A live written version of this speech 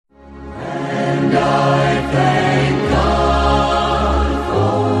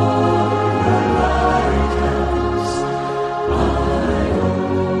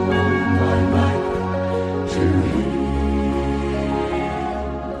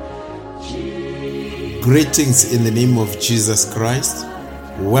Greetings in the name of Jesus Christ.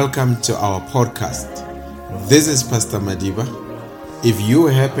 Welcome to our podcast. This is Pastor Madiba. If you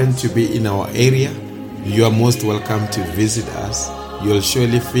happen to be in our area, you are most welcome to visit us. You'll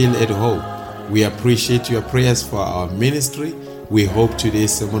surely feel at home. We appreciate your prayers for our ministry. We hope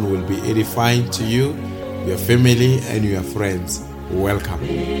today's sermon will be edifying to you, your family, and your friends. Welcome.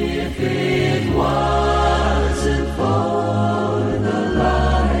 If it wasn't for the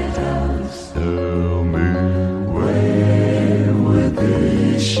lighthouse, tell me where would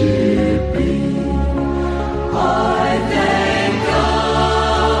this ship be? I thank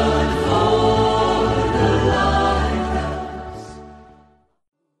God for the lighthouse.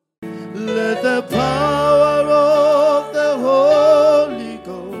 Let the power of the Holy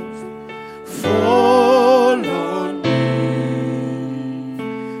Ghost fall on me.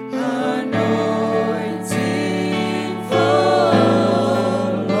 Anointing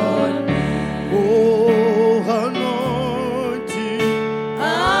fall on me. Oh, anointing.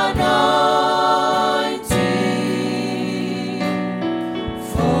 Anointing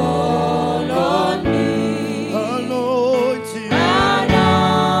fall on me. Anointing. Anointing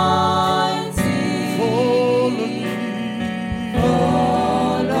fall on me.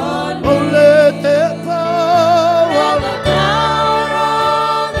 Fall on me. Oh, let the power of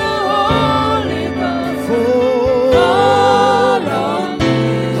the Holy Ghost fall on me.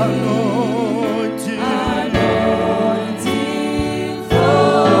 Anointing. Anointing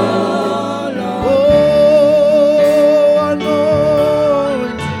fall on me. Oh, anointing.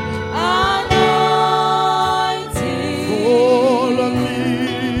 Anointing fall on me.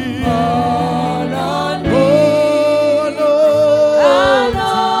 Fall on me. Oh,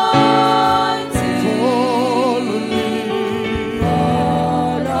 anointing fall on me. Fall on me.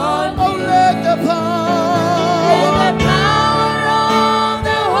 Oh, let the power of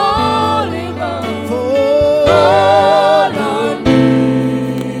the Holy Ghost fall on me.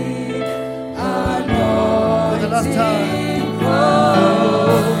 For the last time.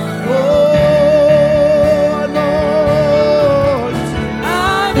 Fall. Oh, anointing.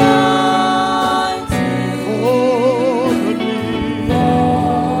 Anointing fall on me.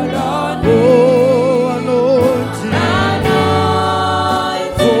 Fall on me. Oh, anointing. Anointing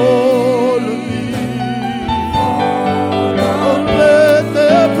fall on me. Fall on me. Let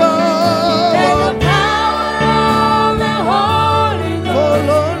the power of the Holy Ghost fall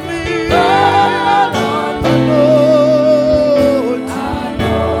on me. Fall on me.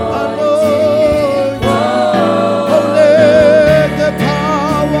 Anointing. Oh,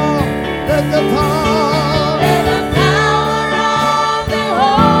 let the power of the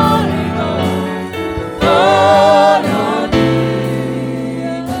Holy Ghost fall on me.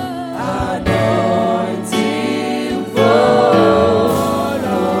 Anointing fall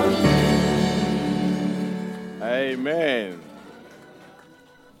on me. Amen.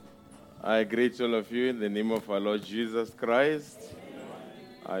 I greet all of you in the name of our Lord Jesus Christ.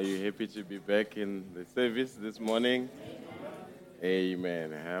 Are you happy to be back in the service this morning?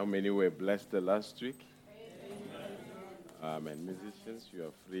 Amen. How many were blessed the last week? Amen. Musicians, you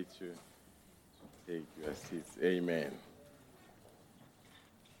are free to take your seats. Amen.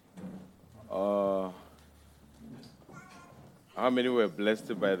 How many were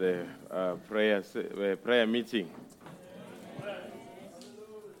blessed by the prayer meeting?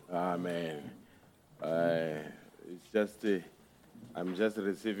 Amen. It's just I'm just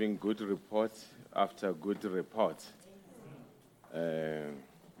receiving good report after good report.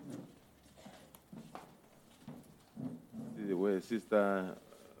 Where Sister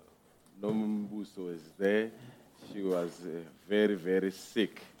Nombuso is there, she was very, very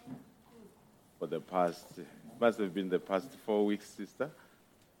sick for the past, must have been the past 4 weeks, sister.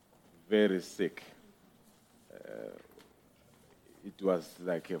 Very sick. It was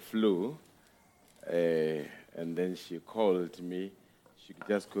like a flu, and then she called me. She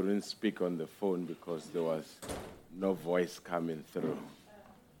just couldn't speak on the phone because there was no voice coming through.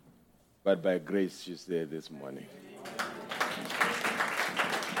 But by grace, she's there this morning.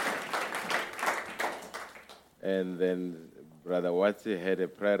 And then Brother Watsi had a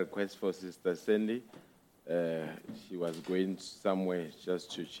prayer request for Sister Sandy. She was going somewhere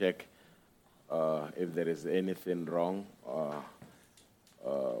just to check if there is anything wrong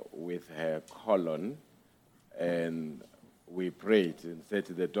with her colon. And we prayed and said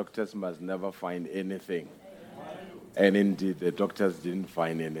the doctors must never find anything. And indeed, the doctors didn't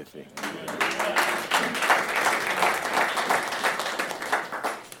find anything.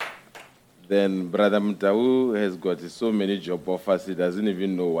 Then Brother Mtau has got so many job offers, he doesn't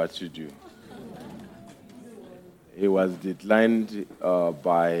even know what to do. He was declined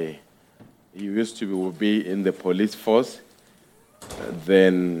by He used to be in the police force.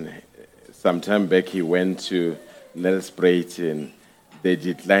 Then, some time back, he went to Nelspruit and they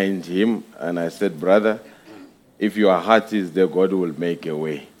declined him. And I said, brother, if your heart is there, God will make a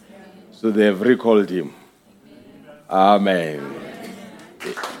way. So they have recalled him. Amen.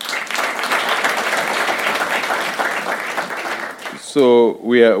 So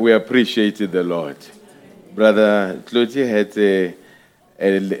we appreciated the Lord. Brother Clotie had a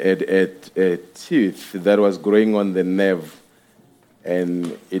tooth that was growing on the nerve,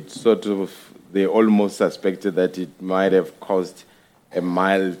 and they almost suspected that it might have caused a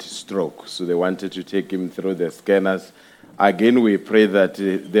mild stroke. So they wanted to take him through the scanners. Again, we pray that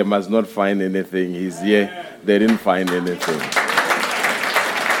they must not find anything. He's here. They didn't find anything.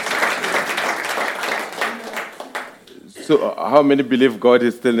 So how many believe God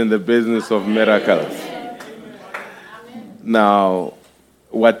is still in the business of miracles? Now,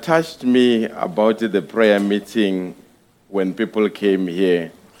 what touched me about the prayer meeting when people came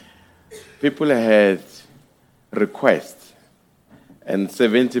here, people had requests, and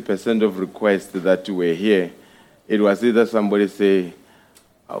 70% of requests that were here, it was either somebody say,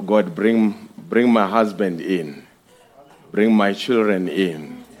 oh God, bring my husband in, bring my children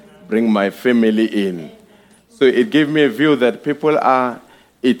in, bring my family in. So it gave me a view that people are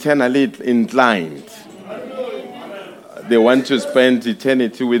eternally inclined. They want to spend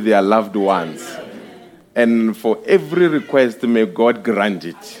eternity with their loved ones. And for every request, may God grant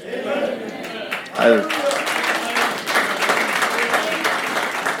it.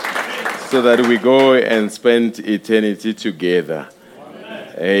 So that we go and spend eternity together.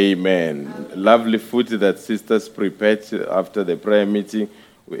 Amen. Lovely food that sisters prepared after the prayer meeting.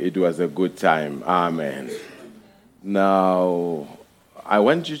 It was a good time. Amen. Now, I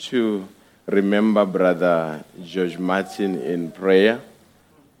want you to remember Brother George Martin in prayer.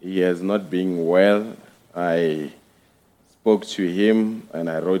 He has not been well. I spoke to him and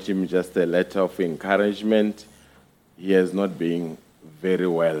I wrote him just a letter of encouragement. He has not been very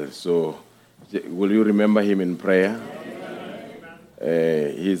well. So, will you remember him in prayer?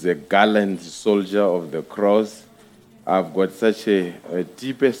 He's a gallant soldier of the cross. I've got such a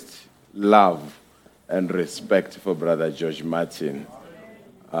deepest love and respect for Brother George Martin.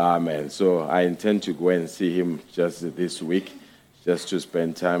 Amen. So I intend to go and see him just this week, just to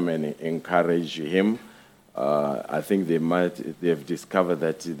spend time and encourage him. I think they have discovered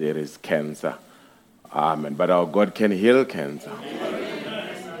that there is cancer. Amen. But our God can heal cancer.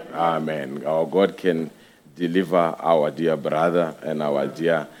 Amen. Our God can deliver our dear brother and our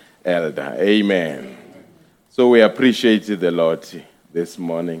dear elder. Amen. So we appreciate the Lord this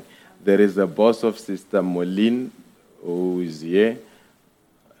morning. There is a boss of Sister Moline who is here.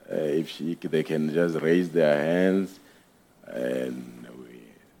 If they can just raise their hands. And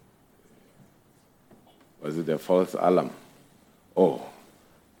was it a false alarm? Oh,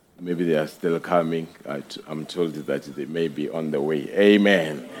 maybe they are still coming. I'm told that they may be on the way.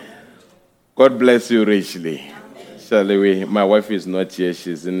 Amen. God bless you richly. Shall we? My wife is not here.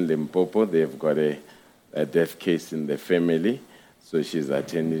 She's in Limpopo. They've got a death case in the family. So she's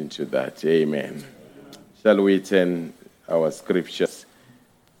attending to that. Amen. Shall we turn our scriptures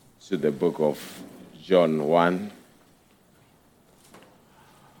to the book of John 1.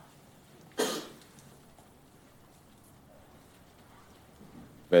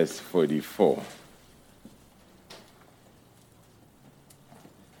 Verse 44.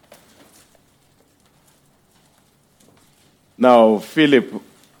 Now, Philip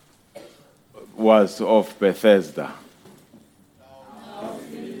was of Bethesda,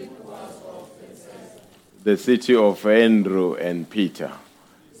 the city of Andrew and Peter.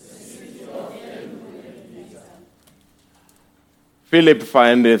 Philip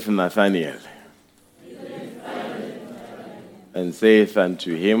findeth Nathanael, and saith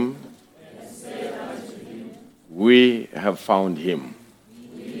unto him, We have found him,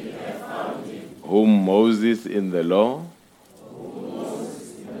 whom Moses in the law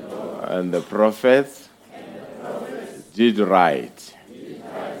and the prophets did write,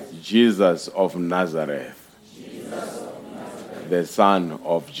 Jesus of Nazareth, the son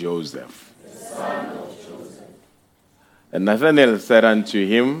of Joseph. And Nathanael said unto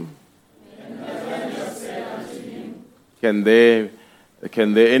him, Can there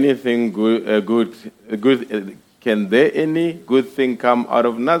anything good? Can there any good thing come out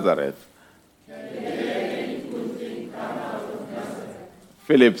of Nazareth?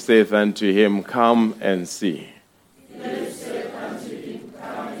 Philip saith unto him, Come and see.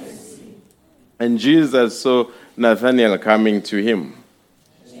 And Jesus saw Nathanael coming to him,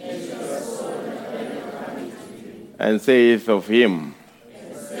 and saith of him,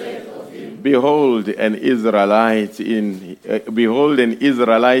 Behold, an Israelite indeed,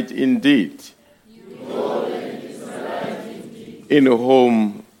 in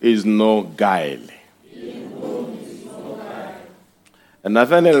whom is no guile. And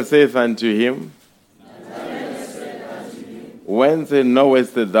Nathanael saith unto him, Whence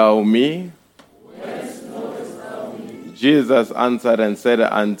knowest thou me? Jesus answered and said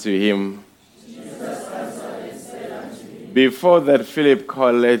unto him, Before that Philip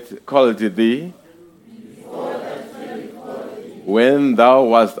called thee, when thou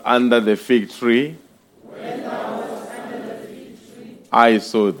wast under the fig tree, I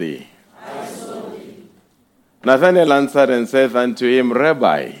saw thee. Nathanael answered and said unto him,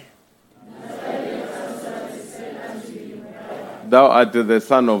 Rabbi, thou art the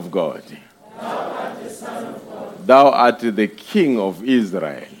Son of God. Thou art the King of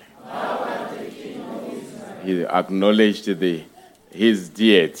Israel. He acknowledged his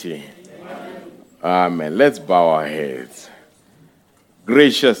deity. Amen. Let's bow our heads.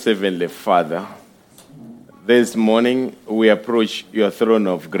 Gracious Heavenly Father, this morning we approach your throne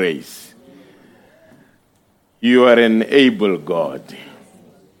of grace. You are an able God.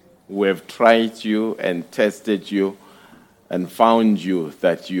 We have tried you and tested you and found you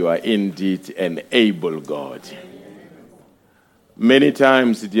that you are indeed an able God. Many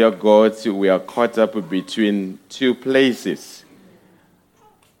times, dear God, we are caught up between two places.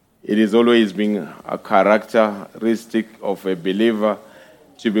 It is always been a characteristic of a believer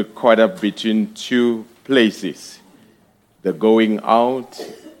to be caught up between two places, the going out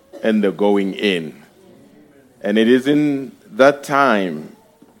and the going in. And it is in that time,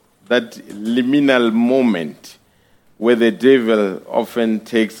 that liminal moment, where the devil often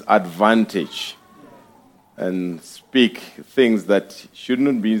takes advantage and speak things that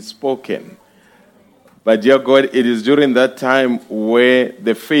shouldn't be spoken. But dear God, it is during that time where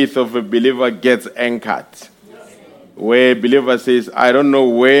the faith of a believer gets anchored. Where a believer says, I don't know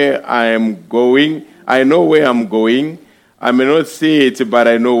where I am going. I know where I'm going. I may not see it, but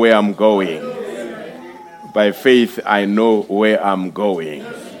I know where I'm going. By faith, I know where I'm going.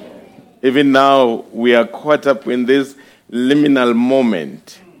 Even now, we are caught up in this liminal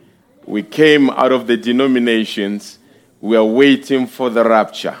moment. We came out of the denominations. We are waiting for the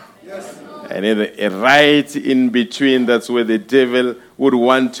rapture. And right in between, that's where the devil would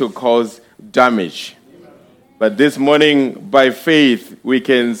want to cause damage. But this morning, by faith, we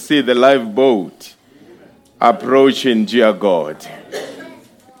can see the lifeboat approaching, dear God.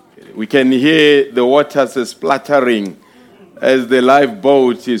 We can hear the waters splattering as the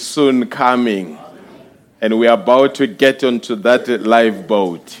lifeboat is soon coming. And we are about to get onto that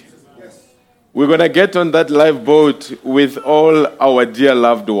lifeboat. We're going to get on that lifeboat with all our dear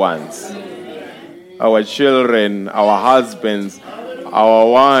loved ones. Our children, our husbands, our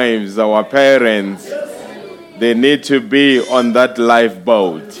wives, our parents. They need to be on that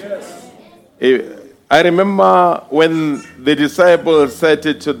lifeboat. I remember when the disciples said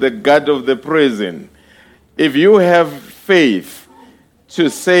to the guard of the prison, if you have faith to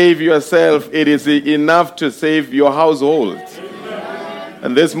save yourself, it is enough to save your household.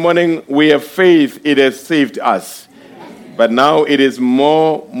 And this morning we have faith, it has saved us. But now it is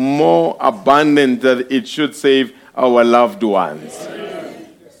more abundant that it should save our loved ones.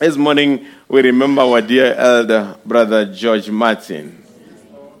 This morning we remember our dear elder brother George Martin.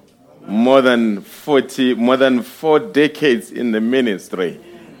 More than 4 decades in the ministry,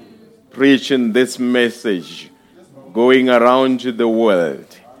 preaching this message, going around the world.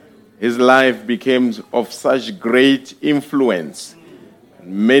 His life became of such great influence.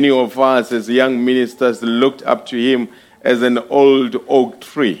 Many of us as young ministers looked up to him as an old oak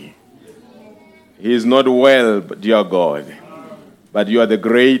tree. He is not well, dear God, but you are the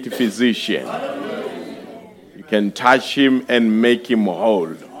great physician. You can touch him and make him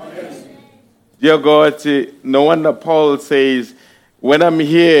whole. Dear God, no wonder Paul says, when I'm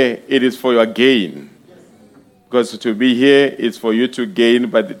here, it is for your gain. Because to be here is for you to gain,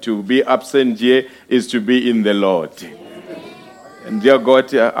 but to be absent here is to be in the Lord. And dear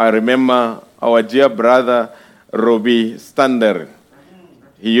God, I remember our dear brother, Robbie Stander.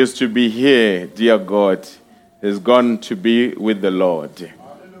 He used to be here, dear God. He's gone to be with the Lord.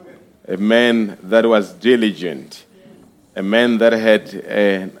 A man that was diligent. A man that had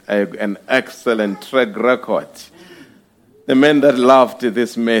an excellent track record. A man that loved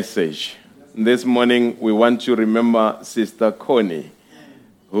this message. This morning, we want to remember Sister Connie,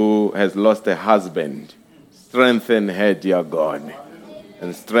 who has lost a husband. Strengthen her, dear God.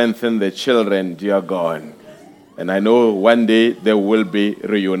 And strengthen the children, dear God. And I know one day they will be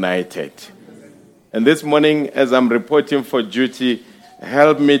reunited. And this morning, as I'm reporting for duty,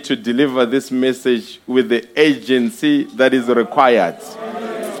 Help me to deliver this message with the agency that is required.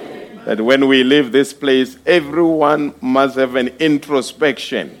 That when we leave this place, everyone must have an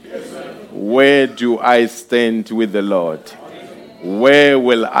introspection. Where do I stand with the Lord? Where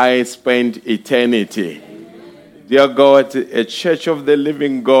will I spend eternity? Dear God, a church of the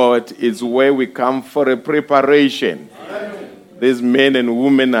living God is where we come for a preparation. These men and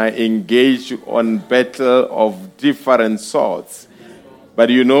women are engaged on battle of different sorts. But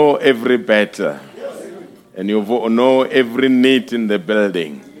you know every battle. And you know every need in the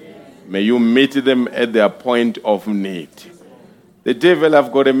building. May you meet them at their point of need. The devil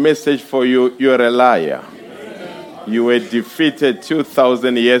have got a message for you. You're a liar. You were defeated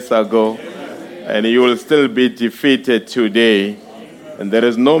 2,000 years ago. And you will still be defeated today. And there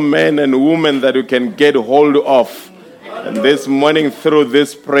is no man and woman that you can get hold of. And this morning through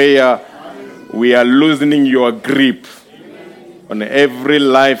this prayer, we are loosening your grip on every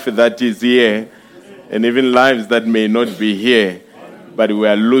life that is here, and even lives that may not be here, but we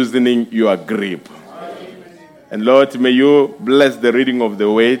are loosening your grip. And Lord, may you bless the reading of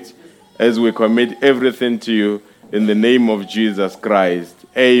the word as we commit everything to you in the name of Jesus Christ.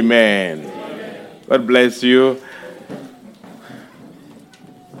 Amen. God bless you.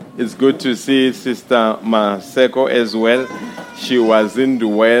 It's good to see Sister Maseko as well. She wasn't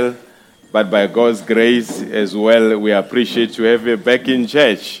well, but by God's grace as well, we appreciate to have her back in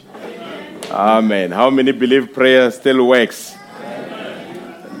church. Amen. How many believe prayer still works?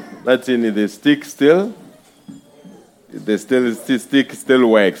 That's in the stick still. The stick still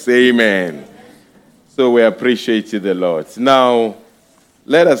works. Amen. So we appreciate the Lord. Now,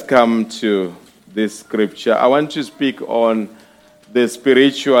 let us come to this scripture. I want to speak on the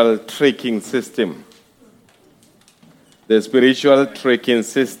spiritual tracking system. The spiritual tracking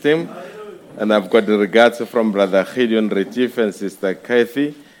system. And I've got the regards from Brother Gideon Retief and Sister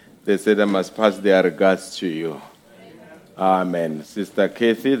Kathy. They said I must pass their regards to you. Amen. Sister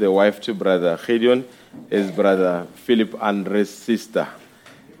Kathy, the wife to Brother Gideon, is Brother Philip Andres' sister.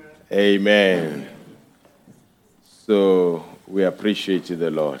 Amen. So we appreciate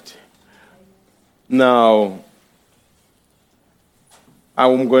the Lord. Now,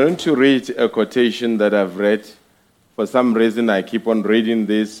 I'm going to read a quotation that I've read. For some reason, I keep on reading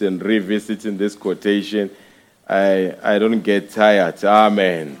this and revisiting this quotation. I don't get tired.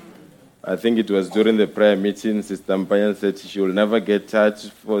 Amen. I think it was during the prayer meeting, Sister Mpayan said she will never get tired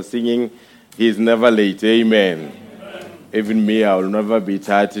for singing, He is never late. Amen. Even me, I will never be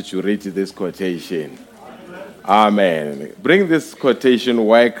tired to read this quotation. Amen. Bring this quotation,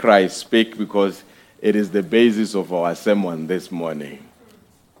 Why Christ Speak, because it is the basis of our sermon this morning.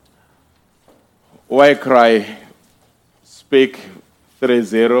 Why Christ Speak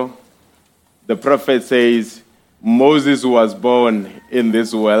 3:0. The prophet says, Moses was born in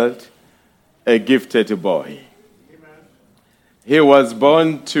this world a gifted boy. Amen. He was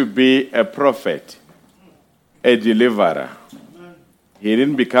born to be a prophet, a deliverer. Amen. He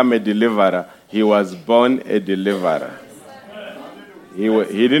didn't become a deliverer. He was born a deliverer. He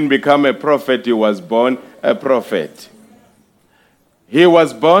didn't become a prophet. He was born a prophet. He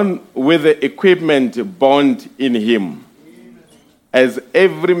was born with the equipment bound in him. As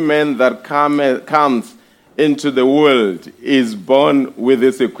every man that comes into the world is born with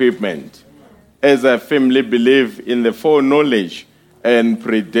this equipment, as I firmly believe in the foreknowledge and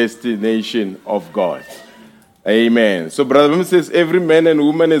predestination of God. Amen. So Brother Bim says every man and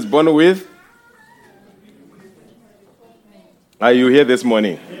woman is born with? Are you here this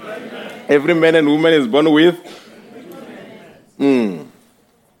morning? Amen. Every man and woman is born with?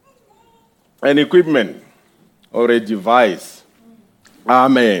 An equipment or a device.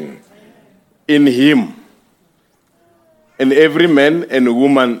 Amen. In him. In every man and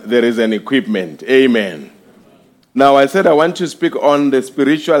woman, there is an equipment. Amen. Now, I said I want to speak on the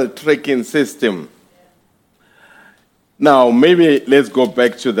spiritual tracking system. Now, maybe let's go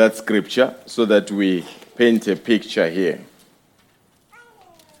back to that scripture so that we paint a picture here.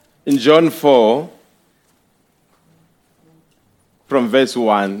 In John 4, from verse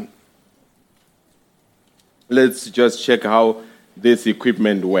 1, let's just check how this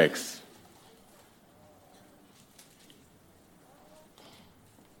equipment works.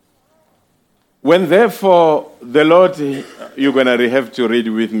 When therefore the Lord, you're going to have to read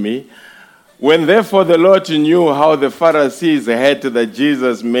with me. When therefore the Lord knew how the Pharisees had that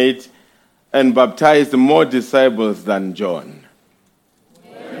Jesus made and baptized more disciples than John.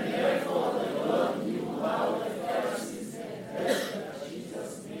 When therefore the Lord knew how the Pharisees had that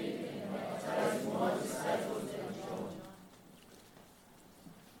Jesus made and baptized more disciples than John.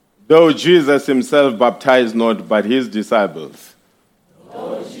 Though Jesus himself baptized not, but his disciples.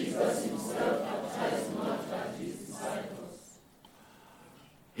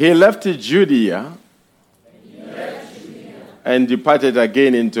 He left Judea and departed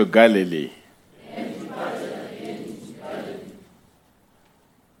again into Galilee.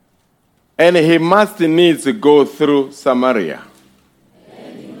 And he must needs go through Samaria.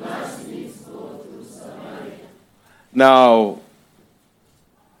 Now,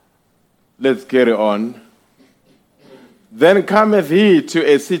 let's carry on. Then cometh he to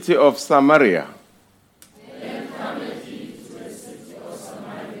a city of Samaria,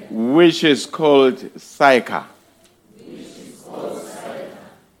 which is called Sychar,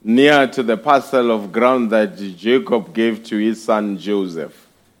 near to the parcel of ground that Jacob gave to his son Joseph.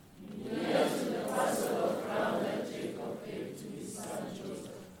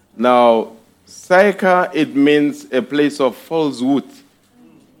 Now, Sychar, it means a place of falsehood.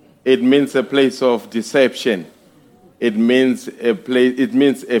 It means a place of deception. It means a place. It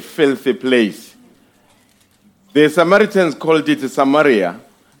means a filthy place. The Samaritans called it Samaria,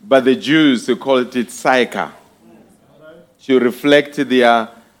 but the Jews called it Sychar to reflect their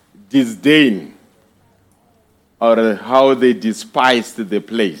disdain or how they despised the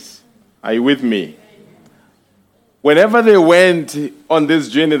place. Are you with me? Whenever they went on this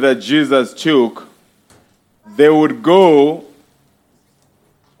journey that Jesus took, they would go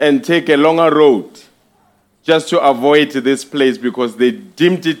and take a longer road just to avoid this place because they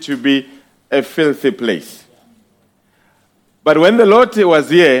deemed it to be a filthy place. But when the Lord was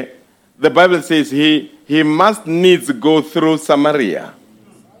here, the Bible says he must needs go through Samaria.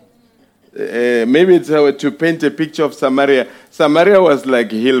 Maybe it's to paint a picture of Samaria. Samaria was like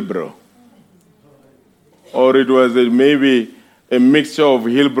Hillbrow. Or it was maybe a mixture of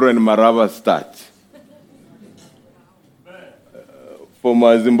Hillbrow and Maravastad. For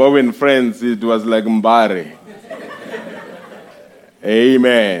my Zimbabwean friends, it was like Mbare.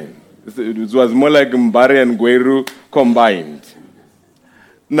 Amen. It was more like Mbare and Gweru combined.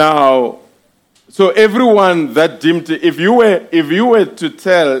 Now, so everyone that deemed, if you were to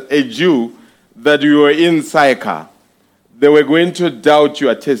tell a Jew that you were in Sychar, they were going to doubt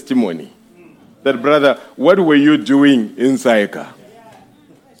your testimony. That, brother, what were you doing in Sychar?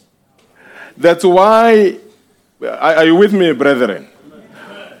 That's why, are you with me, brethren?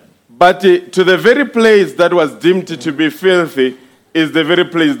 But to the very place that was deemed to be filthy is the very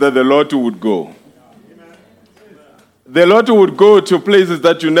place that the Lord would go. The Lord would go to places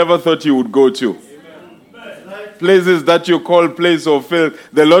that you never thought he would go to. Places that you call place of filth,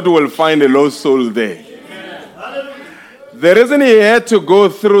 the Lord will find a lost soul there. The reason he had to go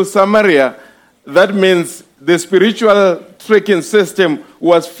through Samaria, that means the spiritual tracking system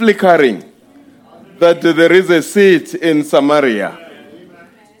was flickering. That there is a seat in Samaria.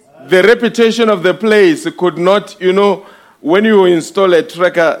 The reputation of the place could not, when you install a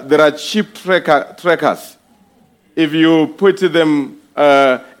tracker, there are cheap trackers. If you put them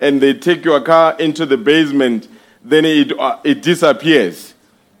and they take your car into the basement, then it disappears.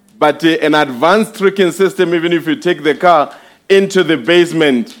 But an advanced tracking system, even if you take the car into the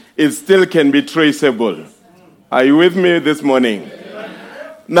basement, it still can be traceable. Are you with me this morning?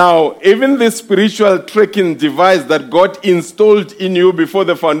 Now, even this spiritual tracking device that God installed in you before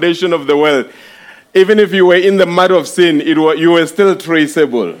the foundation of the world, even if you were in the mud of sin, you were still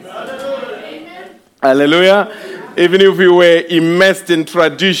traceable. Hallelujah. Even if you were immersed in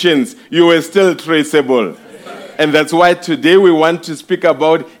traditions, you were still traceable. And that's why today we want to speak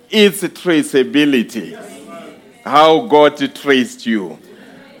about its traceability. How God traced you.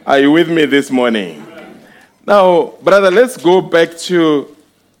 Are you with me this morning? Now, brother, let's go back to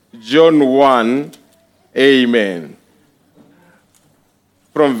John 1. Amen.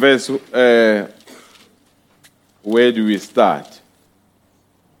 From verse, where do we start?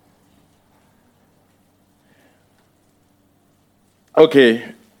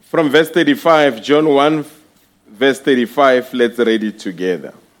 Okay, from verse 35, John 1, verse 35, let's read it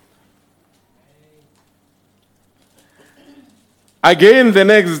together. Again, the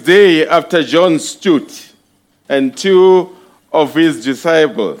next day after John stood, and two of his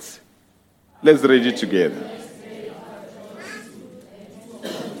disciples, let's read it together.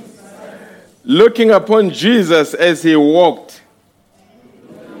 Looking upon Jesus as he walked,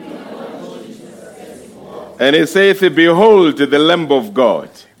 and he saith, Behold the Lamb of God.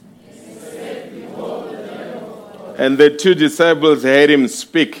 And the two disciples heard him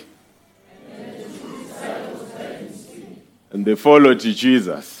speak. And they followed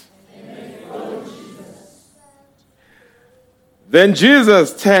Jesus. Then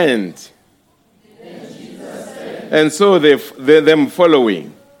Jesus turned and saw them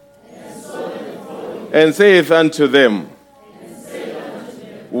following. And saith unto them,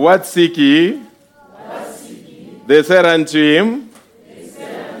 What seek ye? They said unto him,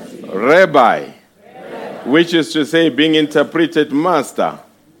 Rabbi, which is to say, being interpreted, Master.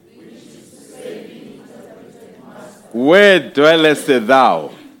 Where dwellest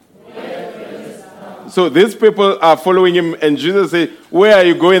thou? So these people are following him, and Jesus says, where are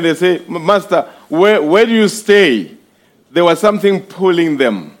you going? They say, Master, where do you stay? There was something pulling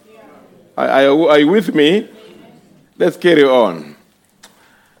them. Are you with me? Let's carry on.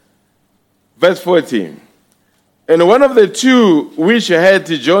 Verse 14. And one of the two which heard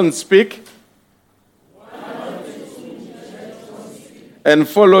John speak and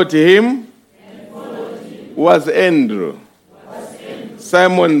followed him was Andrew,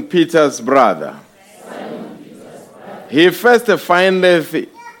 Simon Peter's brother. He first findeth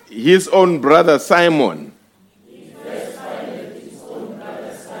his own brother Simon,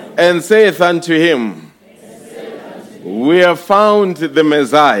 and saith unto him, We have found the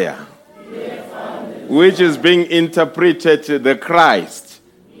Messiah, which is being interpreted the Christ.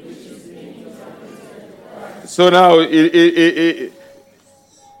 So now,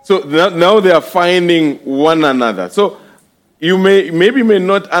 now they are finding one another. So you may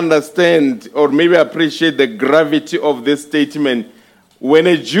not understand or maybe appreciate the gravity of this statement. When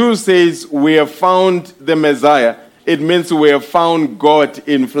a Jew says, we have found the Messiah, it means we have found God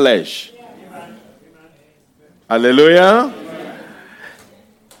in flesh. Hallelujah.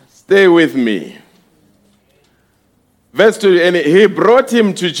 Stay with me. Verse 2, and he brought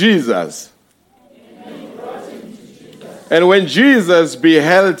him to Jesus. And when Jesus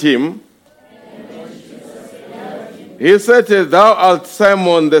beheld him, he said, Thou art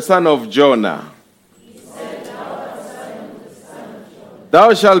Simon the son of Jonah.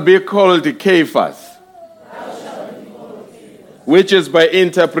 Thou shalt be called Cephas, which is by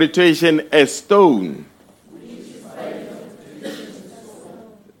interpretation a stone.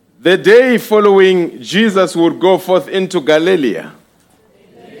 The day following, Jesus would go forth into Galilee,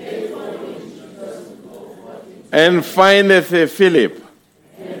 and findeth Philip,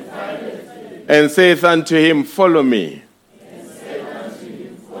 and saith unto him, Follow me.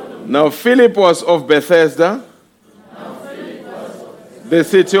 Now Philip was of Bethsaida, the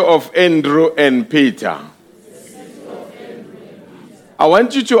city of Andrew and Peter. I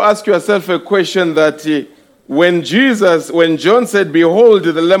want you to ask yourself a question that when John said, Behold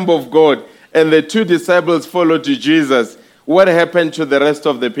the Lamb of God, and the two disciples followed Jesus, what happened to the rest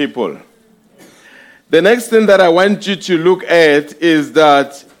of the people? The next thing that I want you to look at is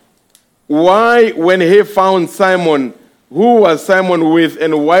that why, when he found Simon, who was Simon with,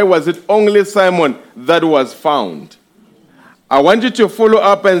 and why was it only Simon that was found? I want you to follow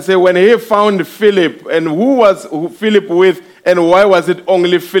up and say, when he found Philip, and who was Philip with, and why was it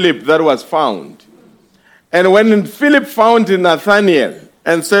only Philip that was found? And when Philip found Nathanael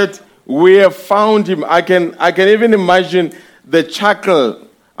and said, we have found him, I can even imagine the chuckle,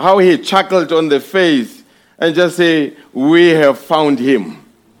 how he chuckled on the face and just say, we have found him.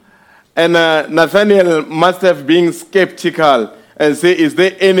 And Nathanael must have been skeptical and say, is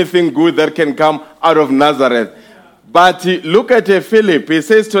there anything good that can come out of Nazareth? But look at Philip. He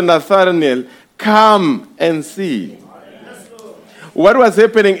says to Nathanael, come and see. What was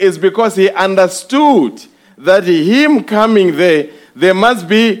happening is because he understood that him coming there must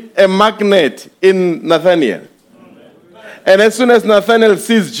be a magnet in Nathanael. And as soon as Nathanael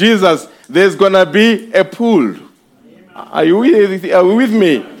sees Jesus, there's going to be a pull. Are you with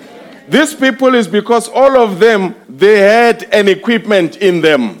me? These people is because all of them, they had an equipment in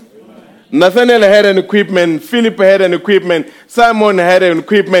them. Nathanael had an equipment, Philip had an equipment, Simon had an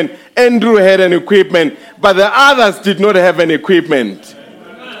equipment, Andrew had an equipment, but the others did not have an equipment.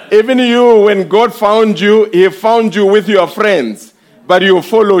 Even you, when God found you, he found you with your friends, but you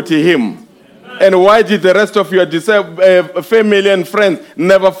followed him. And why did the rest of your family and friends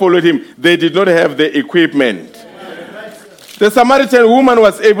never follow him? They did not have the equipment. The Samaritan woman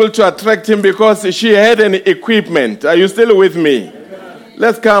was able to attract him because she had an equipment. Are you still with me?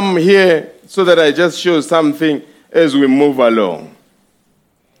 Let's come here so that I just show something as we move along.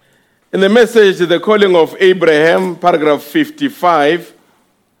 In the message, The Calling of Abraham, paragraph 55,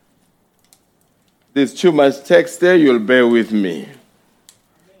 there's too much text there, you'll bear with me.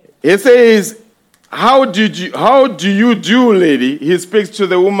 He says, how do you do, lady? He speaks to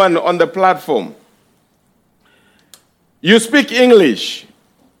the woman on the platform. You speak English.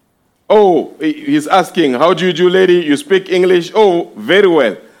 Oh, he's asking, how do you do, lady? You speak English? Oh, very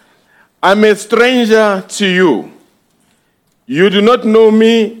well. I'm a stranger to you. You do not know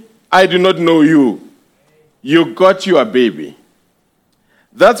me. I do not know you. You got your baby.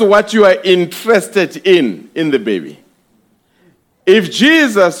 That's what you are interested in the baby. If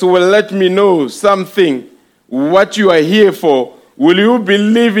Jesus will let me know something, what you are here for, will you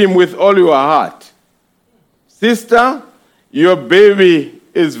believe him with all your heart? Sister, your baby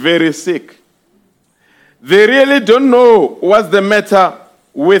is very sick. They really don't know what's the matter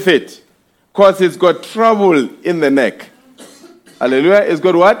with it because it's got trouble in the neck. Hallelujah. It's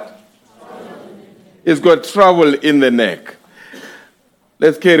got what? It's got trouble in the neck.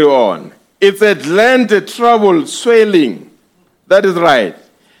 Let's carry on. It's a gland trouble, swelling. That is right.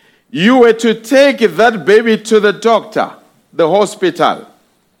 You were to take that baby to the doctor, the hospital.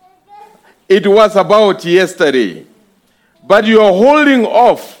 It was about yesterday. But you are holding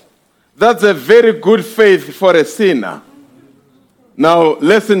off. That's a very good faith for a sinner. Now,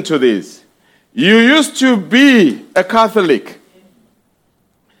 listen to this. You used to be a Catholic.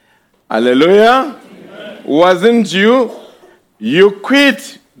 Hallelujah. Amen. Wasn't you? You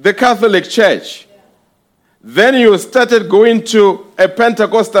quit the Catholic Church. Then you started going to a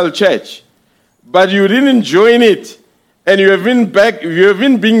Pentecostal church. But you didn't join it. And you have been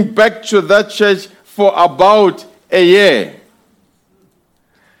back to that church for about a year.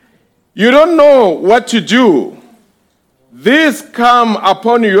 You don't know what to do. This come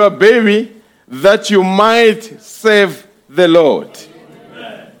upon your baby that you might serve the Lord.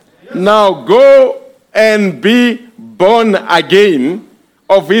 Amen. Now go and be born again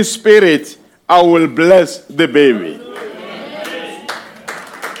of his spirit. I will bless the baby. Amen.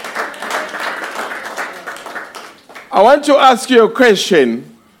 I want to ask you a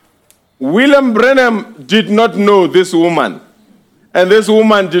question. William Branham did not know this woman. And this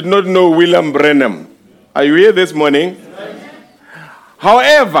woman did not know William Branham. Are you here this morning? Amen.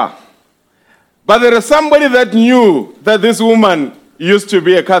 However, but there is somebody that knew that this woman used to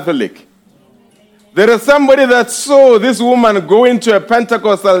be a Catholic. There is somebody that saw this woman go into a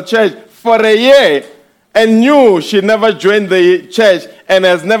Pentecostal church for a year and knew she never joined the church and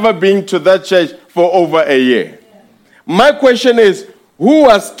has never been to that church for over a year. My question is, who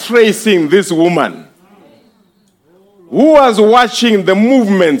was tracing this woman? Who was watching the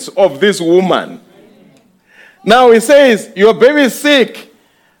movements of this woman? Now he says, your baby is sick.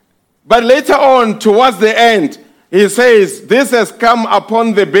 But later on, towards the end, he says, this has come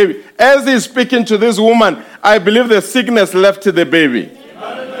upon the baby. As he's speaking to this woman, I believe the sickness left the baby.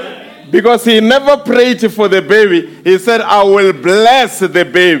 Amen. Because he never prayed for the baby. He said, I will bless the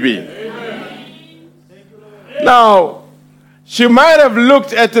baby. Amen. Now, she might have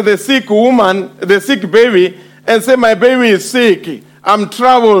looked at the sick woman, the sick baby, and said, my baby is sick. I'm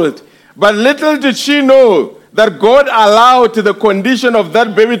troubled. But little did she know that God allowed the condition of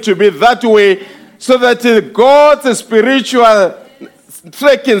that baby to be that way so that God's spiritual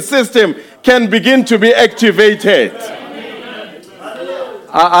tracking system can begin to be activated.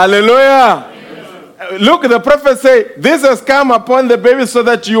 Hallelujah. Look, the prophet said, this has come upon the baby so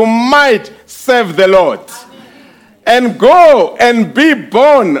that you might serve the Lord. And go and be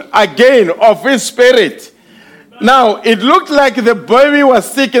born again of his spirit. Now, it looked like the baby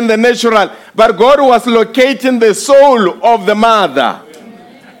was sick in the natural, but God was locating the soul of the mother.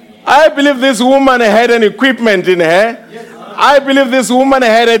 I believe this woman had an equipment in her. I believe this woman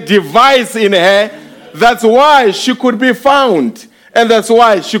had a device in her. That's why she could be found. And that's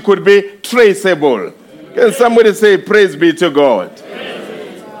why she could be traceable. Can somebody say, praise be to God?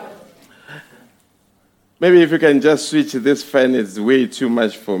 Maybe if you can just switch this fan, it's way too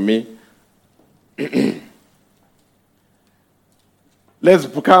much for me. Let's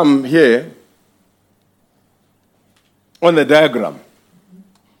come here on the diagram.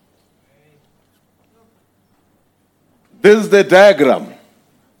 This is the diagram.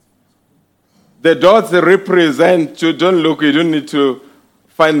 The dots represent, you don't look, you don't need to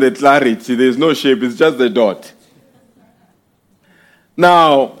find the clarity. There's no shape, it's just the dot.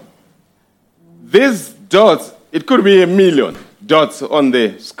 Now, these dots, it could be 1 million dots on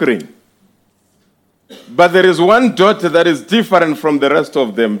the screen. But there is one dot that is different from the rest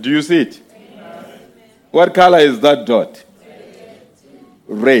of them. Do you see it? Amen. What color is that dot?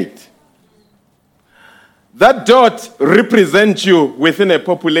 Red. That dot represents you within a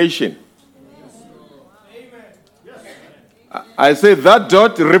population. I say that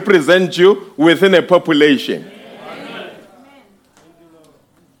dot represents you within a population. Amen.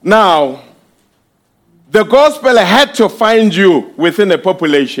 Now, the gospel had to find you within a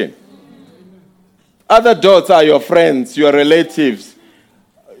population. Other dots are your friends, your relatives,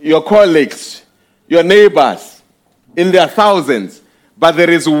 your colleagues, your neighbors, in their thousands. But there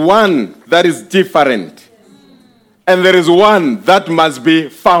is one that is different. And there is one that must be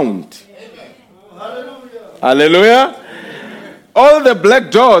found. Hallelujah. Hallelujah. All the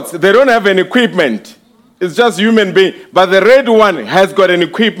black dots, they don't have any equipment. It's just human being. But the red one has got an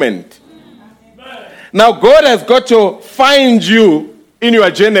equipment. Now God has got to find you in your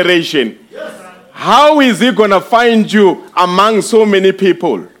generation. How is he going to find you among so many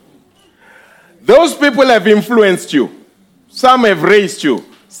people? Those people have influenced you. Some have raised you.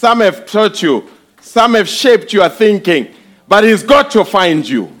 Some have taught you. Some have shaped your thinking. But he's got to find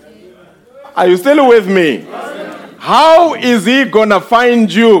you. Are you still with me? How is he going to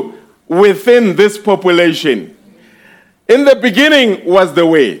find you within this population? In the beginning was the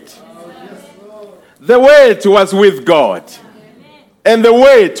Word. The Word was with God. And the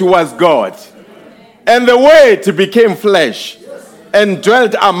Word was God. And the Word became flesh and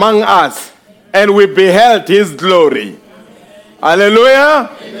dwelt among us. And we beheld his glory. Hallelujah.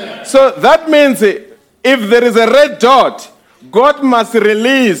 Amen. So that means if there is a red dot, God must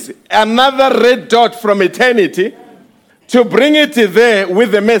release another red dot from eternity to bring it there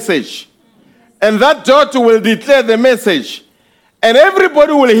with the message. And that dot will declare the message. And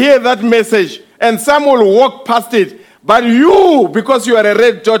everybody will hear that message. And some will walk past it. But you, because you are a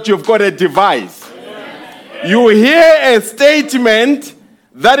red dot, you've got a device. Amen. You hear a statement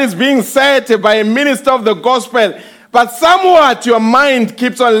that is being said by a minister of the gospel. But somewhat your mind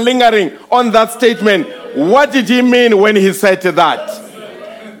keeps on lingering on that statement. What did he mean when he said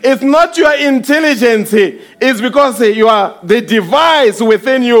that? It's not your intelligence. It's because the device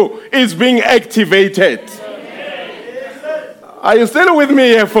within you is being activated. Are you still with me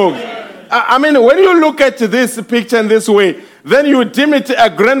here, folks? I mean, when you look at this picture in this way, then you deem it a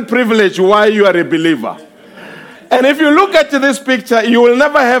grand privilege why you are a believer. And if you look at this picture, you will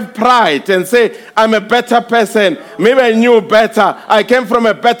never have pride and say, I'm a better person. Maybe I knew better. I came from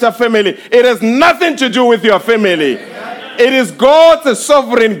a better family. It has nothing to do with your family. It is God's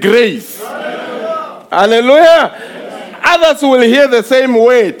sovereign grace. Hallelujah. Others will hear the same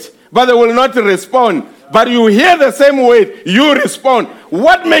word, but they will not respond. But you hear the same word, you respond.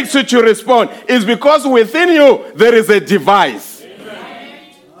 What makes you to respond is because within you, there is a device.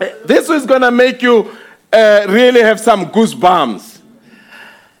 This is going to make you really have some goosebumps.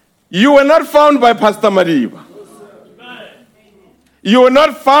 You were not found by Pastor Madiba. You were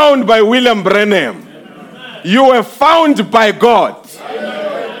not found by William Branham. You were found by God.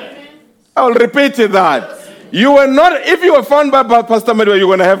 I will repeat that. You were not, if you were found by Pastor Madiba, you're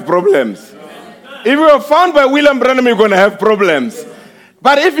going to have problems. If you were found by William Branham, you're going to have problems.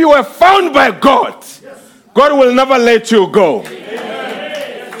 But if you were found by God, God will never let you go.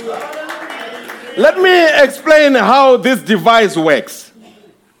 Let me explain how this device works.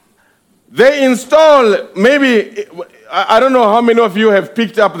 They install, maybe, I don't know how many of you have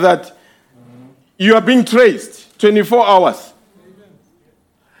picked up that you are being traced 24 hours.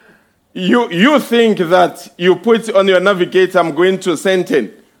 You think that you put on your navigator, I'm going to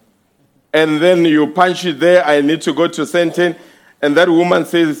Sandton. And then you punch it there, I need to go to Sandton. And that woman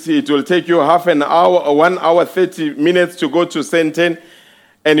says it will take you half an hour or 1 hour, 30 minutes to go to Sandton.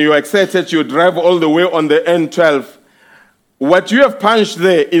 And you accept it, you drive all the way on the N12. What you have punched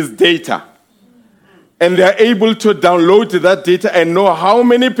there is data. And they are able to download that data and know how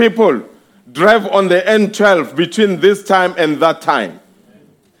many people drive on the N12 between this time and that time.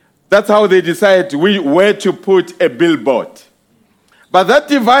 That's how they decide where to put a billboard. But that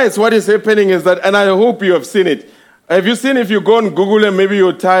device, what is happening is that, and I hope you have seen it. Have you seen if you go on Google and maybe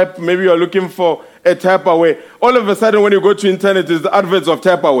you type, maybe you're looking for a Tupperware, all of a sudden when you go to internet, it's the adverts of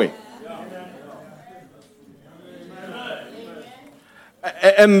Tupperware.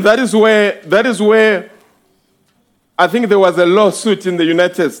 And that is where I think there was a lawsuit in the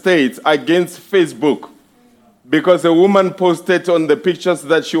United States against Facebook because a woman posted on the pictures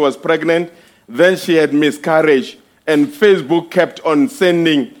that she was pregnant, then she had miscarriage, and Facebook kept on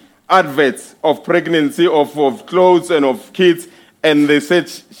sending adverts of pregnancy, of clothes and of kids, and they said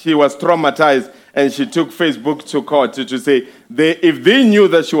she was traumatized, and she took Facebook to court to say if they knew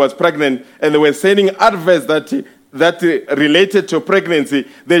that she was pregnant and they were sending adverts that related to pregnancy,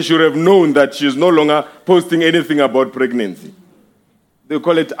 they should have known that she's no longer posting anything about pregnancy. They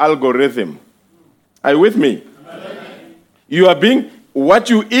call it algorithm. Are you with me? Amen. You are being, what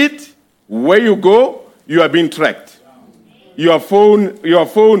you eat, where you go, you are being tracked. Your phone.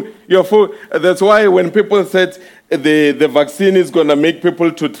 That's why when people said the vaccine is going to make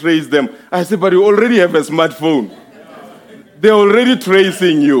people to trace them, I said, but you already have a smartphone. They're already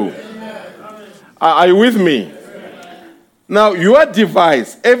tracing you. Are you with me? Now, your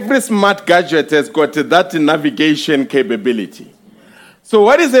device, every smart gadget has got that navigation capability. So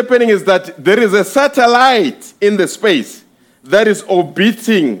what is happening is that there is a satellite in the space that is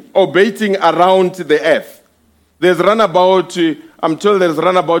orbiting around the Earth. I'm told there's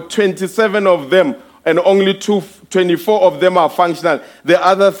run about 27 of them and only 24 of them are functional. The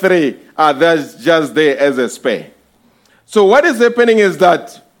other 3 are just there as a spare. So what is happening is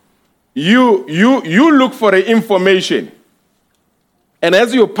that you look for information, and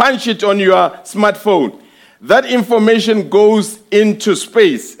as you punch it on your smartphone, that information goes into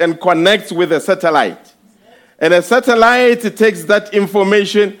space and connects with a satellite. And a satellite takes that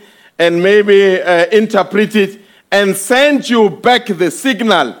information and maybe interpret it and send you back the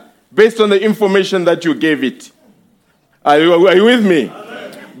signal based on the information that you gave it. Are you with me?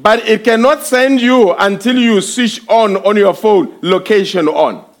 Amen. But it cannot send you until you switch on your phone, location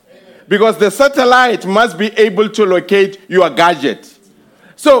on. Amen. Because the satellite must be able to locate your gadget.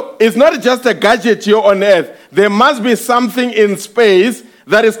 So it's not just a gadget here on Earth. There must be something in space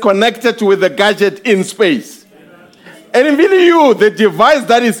that is connected with the gadget in space. And even you, the device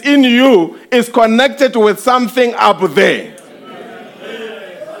that is in you, is connected with something up there.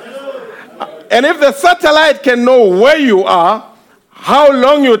 And if the satellite can know where you are, how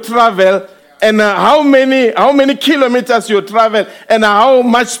long you travel, and how many kilometers you travel, and how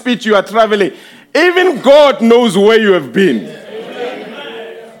much speed you are traveling, even God knows where you have been.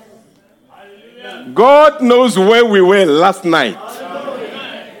 God knows where we were last night.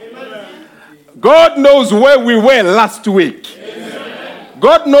 God knows where we were last week.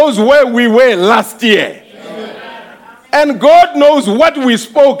 God knows where we were last year. And God knows what we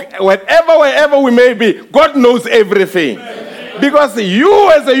spoke, wherever we may be. God knows everything. Because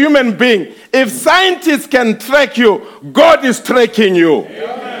you as a human being, if scientists can track you, God is tracking you.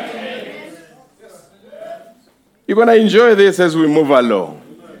 You're going to enjoy this as we move along.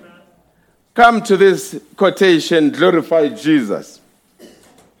 Come to this quotation, glorify Jesus.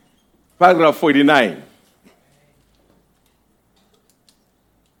 Paragraph 49.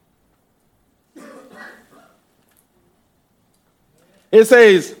 It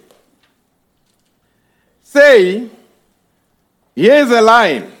says, say, here's a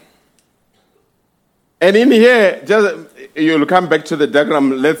line. And in here, you'll come back to the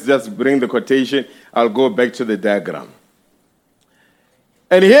diagram. Let's just bring the quotation. I'll go back to the diagram.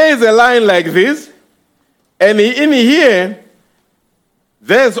 And here is a line like this. And in here,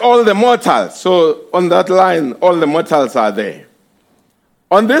 there's all the mortals. So on that line, all the mortals are there.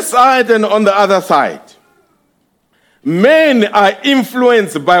 On this side and on the other side, men are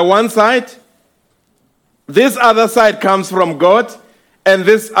influenced by one side. This other side comes from God. And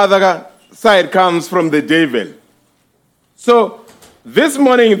this other side comes from the devil. So this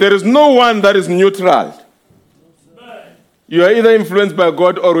morning, there is no one that is neutral. You are either influenced by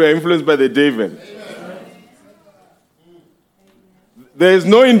God or you are influenced by the devil. There is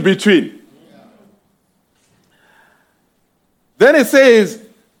no in between. Then it says,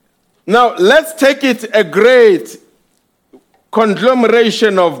 now let's take it a great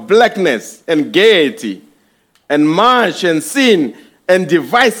conglomeration of blackness and gaiety and march and sin and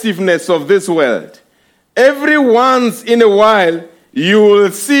divisiveness of this world. Every once in a while, you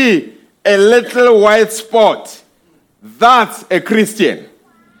will see a little white spot. That's a Christian.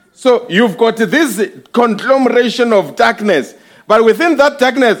 So you've got this conglomeration of darkness. But within that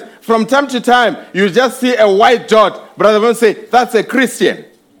darkness, from time to time, you just see a white dot. Brother Van say, that's a Christian.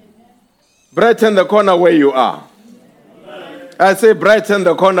 Brighten the corner where you are. I say, brighten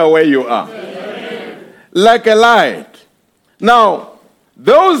the corner where you are. Like a light. Now,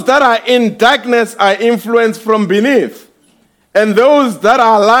 those that are in darkness are influenced from beneath. And those that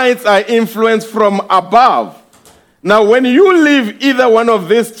are lights are influenced from above. Now, when you leave either one of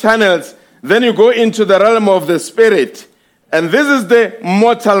these channels, then you go into the realm of the spirit. And this is the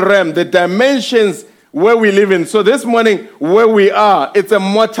mortal realm, the dimensions where we live in. So this morning, where we are, it's a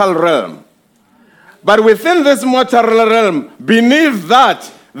mortal realm. But within this mortal realm, beneath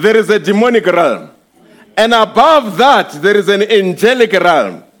that, there is a demonic realm. And above that, there is an angelic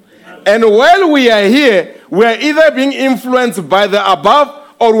realm. And while we are here, we are either being influenced by the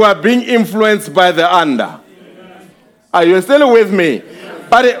above or we are being influenced by the under. Are you still with me?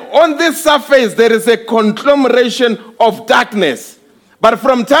 But on this surface, there is a conglomeration of darkness. But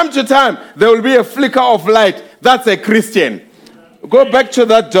from time to time, there will be a flicker of light. That's a Christian. Go back to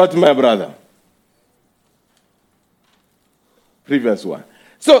that dot, my brother. Previous one.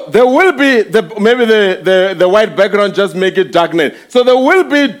 So there will be, maybe the white background, just make it darkness. So there will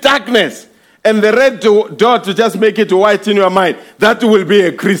be darkness. And the red dot to just make it white in your mind. That will be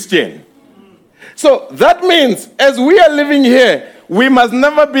a Christian. So that means, as we are living here, we must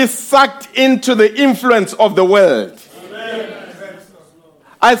never be sucked into the influence of the world. Amen.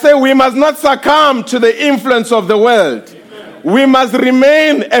 I say we must not succumb to the influence of the world. Amen. We must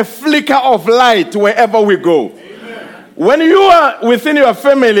remain a flicker of light wherever we go. Amen. When you are within your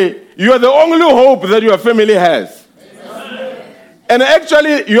family, you are the only hope that your family has. And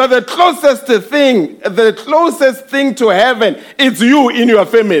actually, you are the closest thing to heaven. It's you in your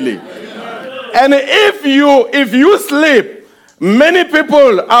family. And if you sleep, many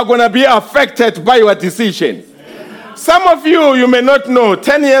people are going to be affected by your decision. Some of you may not know,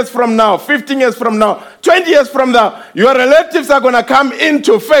 10 years from now, 15 years from now, 20 years from now, your relatives are going to come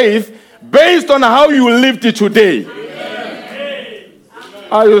into faith based on how you lived today.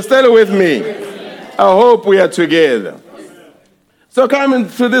 Are you still with me? I hope we are together. So coming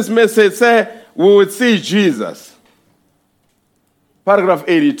to this message, say, we would see Jesus. Paragraph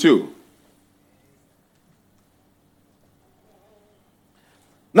 82.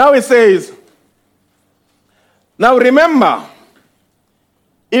 Now it says, now remember,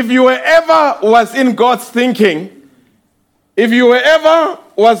 if you were ever was in God's thinking, you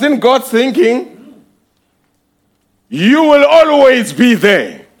will always be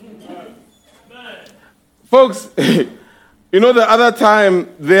there. Folks, you know the other time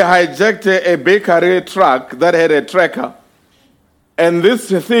they hijacked a bakery truck that had a tracker. And these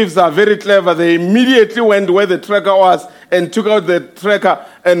thieves are very clever. They immediately went where the tracker was and took out the tracker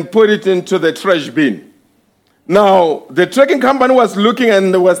and put it into the trash bin. Now, the tracking company was looking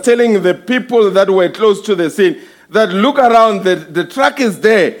and was telling the people that were close to the scene that look around, the truck is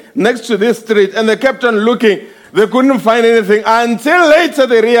there next to this street. And they kept on looking. They couldn't find anything until later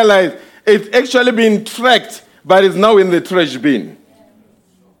they realized it's actually been tracked, but it's now in the trash bin.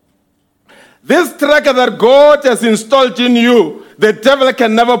 This tracker that God has installed in you, the devil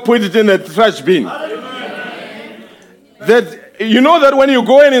can never put it in a trash bin. That, you know that when you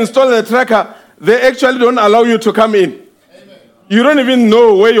go and install the tracker, they actually don't allow you to come in. You don't even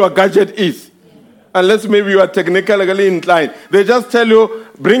know where your gadget is. Unless maybe you are technically inclined. They just tell you,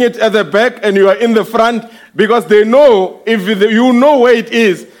 bring it at the back and you are in the front, because they know if you know where it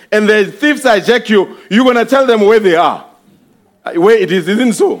is and the thieves hijack you, you're going to tell them where they are. Where it is,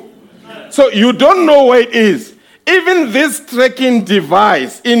 isn't so? So you don't know where it is. Even this tracking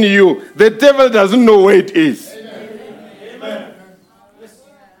device in you, the devil doesn't know where it is. Amen.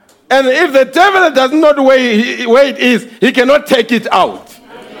 And if the devil does not know where it is, he cannot take it out.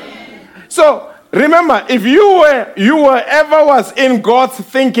 Amen. So remember, if you were ever was in God's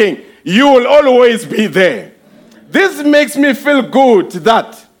thinking, you will always be there. This makes me feel good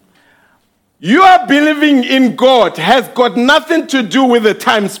that your believing in God has got nothing to do with the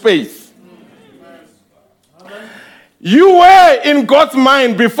time space. You were in God's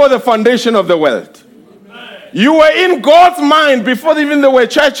mind before the foundation of the world. You were in God's mind before even there were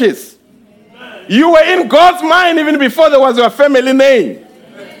churches. You were in God's mind even before there was your family name.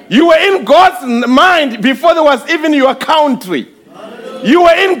 You were in God's mind before there was even your country. You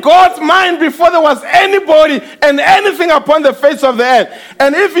were in God's mind before there was anybody and anything upon the face of the earth.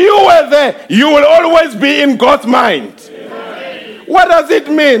 And if you were there, you will always be in God's mind. What does it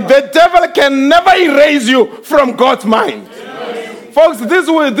mean? The devil can never erase you from God's mind. Folks,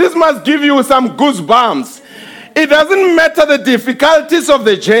 this must give you some goosebumps. It doesn't matter the difficulties of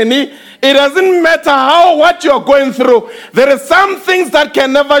the journey. It doesn't matter what you're going through. There are some things that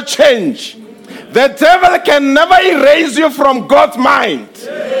can never change. The devil can never erase you from God's mind.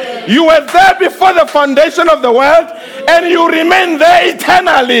 You were there before the foundation of the world, and you remain there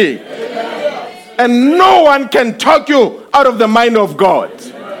eternally. And no one can talk you out of the mind of God.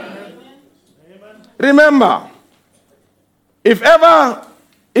 Remember, if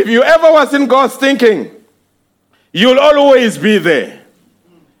you ever was in God's thinking, you'll always be there.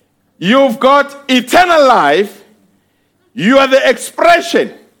 You've got eternal life. You are the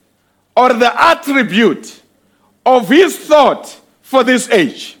expression or the attribute of his thought for this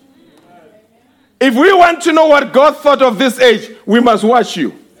age. If we want to know what God thought of this age, we must watch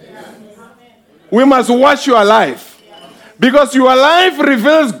you. We must watch your life. Because your life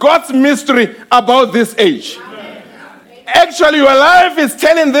reveals God's mystery about this age. Actually, your life is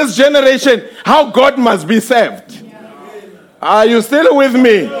telling this generation how God must be served. Are you still with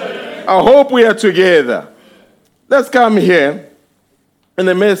me? I hope we are together. Let's come here. In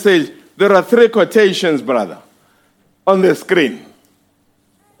the message, there are 3 quotations, brother, on the screen.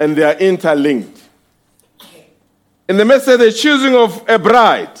 And they are interlinked. In the message, the choosing of a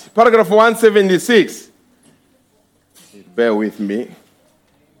bride, paragraph 176. Bear with me.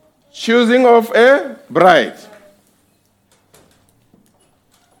 Choosing of a bride.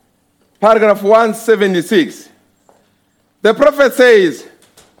 Paragraph 176. The prophet says,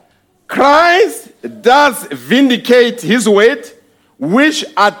 Christ does vindicate his word, which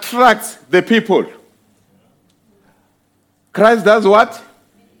attracts the people. Christ does what?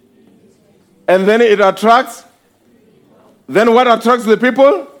 And then it attracts. Then what attracts the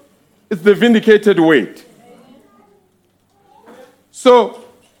people? It's the vindicated weight. So,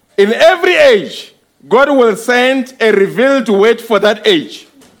 in every age, God will send a revealed weight for that age.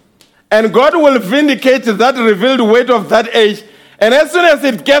 And God will vindicate that revealed weight of that age. And as soon as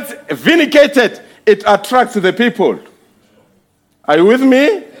it gets vindicated, it attracts the people. Are you with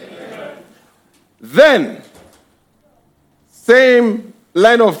me? Amen. Then, same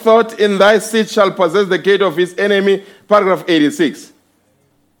line of thought, in thy seed shall possess the gate of his enemy, paragraph 86.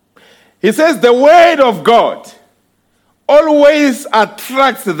 He says the word of God always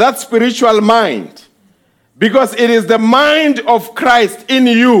attracts that spiritual mind, because it is the mind of Christ in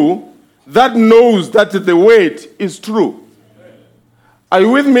you that knows that the word is true. Are you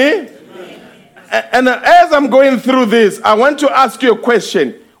with me? Amen. And as I'm going through this, I want to ask you a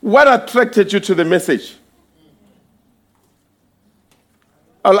question. What attracted you to the message?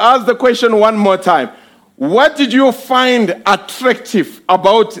 I'll ask the question one more time. What did you find attractive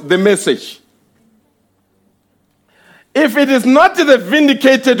about the message? If it is not the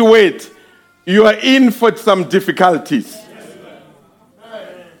vindicated word, you are in for some difficulties.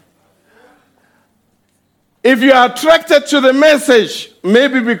 If you are attracted to the message,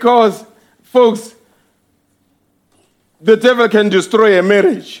 maybe because, folks, the devil can destroy a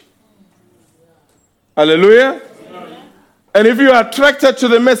marriage. Hallelujah. And if you are attracted to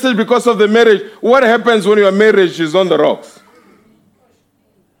the message because of the marriage, what happens when your marriage is on the rocks?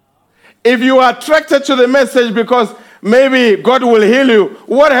 If you are attracted to the message because maybe God will heal you,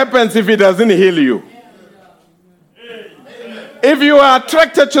 what happens if he doesn't heal you? If you are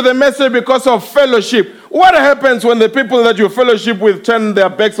attracted to the message because of fellowship, what happens when the people that you fellowship with turn their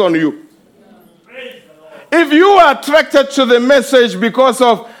backs on you? If you are attracted to the message because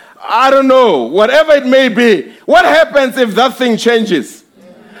of, I don't know, whatever it may be, what happens if that thing changes?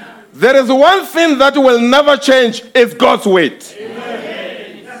 There is one thing that will never change, it's God's word.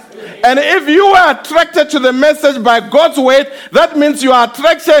 And if you are attracted to the message by God's word, that means your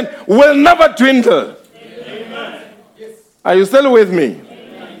attraction will never dwindle. Amen. Are you still with me?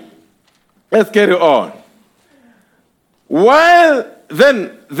 Amen. Let's carry on. While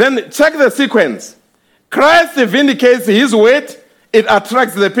then check the sequence. Christ vindicates his word, it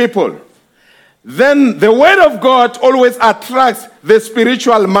attracts the people. Then the word of God always attracts the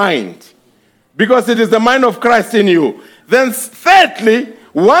spiritual mind, because it is the mind of Christ in you. Then thirdly,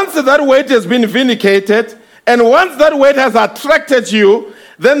 once that word has been vindicated, and once that word has attracted you,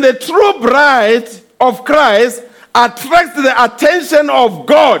 then the true bride of Christ attracts the attention of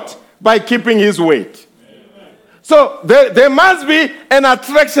God by keeping his word. So there must be an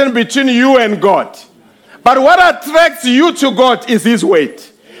attraction between you and God. But what attracts you to God is his word.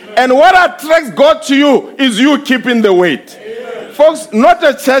 And what attracts God to you is you keeping the word. Folks, not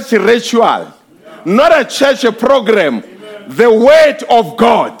a church ritual, not a church program. The word of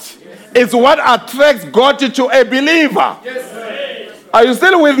God is what attracts God to a believer. Are you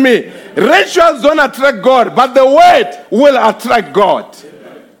still with me? Rituals don't attract God, but the word will attract God.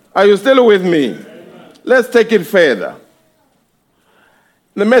 Are you still with me? Let's take it further.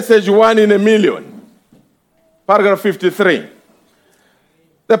 The message 1 in a million. Paragraph 53.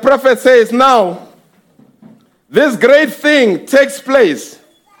 The prophet says, now, this great thing takes place.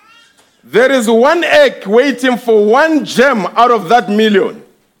 There is one egg waiting for one gem out of that million.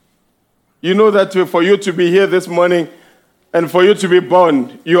 You know that for you to be here this morning and for you to be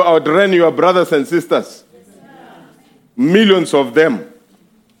born, you outran your brothers and sisters. Millions of them.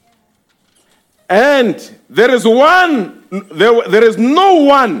 And there is no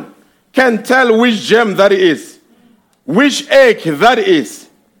one can tell which gem that is, which egg that is.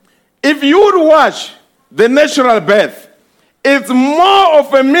 If you would watch the natural birth, it's more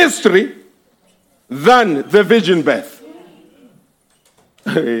of a mystery than the virgin birth.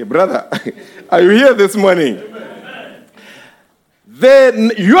 Hey, brother, are you here this morning?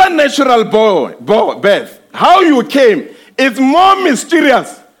 Your natural birth, how you came, is more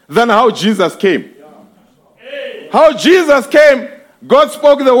mysterious than how Jesus came. How Jesus came, God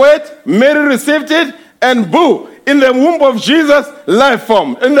spoke the word, Mary received it, and boom, in the womb of Jesus, life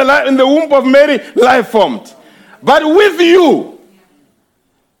formed. In the womb of Mary, life formed. But with you,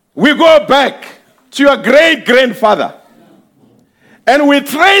 we go back to your great-grandfather. And we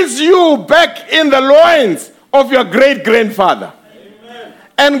trace you back in the loins of your great-grandfather.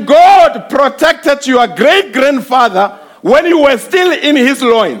 And God protected your great-grandfather when you were still in his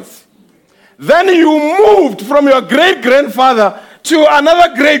loins. Then you moved from your great-grandfather to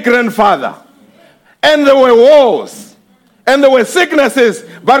another great-grandfather. And there were wars. And there were sicknesses.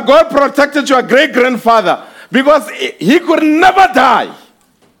 But God protected your great-grandfather because he could never die.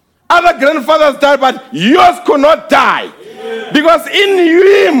 Other grandfathers died, but yours could not die. Because in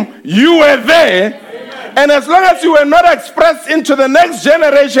Him, you were there. And as long as you were not expressed into the next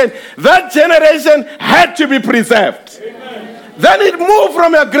generation, that generation had to be preserved. Then it moved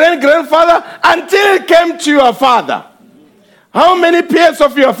from your great-grandfather until it came to your father. How many peers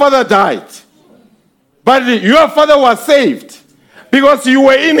of your father died? But your father was saved because you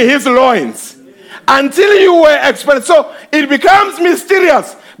were in his loins. Until you were expressed. So it becomes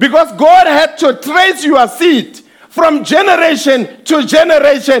mysterious because God had to trace your seed from generation to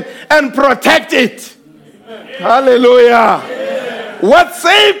generation and protect it. Hallelujah. What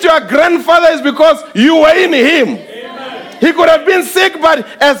saved your grandfather is because you were in him. He could have been sick, but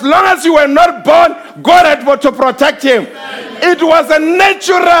as long as you were not born, God had to protect him. It was a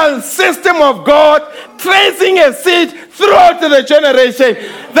natural system of God tracing a seed throughout the generation.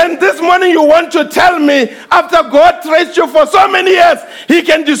 Then this morning you want to tell me, after God traced you for so many years, He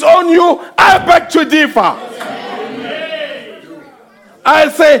can disown you? I beg to differ. I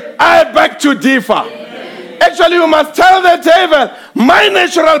say, I beg to differ. Actually, you must tell the devil, my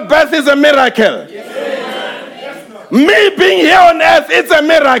natural birth is a miracle. Me being here on earth, it's a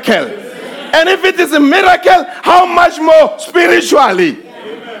miracle. And if it is a miracle, how much more spiritually?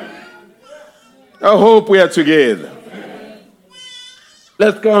 I hope we are together.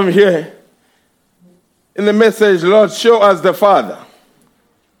 Let's come here. In the message, Lord, show us the Father.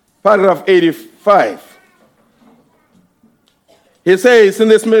 Paragraph 85. He says in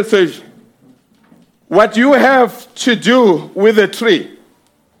this message, what you have to do with the tree,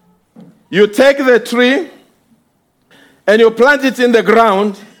 you take the tree and you plant it in the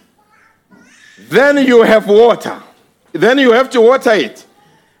ground, then you have water. Then you have to water it.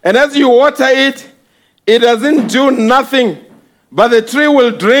 And as you water it, it doesn't do nothing, but the tree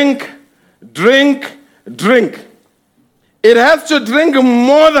will drink. It has to drink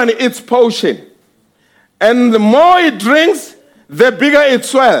more than its portion. And the more it drinks, the bigger it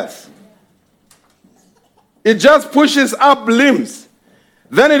swells. It just pushes up limbs.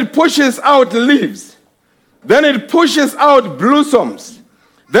 Then it pushes out leaves. Then it pushes out blossoms.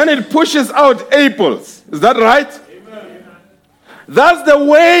 Then it pushes out apples. Is that right? Amen. That's the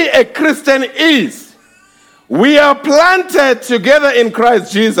way a Christian is. We are planted together in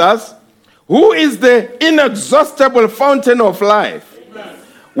Christ Jesus, who is the inexhaustible fountain of life. Amen.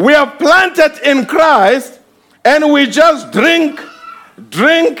 We are planted in Christ, and we just drink,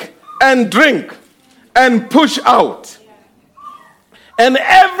 and push out. And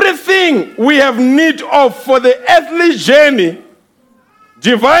everything we have need of for the earthly journey,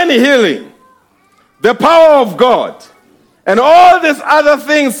 divine healing, the power of God, and all these other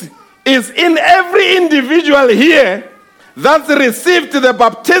things is in every individual here that's received the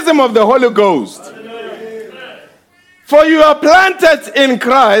baptism of the Holy Ghost. Hallelujah. For you are planted in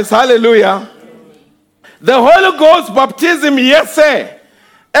Christ, hallelujah. The Holy Ghost baptism, yes sir.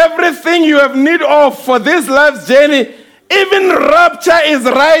 Everything you have need of for this life's journey, even rapture is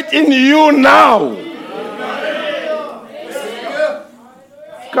right in you now.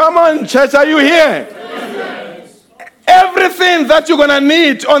 Come on, church, are you here? Everything that you're going to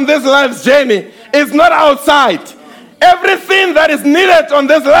need on this life's journey is not outside. Everything that is needed on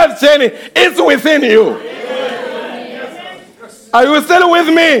this life's journey is within you. Are you still with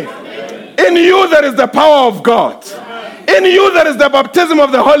me? In you there is the power of God. In you there is the baptism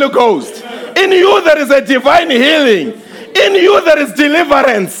of the Holy Ghost. In you there is a divine healing. In you there is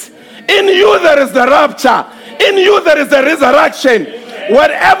deliverance. In you there is the rapture. In you there is the resurrection.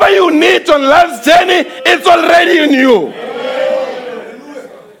 Whatever you need on life's journey, it's already in you.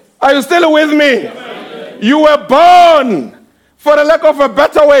 Are you still with me? You were born, for the lack of a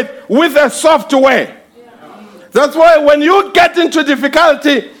better word, with a software. That's why when you get into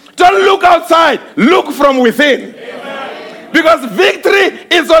difficulty, don't look outside, look from within. Because victory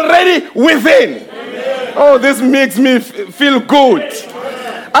is already within. Oh, this makes me feel good.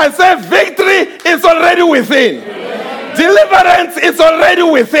 I say victory is already within. Deliverance is already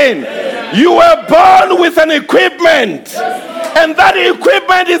within. You were born with an equipment. And that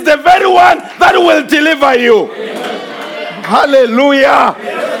equipment is the very one that will deliver you. Hallelujah.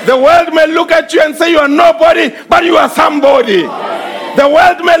 The world may look at you and say you are nobody, but you are somebody. The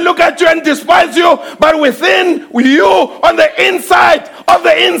world may look at you and despise you, but within you, on the inside of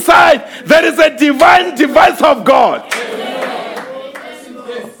the inside, there is a divine device of God.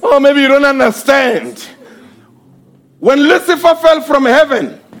 Oh, maybe you don't understand. When Lucifer fell from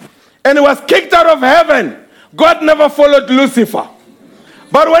heaven and he was kicked out of heaven, God never followed Lucifer.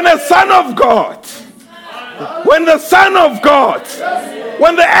 But when the Son of God, when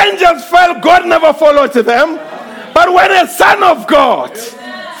the angels fell, God never followed them. But when a Son of God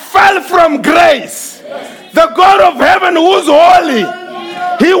fell from grace, The God of heaven who's holy.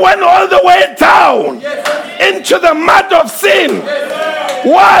 He went all the way down into the mud of sin.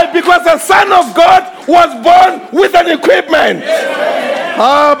 Why? Because the Son of God was born with an equipment.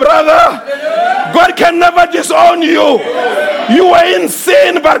 Ah, brother, God can never disown you. You were in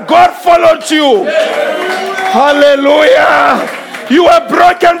sin, but God followed you. Hallelujah. You were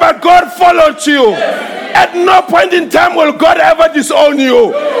broken, but God followed you. At no point in time will God ever disown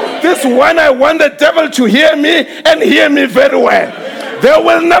you. This is when I want the devil to hear me and hear me very well. There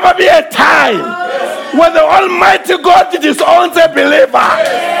will never be a time where the Almighty God disowns a believer.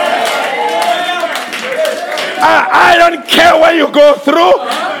 I don't care where you go through.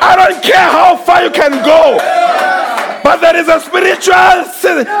 I don't care how far you can go. But there is a spiritual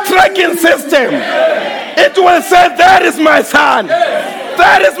tracking system. It will say, that is my son.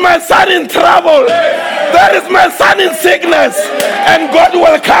 That is my son in trouble. That is my son in sickness. And God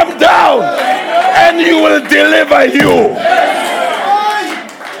will come down and He will deliver you.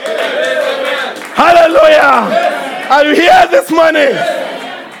 Hallelujah. Are you here this morning?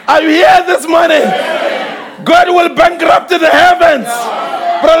 Are you here this morning? God will bankrupt the heavens.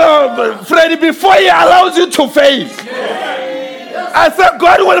 Brother Freddy, before He allows you to fail. I said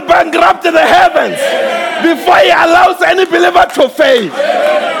God will bankrupt the heavens before He allows any believer to fail.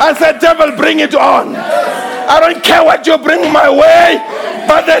 I said, devil, bring it on. I don't care what you bring my way,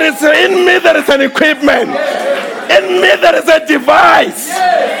 but there is in me, there is an equipment. In me there is a device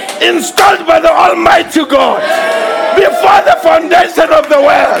installed by the Almighty God before the foundation of the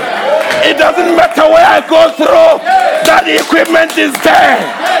world. It doesn't matter where I go through, that equipment is there.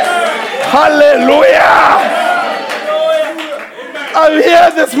 Hallelujah. I'm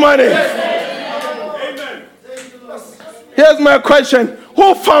here this morning. Here's my question.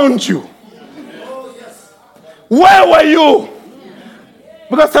 Who found you? Where were you?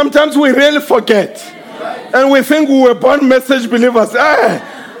 Because sometimes we really forget. And we think we were born message believers.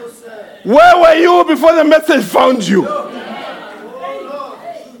 Where were you before the message found you?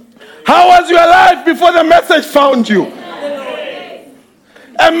 How was your life before the message found you?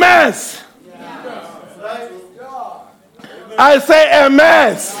 A mess. I say a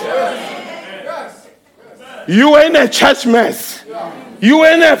mess. You were in a church mess. You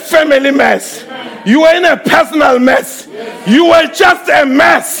were in a family mess. You were in a personal mess. You were just a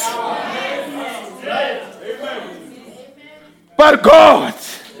mess. But God,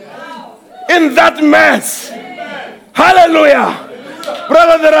 in that mess, hallelujah,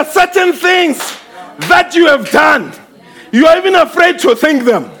 brother, there are certain things that you have done. You are even afraid to think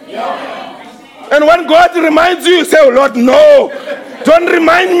them. And when God reminds you, you say, oh Lord, no, don't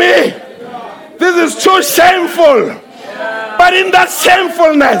remind me. This is too shameful. But in that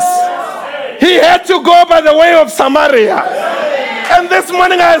shamefulness, He had to go by the way of Samaria. And this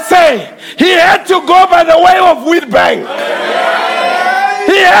morning I say, He had to go by the way of Wheatbank.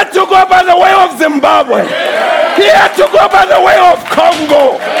 He had to go by the way of Zimbabwe. He had to go by the way of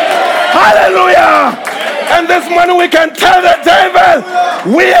Congo. Hallelujah. And this morning we can tell the devil,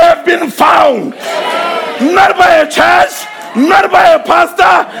 we have been found. Not by a church, not by a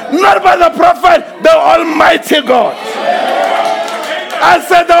pastor, not by the prophet, the Almighty God. I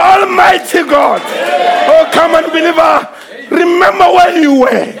said the Almighty God. Oh, come on, believer. Remember where you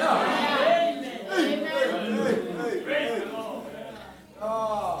were.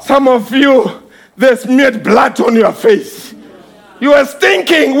 Some of you, they smeared blood on your face. You are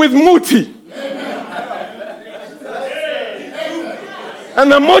stinking with muti.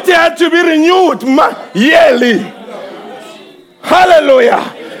 And the muti had to be renewed yearly.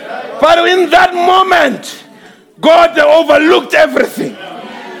 Hallelujah. But in that moment, God overlooked everything.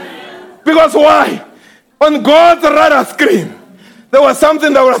 Because why? On God's radar screen, there was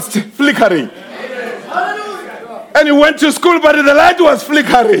something that was flickering. And he went to school, but the light was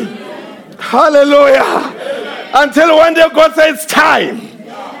flickering. Hallelujah. Until one day God said, it's time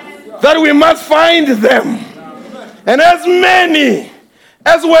that we must find them. And as many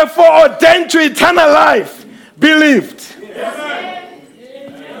as were foreordained to eternal life believed.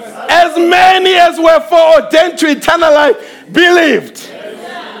 As many as were foreordained to eternal life believed.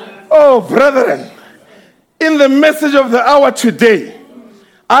 Oh, brethren, in the message of the hour today,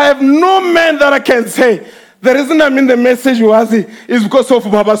 I have no man that I can say, the reason I'm in the message is because of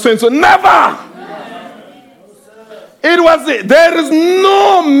Baba so-and-so. Never! There is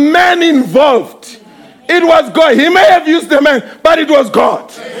no man involved. It was God. He may have used the man, but it was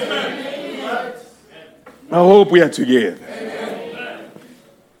God. Amen. I hope we are together. Amen.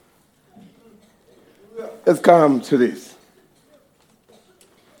 Let's come to this.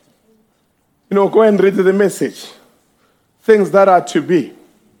 Go and read the message. Things that are to be.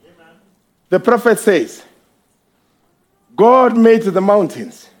 The prophet says, God made the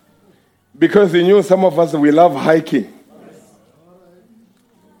mountains because he knew some of us, we love hiking.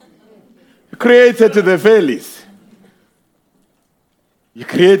 He created the valleys. He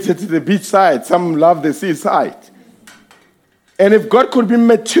created the beachside. Some love the seaside. And if God could be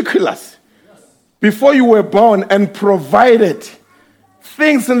meticulous before you were born and provided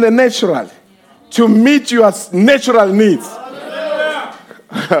things in the natural to meet your natural needs.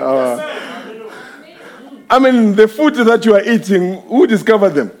 I mean, the food that you are eating, who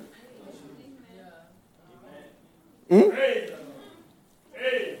discovered them?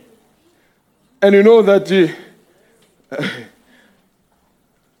 And you know that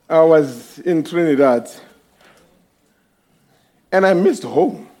I was in Trinidad and I missed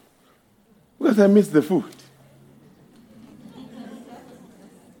home because I missed the food.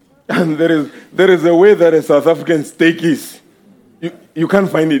 And there is a way that a South African steak is. You can't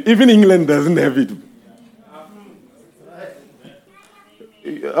find it. Even England doesn't have it.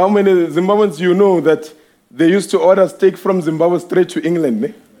 How many Zimbabweans you know that they used to order steak from Zimbabwe straight to England?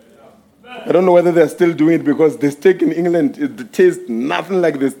 Eh? I don't know whether they're still doing it because the steak in England, it tastes nothing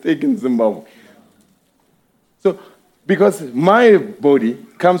like the steak in Zimbabwe. So, because my body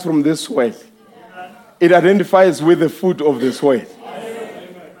comes from this soil, it identifies with the food of the soil.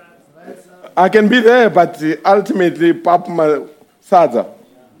 I can be there, but ultimately, Papa Sadza.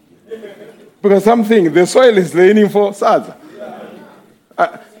 Because something, the soil is leaning for Sadza.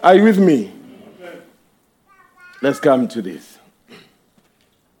 Are you with me? Let's come to this.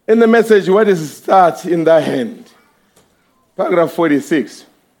 In the message, what is start in thy hand? Paragraph 46.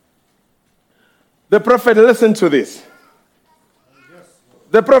 The prophet, listen to this.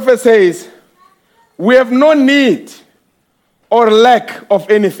 The prophet says, we have no need or lack of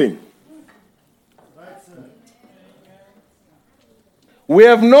anything. We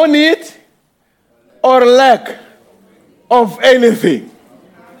have no need or lack of anything.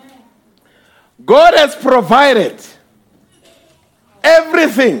 God has provided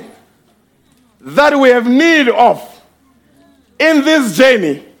everything that we have need of in this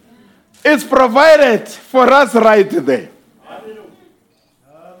journey. Is provided for us right there.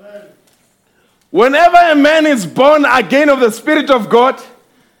 Whenever a man is born again of the Spirit of God,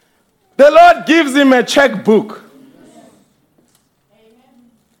 the Lord gives him a checkbook.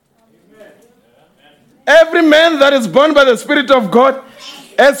 Every man that is born by the Spirit of God,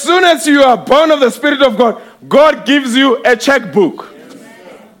 as soon as you are born of the Spirit of God, God gives you a checkbook.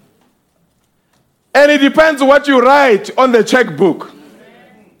 And it depends what you write on the checkbook.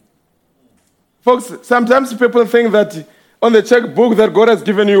 Folks, sometimes people think that on the checkbook that God has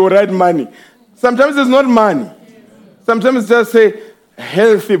given you, you write money. Sometimes it's not money. Sometimes it's just say,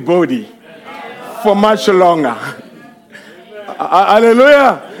 healthy body for much longer.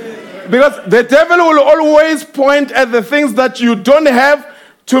 Hallelujah. Because the devil will always point at the things that you don't have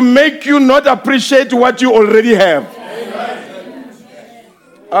to make you not appreciate what you already have.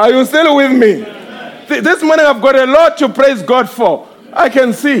 Are you still with me? This morning I've got a lot to praise God for. I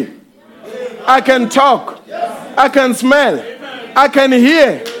can see. I can talk. I can smell. I can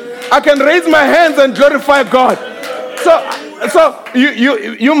hear. I can raise my hands and glorify God. So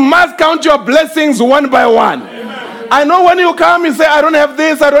you must count your blessings one by one. I know when you come, you say, I don't have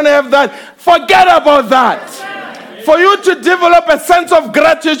this, I don't have that. Forget about that. For you to develop a sense of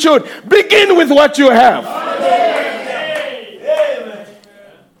gratitude, begin with what you have.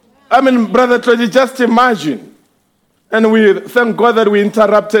 I mean, Brother Troji, just imagine. And we thank God that we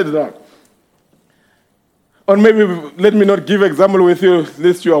interrupted that. Or maybe let me not give example with you,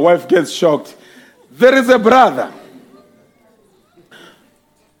 lest your wife gets shocked. There is a brother.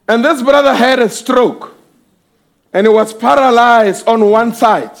 And this brother had a stroke. And he was paralyzed on one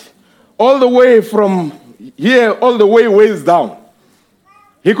side. All the way from here, all the way waist down.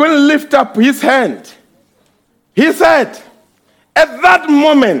 He couldn't lift up his hand. He said, at that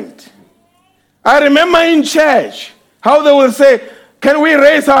moment, I remember in church, how they will say, can we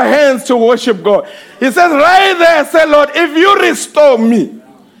raise our hands to worship God? He says right there, say, Lord, if you restore me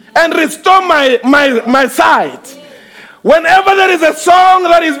and restore my sight, whenever there is a song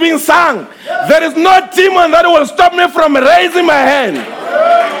that is being sung, there is no demon that will stop me from raising my hand.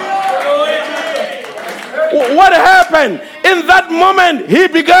 What happened? In that moment, he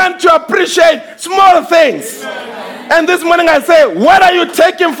began to appreciate small things. And this morning I say, what are you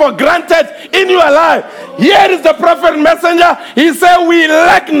taking for granted in your life? Here is the prophet messenger. He said, we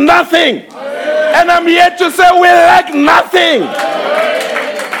lack nothing. And I'm here to say, we lack nothing.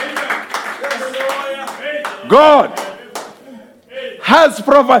 God has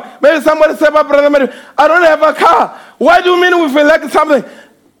provided. Maybe somebody said, my brother, I don't have a car. Why do you mean we lack something?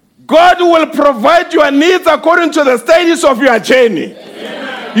 God will provide your needs according to the stages of your journey.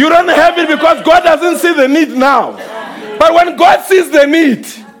 Amen. You don't have it because God doesn't see the need now. But when God sees the need,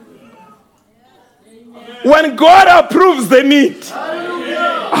 when God approves the need,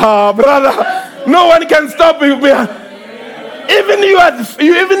 brother, no one can stop you. Even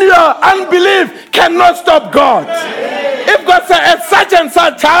your unbelief cannot stop God. If God says at such and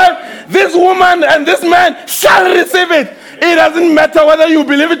such time, this woman and this man shall receive it. It doesn't matter whether you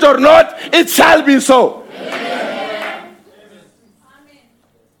believe it or not, it shall be so.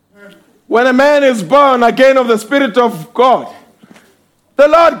 When a man is born again of the Spirit of God, the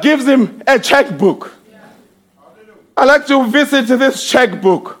Lord gives him a checkbook. I like to visit this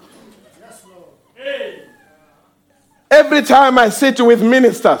checkbook. Every time I sit with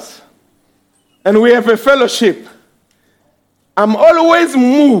ministers and we have a fellowship, I'm always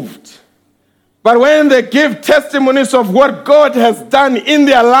moved. But when they give testimonies of what God has done in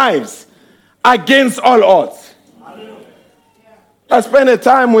their lives against all odds. I spent a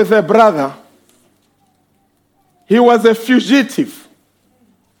time with a brother. He was a fugitive.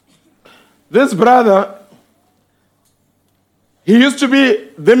 This brother, he used to be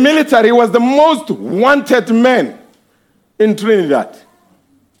the military. He was the most wanted man in Trinidad.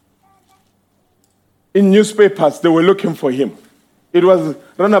 In newspapers, they were looking for him. It was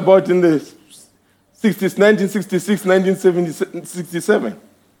run about in the 60s, 1966, 1967.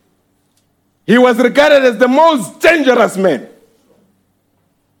 He was regarded as the most dangerous man.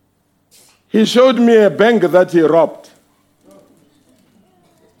 He showed me a bank that he robbed,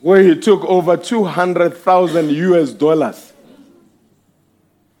 where he took over 200,000 US dollars.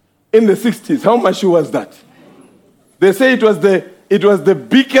 In the 60s, how much was that? They say it was the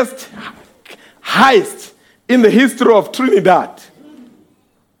biggest heist in the history of Trinidad.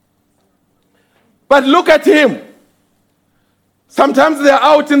 But look at him. Sometimes they're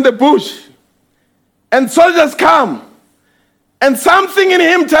out in the bush, and soldiers come, and something in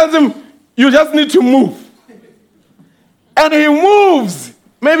him tells him, you just need to move. And he moves.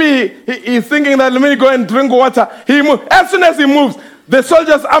 Maybe he's thinking that, let me go and drink water. He moves. As soon as he moves, the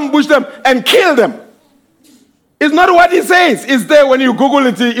soldiers ambush them and kill them. It's not what he says. It's there when you Google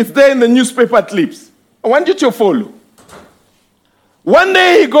it. It's there in the newspaper clips. I want you to follow. One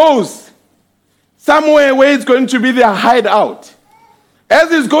day he goes somewhere where it's going to be their hideout.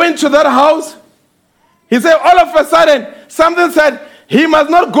 As he's going to that house, he said, all of a sudden, something said, he must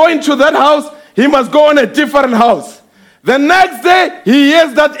not go into that house. He must go on a different house. The next day, he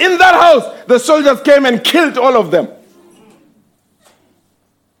hears that in that house, the soldiers came and killed all of them.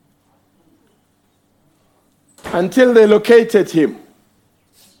 Until they located him.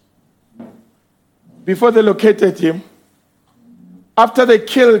 Before they located him, after they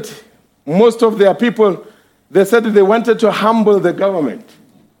killed most of their people, they said that they wanted to humble the government.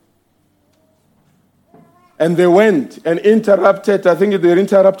 And they went and interrupted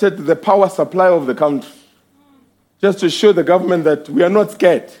the power supply of the country. Just to show the government that we are not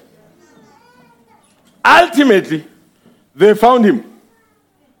scared. Ultimately, they found him.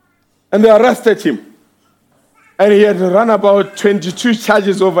 And they arrested him. And he had run about 22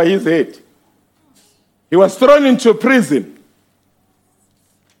 charges over his head. He was thrown into prison.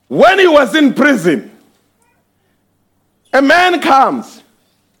 When he was in prison, a man comes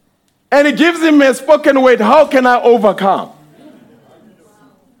and he gives him a spoken word, how can I overcome?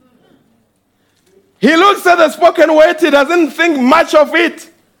 He looks at the spoken word, he doesn't think much of it.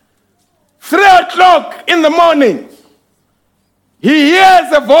 3 o'clock in the morning, he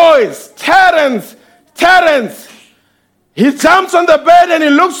hears a voice, Terence, Terence. He jumps on the bed and he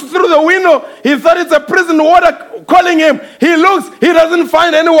looks through the window. He thought it's a prison warder calling him. He looks, he doesn't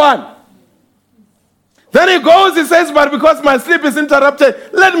find anyone. Then he goes, he says, but because my sleep is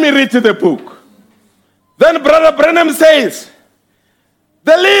interrupted, let me read the book. Then Brother Branham says,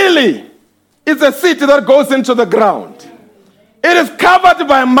 the lily is a seed that goes into the ground. It is covered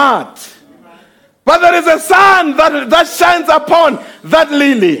by mud. But there is a sun that shines upon that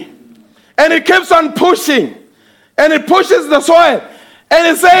lily. And it keeps on pushing. And it pushes the soil. And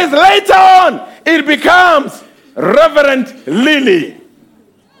it says later on, it becomes Reverend Lily.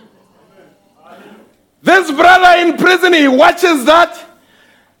 This brother in prison, he watches that.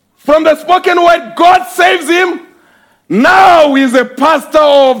 From the spoken word, God saves him. Now he's a pastor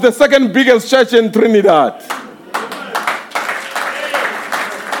of the second biggest church in Trinidad.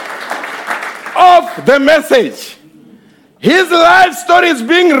 Of the message. His life story is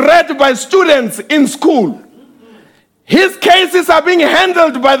being read by students in school. His cases are being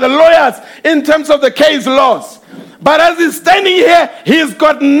handled by the lawyers in terms of the case laws. But as he's standing here, he's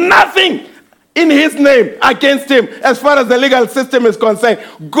got nothing in his name against him as far as the legal system is concerned.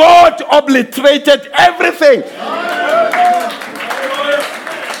 God obliterated everything.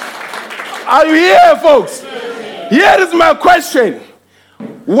 Are you here, folks? Here is my question.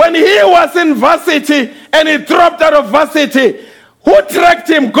 When he was in varsity and he dropped out of varsity, who tracked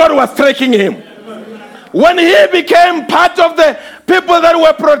him? God was tracking him. When he became part of the people that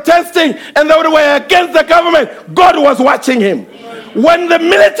were protesting and that were against the government, God was watching him. When the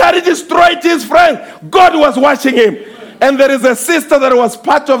military destroyed his friends, God was watching him. And there is a sister that was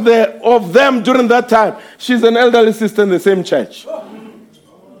part of them during that time. She's an elderly sister in the same church.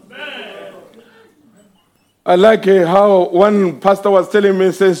 I like how one pastor was telling me,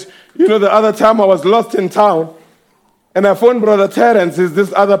 he says, the other time I was lost in town, and I phoned Brother Terence, is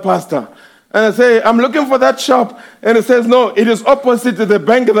this other pastor. And I say, I'm looking for that shop. And he says, no, it is opposite to the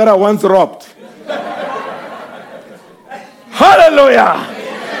bank that I once robbed. Hallelujah.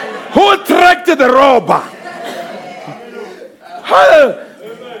 Who tracked the robber?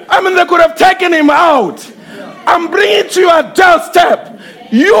 They could have taken him out. I'm bringing to your doorstep.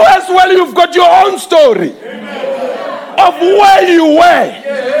 You as well, you've got your own story of where you were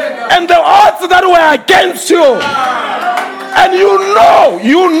and the odds that were against you. And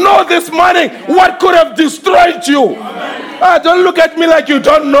you know this morning what could have destroyed you. Don't look at me like you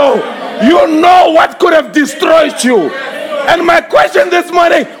don't know. You know what could have destroyed you. And my question this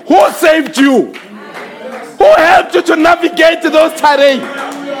morning, who saved you? Who helped you to navigate those terrain?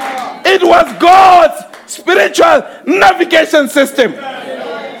 It was God's spiritual navigation system.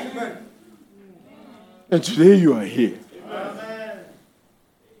 And today you are here.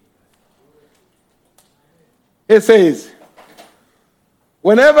 It says,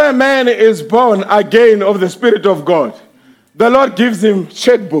 whenever a man is born again of the Spirit of God, the Lord gives him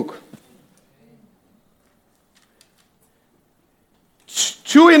checkbook.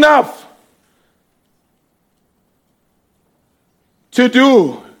 True enough to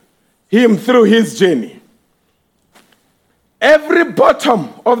do him through his journey. Every bottom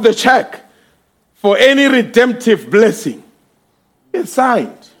of the check for any redemptive blessing is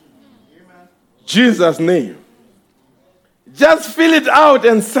signed. Jesus' name. Just fill it out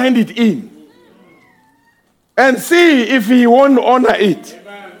and send it in. And see if he won't honor it.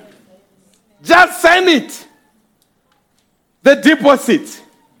 Just send it. The deposit.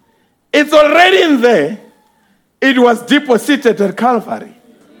 It's already in there. It was deposited at Calvary.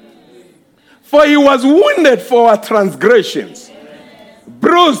 For he was wounded for our transgressions,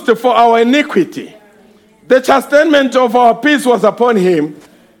 bruised for our iniquity. The chastisement of our peace was upon him,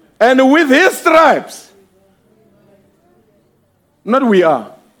 and with his stripes, not we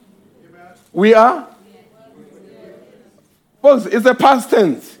are. We are? Folks, it's a past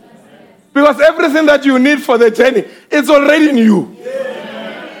tense. Because everything that you need for the journey is already in you.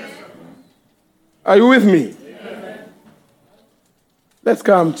 Are you with me? Let's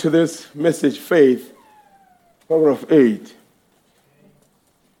come to this message, faith, paragraph 8.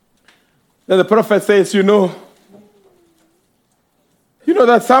 Then the prophet says, you know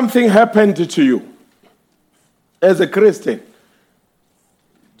that something happened to you as a Christian.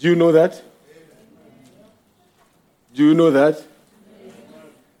 Do you know that? Do you know that?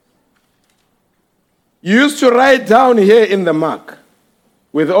 You used to write down here in the mark,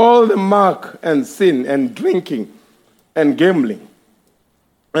 with all the mark and sin and drinking and gambling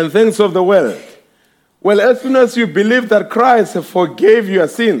and things of the world. Well, as soon as you believe that Christ forgave your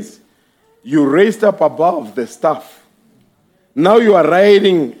sins, you raised up above the stuff. Now you are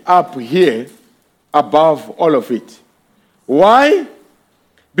riding up here above all of it. Why?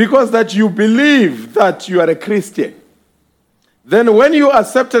 Because that you believe that you are a Christian. Then when you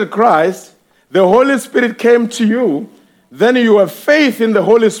accepted Christ, the Holy Spirit came to you. Then you have faith in the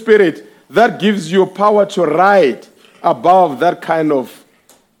Holy Spirit that gives you power to ride above that kind of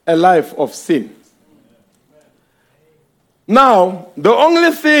a life of sin. Now, the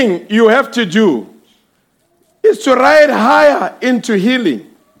only thing you have to do is to ride higher into healing.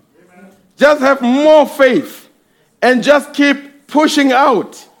 Just have more faith and just keep pushing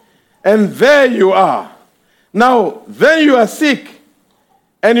out. And there you are. Now, then you are sick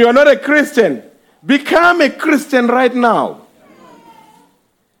and you are not a Christian. Become a Christian right now.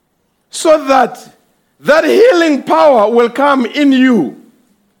 So that healing power will come in you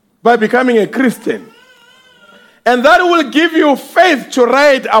by becoming a Christian. And that will give you faith to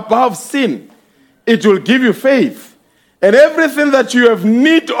ride above sin. It will give you faith. And everything that you have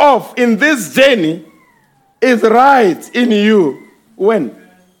need of in this journey is right in you. When?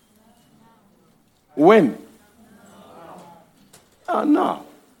 When? Now.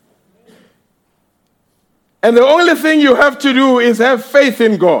 And the only thing you have to do is have faith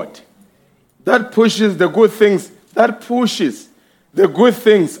in God. that pushes the good things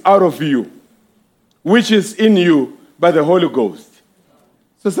out of you, which is in you by the Holy Ghost.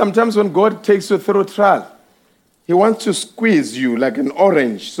 So sometimes when God takes you through trial, he wants to squeeze you like an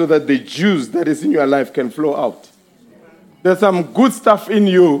orange so that the juice that is in your life can flow out. There's some good stuff in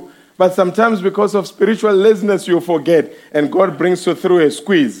you, but sometimes because of spiritual laziness you forget, and God brings you through a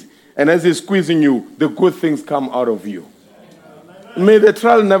squeeze. And as he's squeezing you, the good things come out of you. May the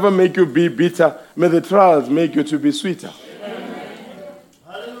trial never make you be bitter. May the trials make you to be sweeter.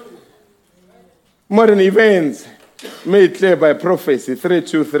 Modern events made clear by prophecy,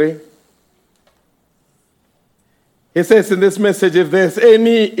 3:2-3. He says in this message, if there's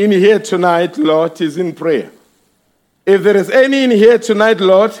any in here tonight, Lord, is in prayer. If there is any in here tonight,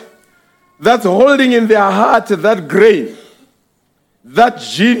 Lord, that's holding in their heart that grain, that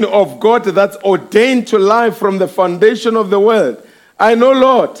gene of God that's ordained to life from the foundation of the world, I know,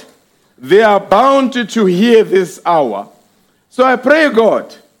 Lord, they are bound to hear this hour. So I pray,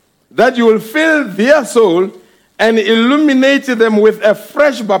 God, that you will fill their soul and illuminate them with a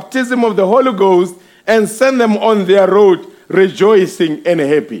fresh baptism of the Holy Ghost and send them on their road rejoicing and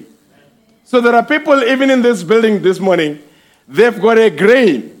happy. So there are people even in this building this morning, they've got a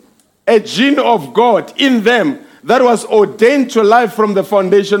grain, a gene of God in them that was ordained to life from the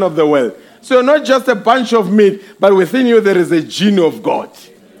foundation of the world. So you're not just a bunch of meat, but within you there is a gene of God.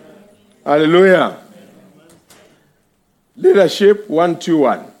 Hallelujah. Leadership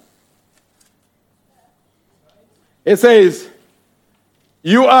 1:2-1. It says,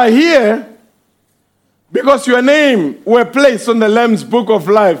 you are here because your name were placed on the Lamb's book of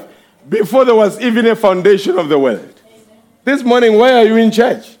life before there was even a foundation of the world. This morning, why are you in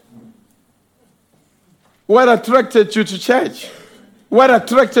church? What attracted you to church? What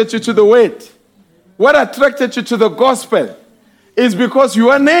attracted you to the word? What attracted you to the gospel? Is because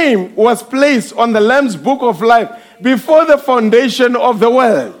your name was placed on the Lamb's book of life before the foundation of the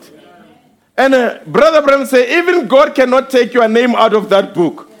world. And Brother Branham said, even God cannot take your name out of that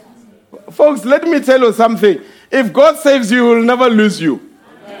book. Folks, let me tell you something. If God saves you, he will never lose you.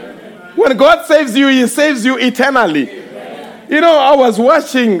 Amen. When God saves you, he saves you eternally. Amen. You know, I was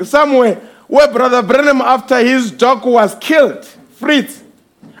watching somewhere where Brother Branham, after his dog was killed, Fritz,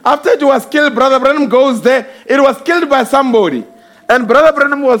 after it was killed, Brother Branham goes there. It was killed by somebody. And Brother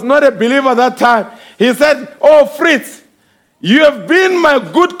Branham was not a believer at that time. He said, oh, Fritz, you have been my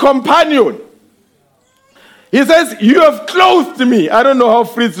good companion. He says, you have clothed me. I don't know how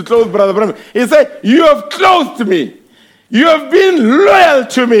Fritz clothed Brother Branham. He said, you have clothed me. You have been loyal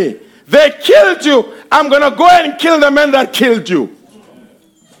to me. They killed you. I'm going to go and kill the man that killed you.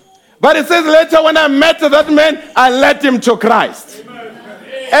 But it says later when I met that man, I led him to Christ.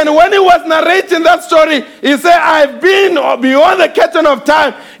 And when he was narrating that story, he said, I've been beyond the curtain of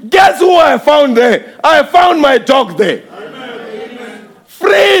time. Guess who I found there? I found my dog there.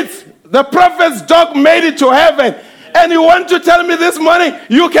 Fritz, the prophet's dog made it to heaven. And you want to tell me this morning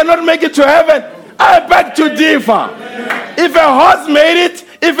you cannot make it to heaven? I beg to differ. If a horse made it,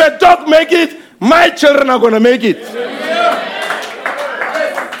 if a dog make it, my children are going to make it.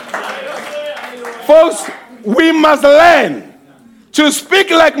 Folks, we must learn to speak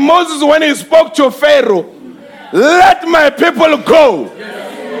like Moses when he spoke to Pharaoh. Let my people go.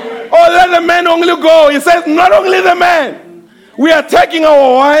 Or let the men only go. He says, not only the men. We are taking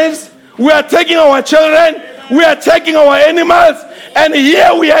our wives. We are taking our children. We are taking our animals. And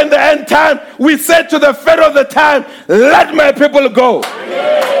here we are in the end time. We said to the Pharaoh of the time, let my people go.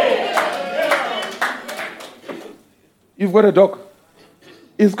 You've got a dog.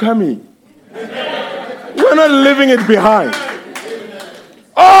 It's coming. We're not leaving it behind.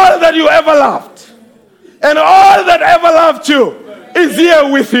 All that you ever loved and all that ever loved you is here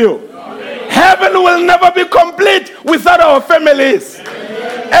with you. Heaven will never be complete without our families.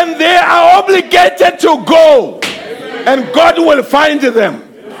 And they are obligated to go. And God will find them.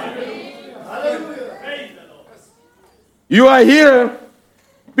 You are here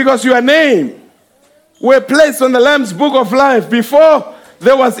because your name were placed on the Lamb's book of life before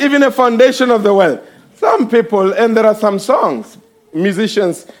there was even a foundation of the world. Some people, and there are some songs,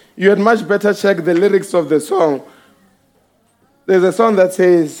 musicians, you had much better check the lyrics of the song. There's a song that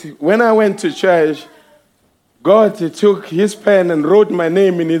says, when I went to church, God took his pen and wrote my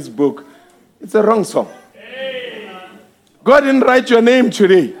name in his book. It's a wrong song. God didn't write your name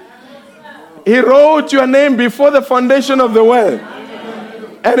today. He wrote your name before the foundation of the world.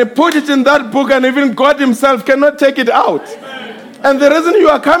 And he put it in that book, and even God himself cannot take it out. And the reason you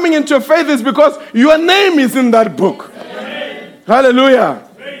are coming into faith is because your name is in that book. Hallelujah.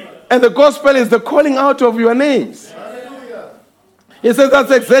 And the gospel is the calling out of your names. He says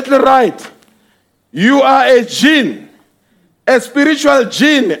that's exactly right. You are a gene, a spiritual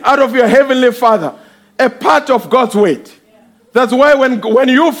gene out of your heavenly Father, a part of God's weight. That's why when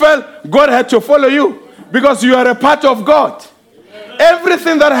you fell, God had to follow you, because you are a part of God.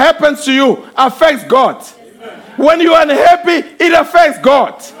 Everything that happens to you affects God. When you are unhappy, it affects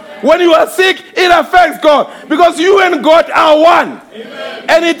God. When you are sick, it affects God. Because you and God are one.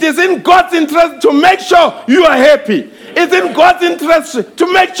 And it is in God's interest to make sure you are happy. It's in God's interest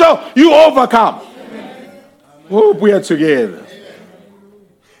to make sure you overcome. Hope we are together.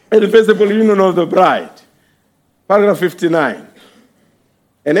 Invisible union of the bride. Paragraph 59.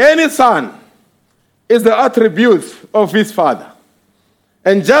 And any son is the attribute of his father.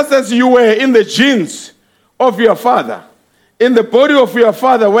 And just as you were in the genes of your father, in the body of your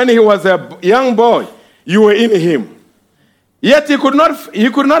father when he was a young boy, you were in him. Yet he could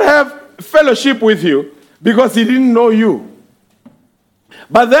not have fellowship with you because he didn't know you.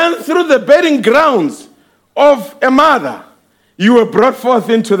 But then through the bearing grounds of a mother, you were brought forth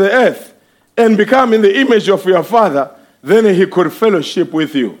into the earth and become in the image of your father. Then he could fellowship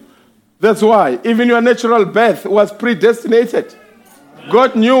with you. That's why even your natural birth was predestinated.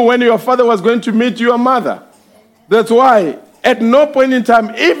 God knew when your father was going to meet your mother. That's why at no point in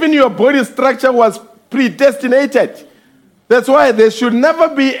time, even your body structure was predestinated. That's why there should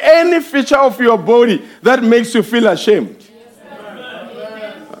never be any feature of your body that makes you feel ashamed.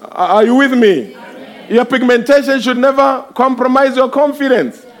 Are you with me? Your pigmentation should never compromise your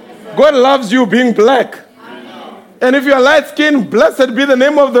confidence. God loves you being black. And if you are light-skinned, blessed be the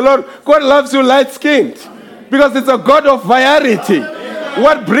name of the Lord. God loves you light-skinned because it's a God of variety.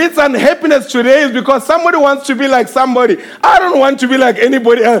 What breeds unhappiness today is because somebody wants to be like somebody. I don't want to be like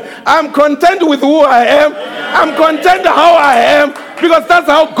anybody else. I'm content with who I am. I'm content how I am because that's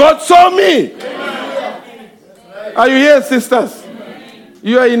how God saw me. Are you here, sisters?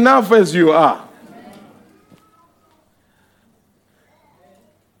 You are enough as you are.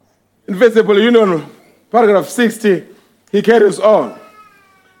 Invisible union, paragraph 60, he carries on.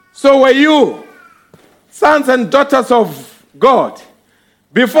 So were you sons and daughters of God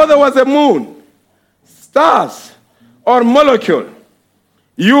before there was a moon, stars, or molecule.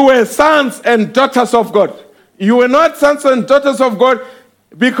 You were sons and daughters of God. You were not sons and daughters of God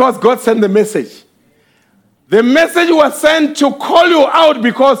because God sent the message. The message was sent to call you out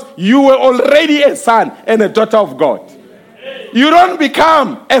because you were already a son and a daughter of God. You don't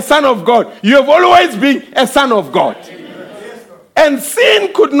become a son of God. You have always been a son of God. And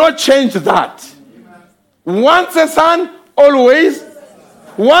sin could not change that. Once a son, always.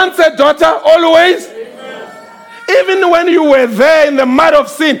 Once a daughter, always. Even when you were there in the mud of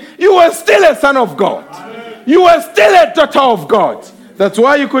sin, you were still a son of God. You were still a daughter of God. That's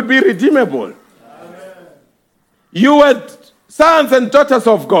why you could be redeemable. You were sons and daughters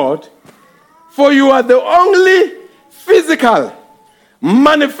of God, for you are the only physical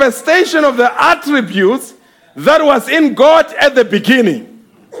manifestation of the attributes that was in God at the beginning.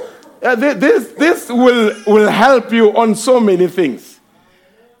 This will help you on so many things.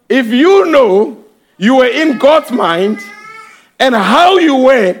 If you know you were in God's mind and how you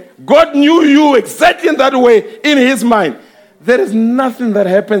were, God knew you exactly in that way in his mind. There is nothing that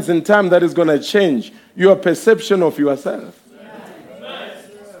happens in time that is going to change your perception of yourself.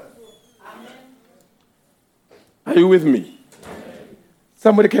 Are you with me?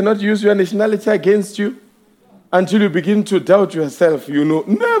 Somebody cannot use your nationality against you until you begin to doubt yourself. You know,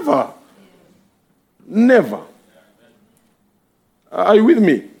 never. Never. Are you with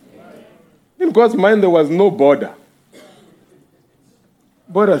me? In God's mind, there was no border.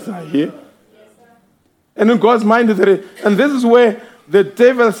 Borders are here. And in God's mind, and this is where the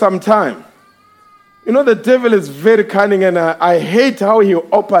devil sometimes, you know, the devil is very cunning, and I hate how he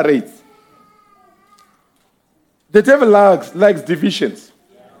operates. The devil likes divisions.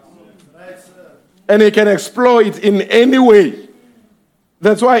 And he can exploit in any way.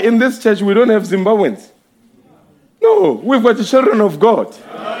 That's why in this church we don't have Zimbabweans. No, we've got the children of God.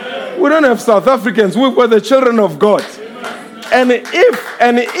 We don't have South Africans. We've got the children of God. And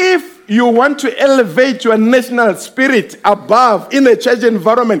if you want to elevate your national spirit above in a church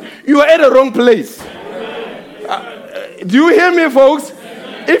environment, you are at the wrong place. Do you hear me, folks?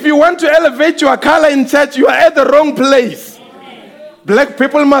 If you want to elevate your color in church, you are at the wrong place. Black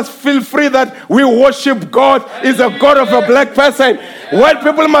people must feel free that we worship God is a God of a black person. White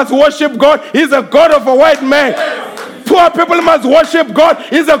people must worship God is a God of a white man. Poor people must worship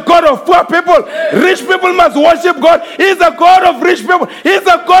God is a God of poor people. Rich people must worship God is a God of rich people. He's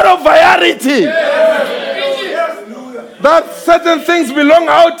a God of variety. That certain things belong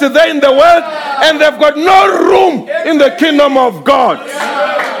out there in the world and they've got no room in the kingdom of God.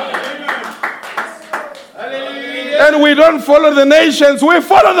 And we don't follow the nations, we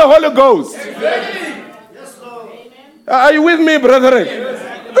follow the Holy Ghost. Are you with me, brethren?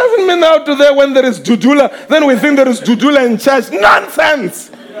 It doesn't mean out there when there is Dudula, then we think there is Dudula in church.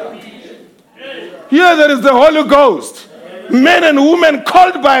 Nonsense. Here there is the Holy Ghost. Men and women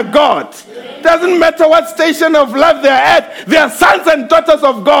called by God. Doesn't matter what station of life they are at. They are sons and daughters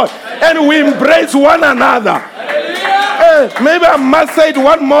of God. And we embrace one another. Maybe I must say it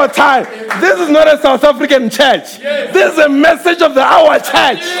one more time. This is not a South African church. This is a message of the hour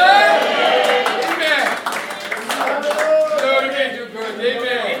church.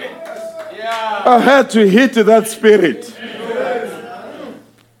 I had to hit that spirit.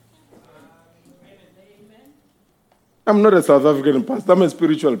 I'm not a South African pastor. I'm a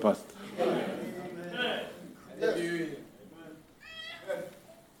spiritual pastor.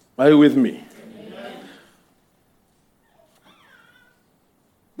 Are you with me?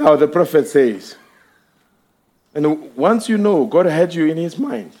 Now the prophet says, and once you know God had you in his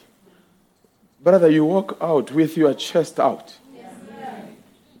mind, brother, you walk out with your chest out.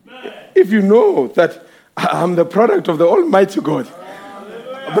 If you know that I'm the product of the Almighty God,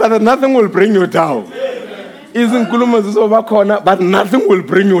 brother, nothing will bring you down. But nothing will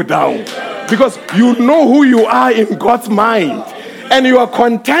bring you down. Because you know who you are in God's mind. And you are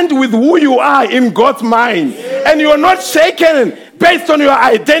content with who you are in God's mind. And you are not shaken based on your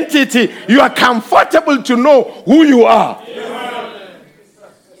identity. You are comfortable to know who you are.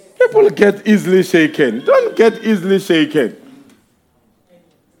 People get easily shaken. Don't get easily shaken.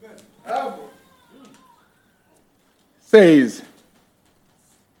 Says,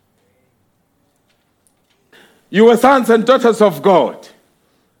 you are sons and daughters of God.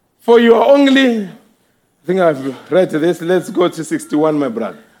 For you are only, I think I've read this. Let's go to 61, my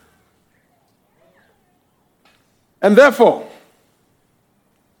brother. And therefore,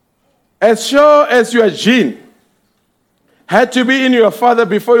 as sure as your gene had to be in your father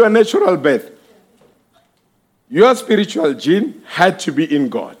before your natural birth, your spiritual gene had to be in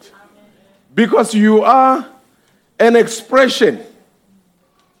God. Because you are an expression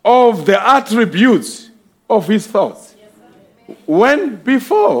of the attributes of his thoughts. When?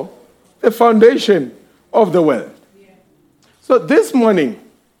 Before the foundation of the world. So this morning,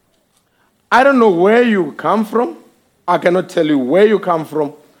 I don't know where you come from. I cannot tell you where you come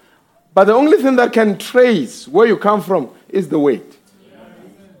from. But the only thing that can trace where you come from is the weight.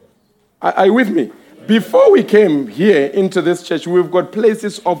 Are you with me? Before we came here into this church, we've got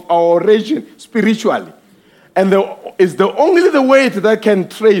places of our origin spiritually. And it's only the weight that can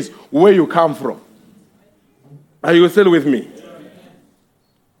trace where you come from. Are you still with me?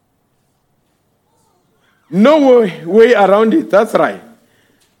 No way around it. That's right.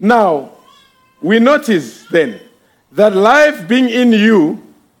 Now, we notice then that life being in you,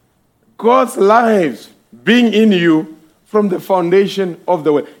 God's life being in you from the foundation of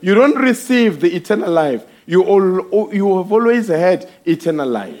the world. You don't receive the eternal life. You have always had eternal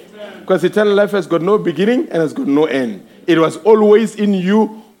life. Because eternal life has got no beginning and has got no end. It was always in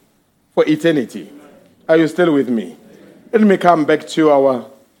you for eternity. Are you still with me? Let me come back to our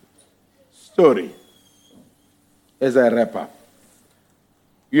story as I wrap up.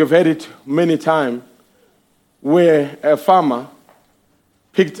 You've heard it many times where a farmer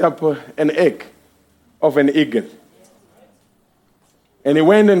picked up an egg of an eagle. And he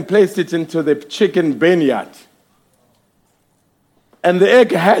went and placed it into the chicken barnyard. And the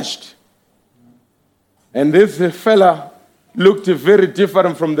egg hatched. And this fella looked very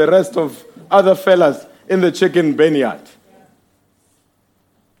different from the rest of other fellas in the chicken barnyard.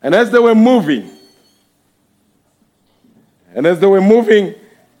 And as they were moving,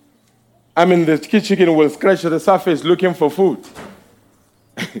 the chicken will scratch the surface looking for food.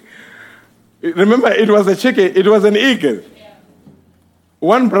 Remember, it was a chicken, it was an eagle.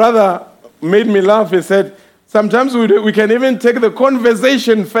 One brother made me laugh. He said, sometimes we can even take the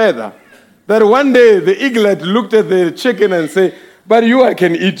conversation further. That one day the eaglet looked at the chicken and said, but you, I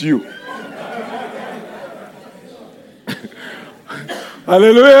can eat you.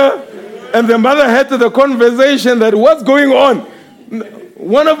 Hallelujah. And the mother had the conversation that what's going on?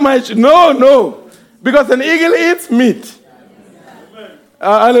 One of my, no. Because an eagle eats meat.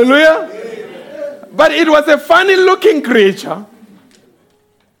 Hallelujah. But it was a funny looking creature.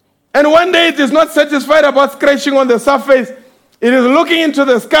 And one day it is not satisfied about scratching on the surface. It is looking into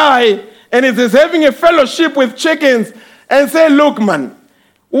the sky and it is having a fellowship with chickens and say, look, man,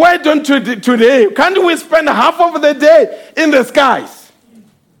 why don't you today, can't we spend half of the day in the skies?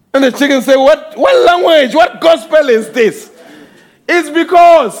 And the chickens say, what language, what gospel is this? It's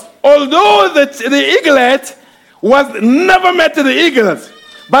because although the eaglet was never met the eagles,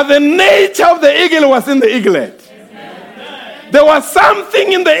 but the nature of the eagle was in the eaglet. There was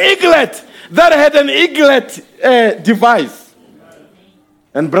something in the eaglet that had an eaglet device.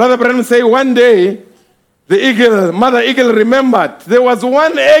 And Brother Branham said one day, the eagle, mother eagle remembered there was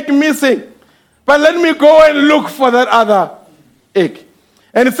one egg missing. But let me go and look for that other egg.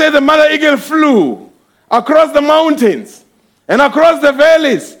 And it said the mother eagle flew across the mountains and across the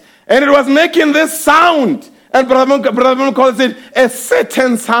valleys. And it was making this sound. And Brother Branham calls it a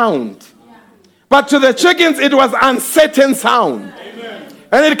certain sound. But to the chickens, it was uncertain sound. Amen.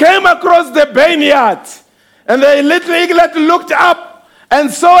 And it came across the vineyard. And the little eaglet looked up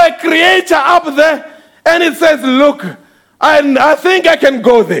and saw a creature up there. And it says, look, I think I can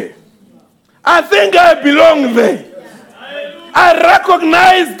go there. I think I belong there. I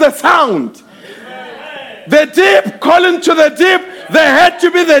recognize the sound. The deep calling to the deep. There had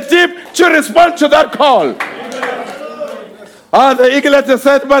to be the deep to respond to that call. The eaglet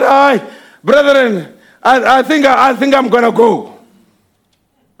said, but brethren, I think I'm going to go.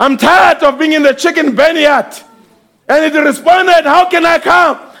 I'm tired of being in the chicken vineyard. And it responded, how can I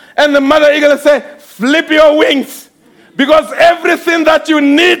come? And the mother eagle said, flip your wings. Because everything that you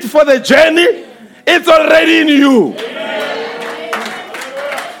need for the journey, it's already in you.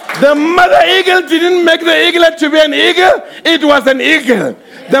 The mother eagle didn't make the eaglet to be an eagle. It was an eagle.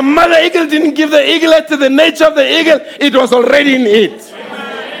 The mother eagle didn't give the eaglet to the nature of the eagle. It was already in it.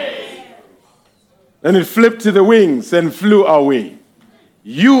 And it flipped to the wings and flew away.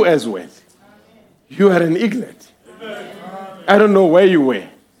 You as well. You are an eaglet. I don't know where you were.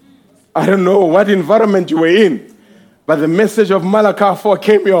 I don't know what environment you were in. But the message of Malachi 4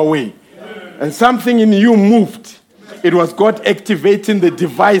 came your way. And something in you moved. It was God activating the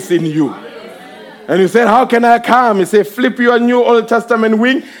device in you. And you said, how can I come? He said, flip your new Old Testament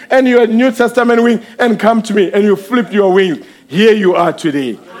wing and your New Testament wing and come to me. And you flipped your wings. Here you are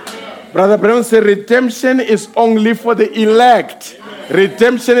today. Brother Branham said, redemption is only for the elect.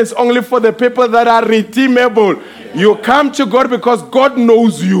 Redemption is only for the people that are redeemable. You come to God because God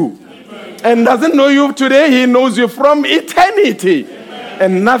knows you. And doesn't know you today, he knows you from eternity.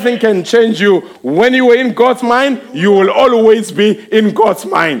 And nothing can change you. When you are in God's mind, you will always be in God's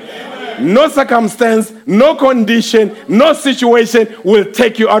mind. No circumstance, no condition, no situation will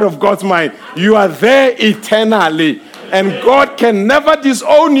take you out of God's mind. You are there eternally. And God can never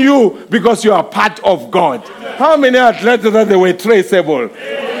disown you because you are part of God. How many athletes that they were traceable?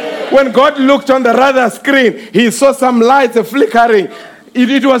 When God looked on the radar screen, he saw some lights flickering.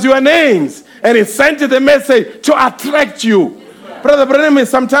 It was your names. And he sent the message to attract you. Brother Branham,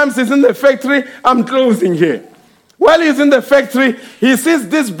 sometimes he's in the factory. I'm closing here. While he's in the factory, he sees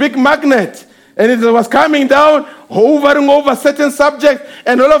this big magnet. And it was coming down, hovering over certain subjects.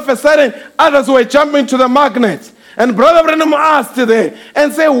 And all of a sudden, others were jumping to the magnet. And Brother Branham asked there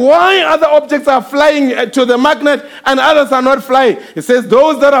and said, why other objects are flying to the magnet and others are not flying? He says,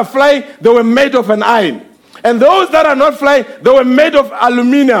 those that are flying, they were made of an iron. And those that are not flying, they were made of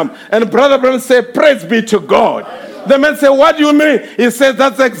aluminum. And Brother Branham said, praise be to God. The man said, what do you mean? He says,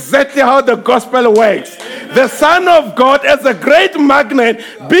 that's exactly how the gospel works. The Son of God, as a great magnet,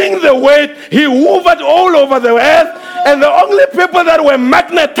 being the weight, he hovered all over the earth. And the only people that were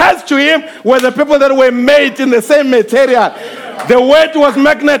magnetized to him were the people that were made in the same material. The weight was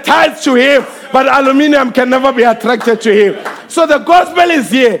magnetized to him, but aluminum can never be attracted to him. So the gospel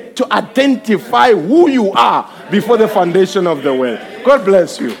is here to identify who you are before the foundation of the world. God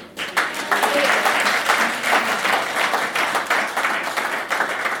bless you.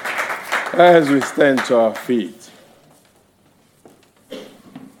 As we stand to our feet.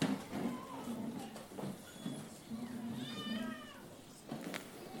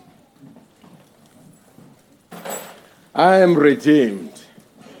 I am redeemed.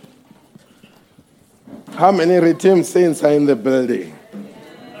 How many redeemed saints are in the building?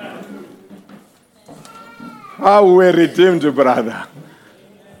 How we're redeemed, brother.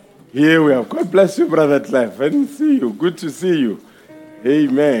 Here we are. God bless you, Brother Clive. I didn't see you. Good to see you.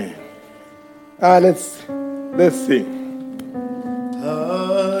 Amen. Let's sing. I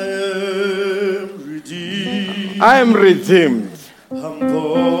am redeemed. I am redeemed. I'm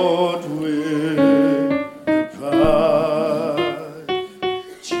bought with the price.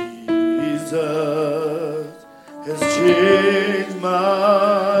 Jesus has changed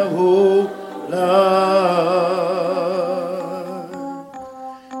my whole life.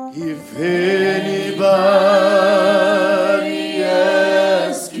 If anybody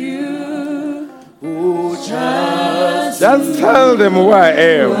asks you, who just tell them who I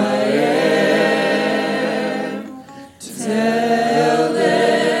am. Tell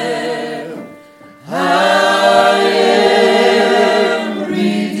them I am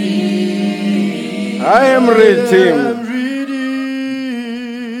redeemed. I am redeemed.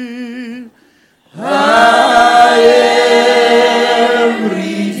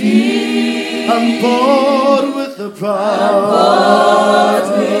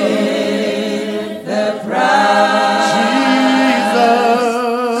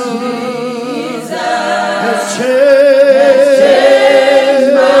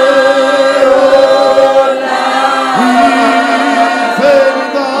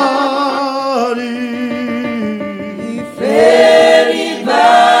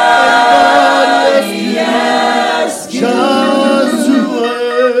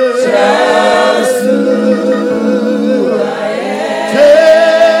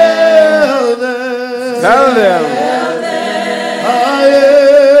 Tell them.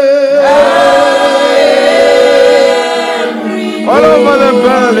 All over the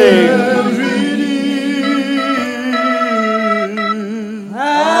building.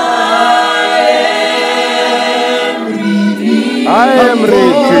 I am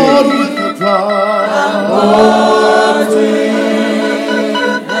ready.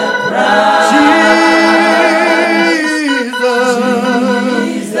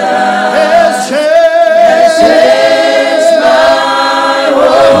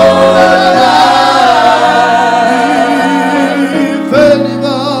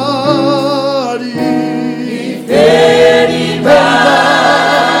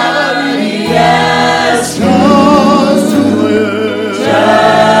 Just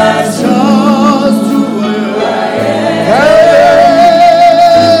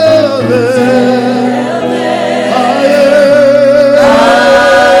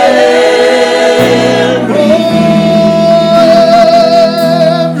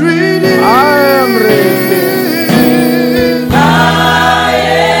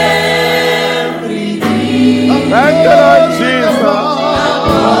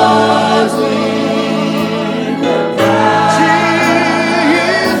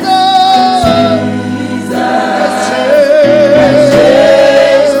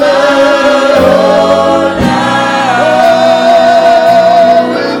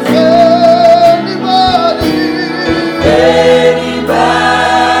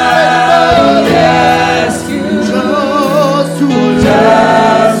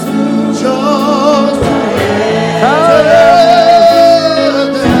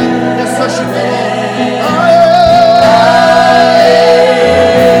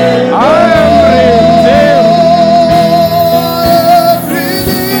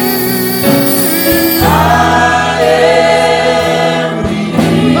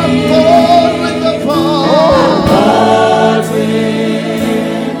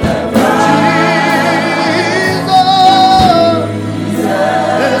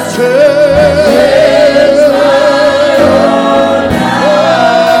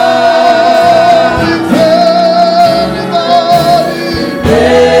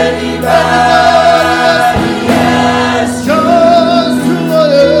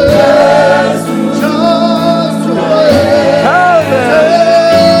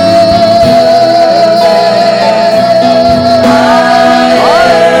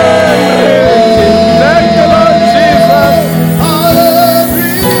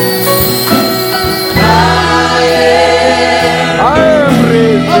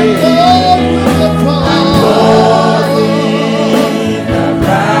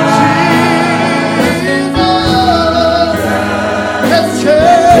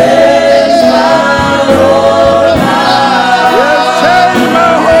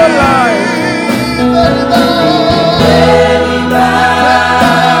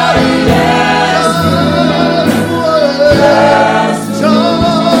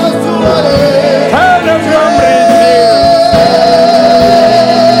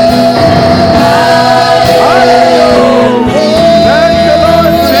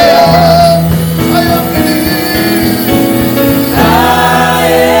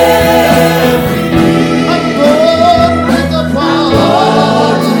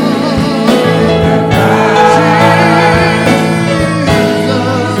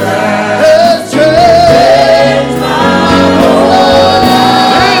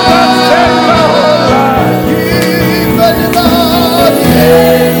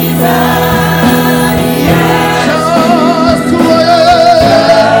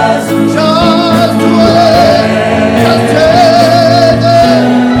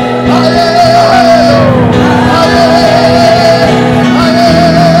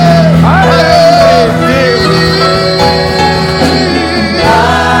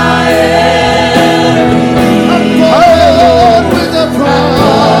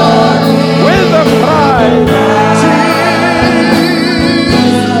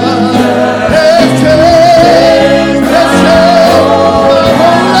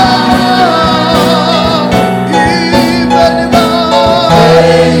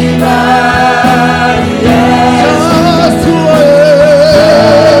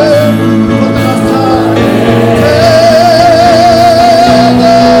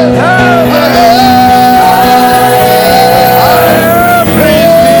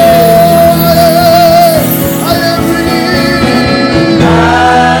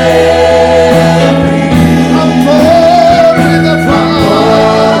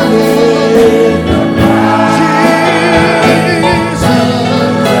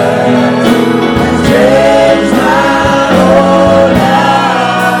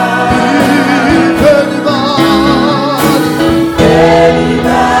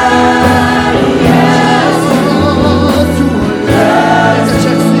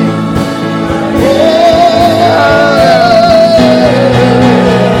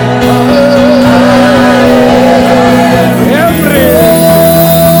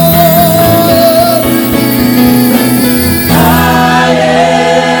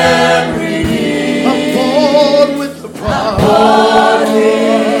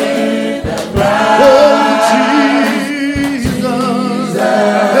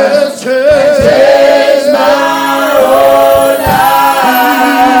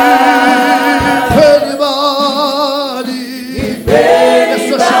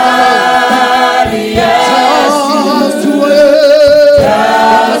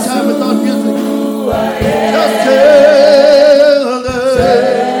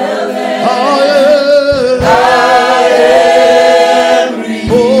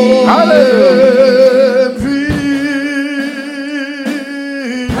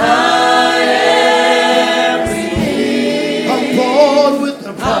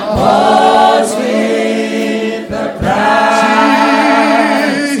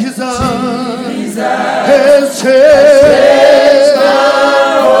changed my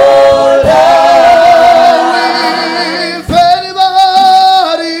whole life. If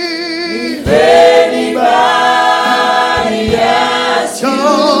anybody asks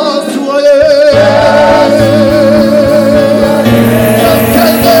just who I am, just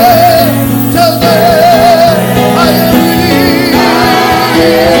tell them I am free.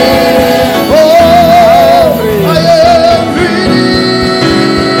 Oh, I am free.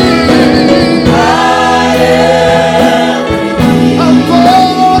 I'm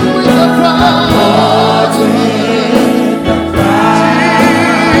born with the cross.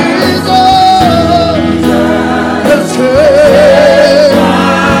 Jesus has changed my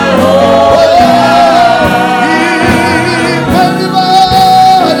whole life. If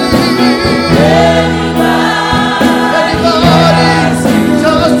anybody,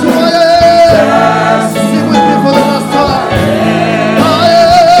 just who I am, sing with me for the last time. I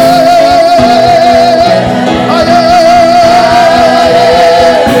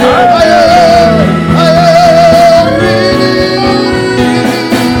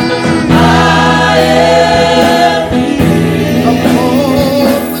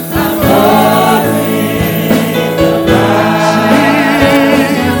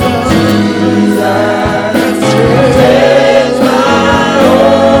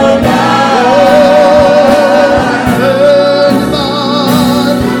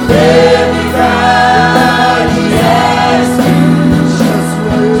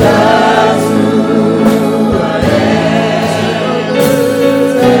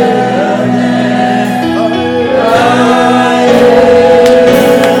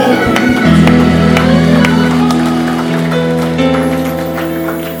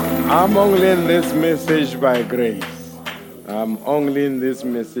I'm only in this message by grace. I'm only in this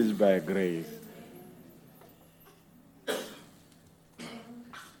message by grace.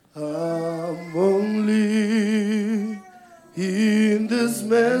 I'm only in this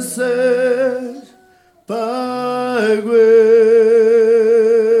message by grace.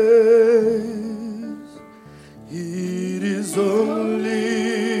 It is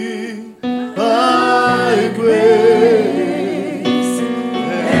only by grace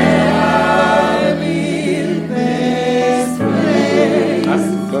that I'm in this place. I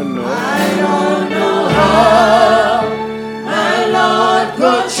don't know. I don't know how my Lord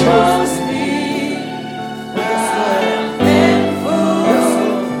God chose me. Yes, Lord. Yes,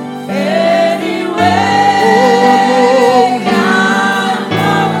 Lord.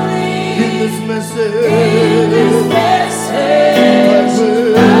 In this message,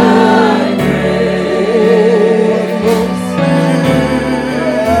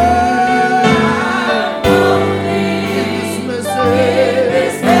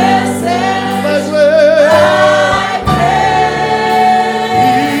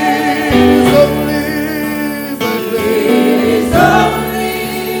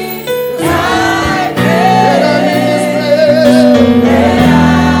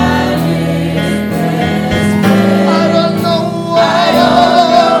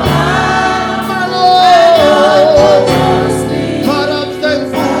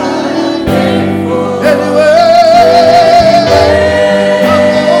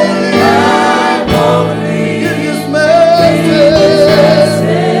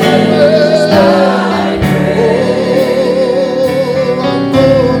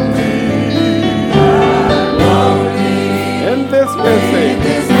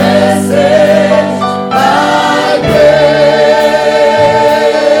 by grace.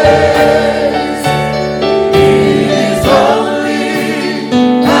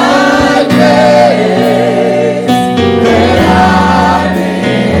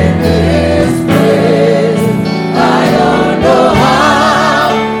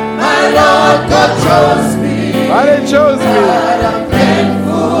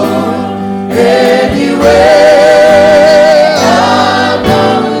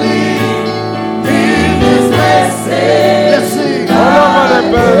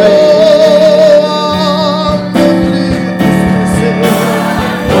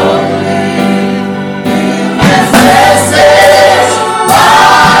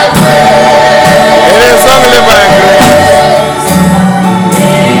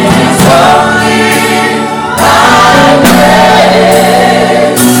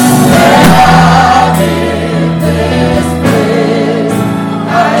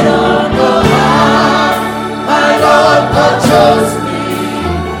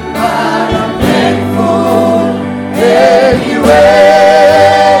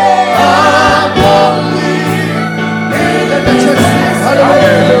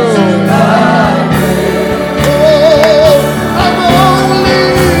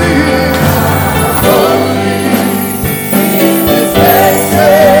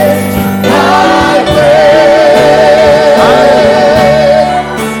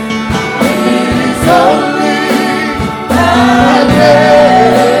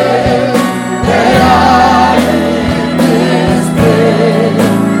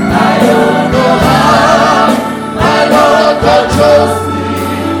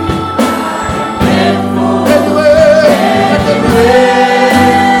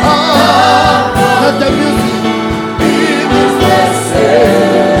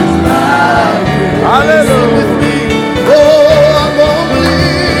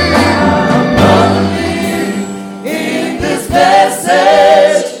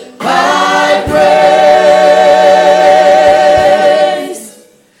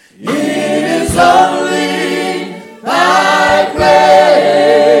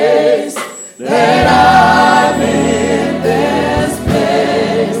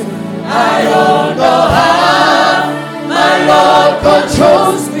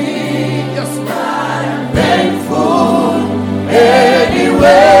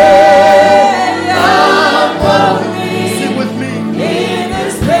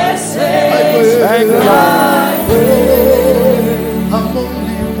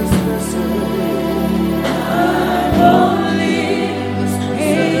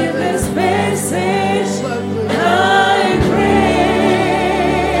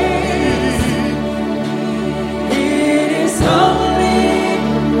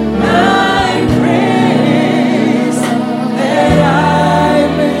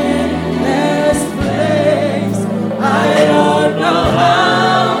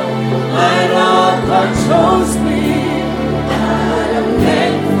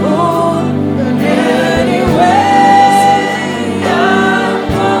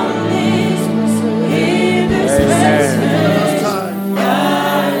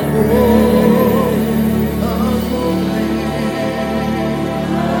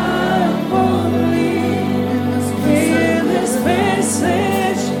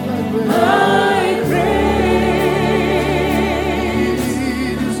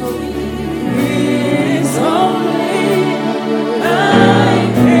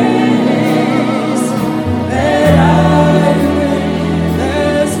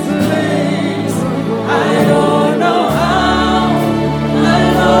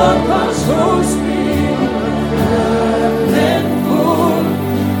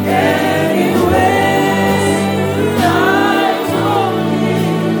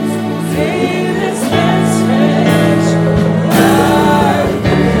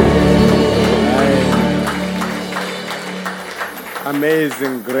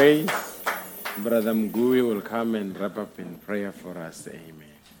 Amazing Grace. Brother Mgui will come and wrap up in prayer for us. Amen.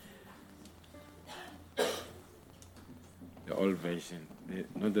 The old version,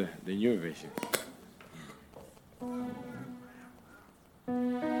 not the new version.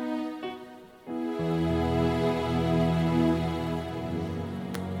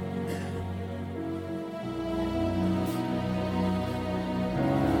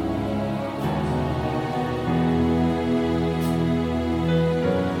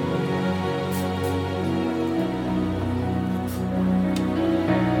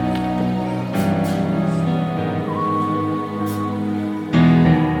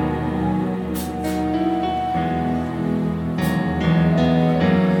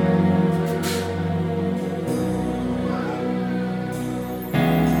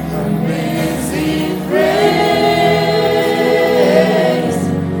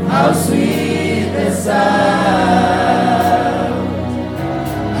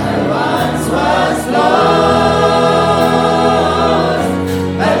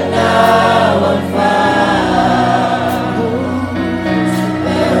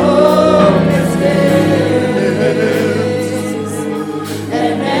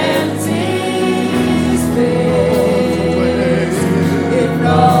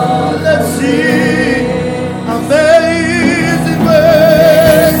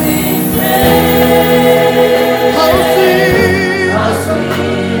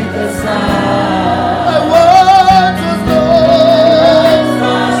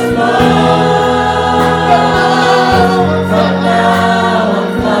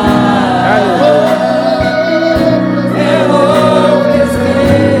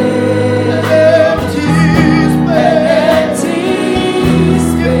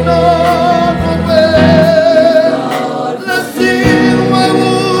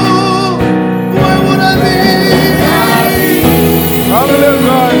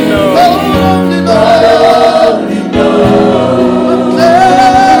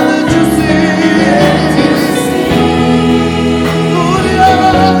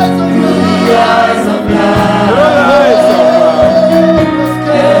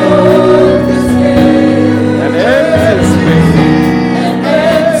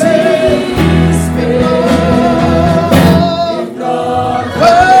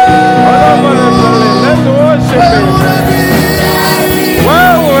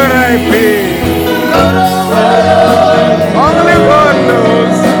 Where would I be?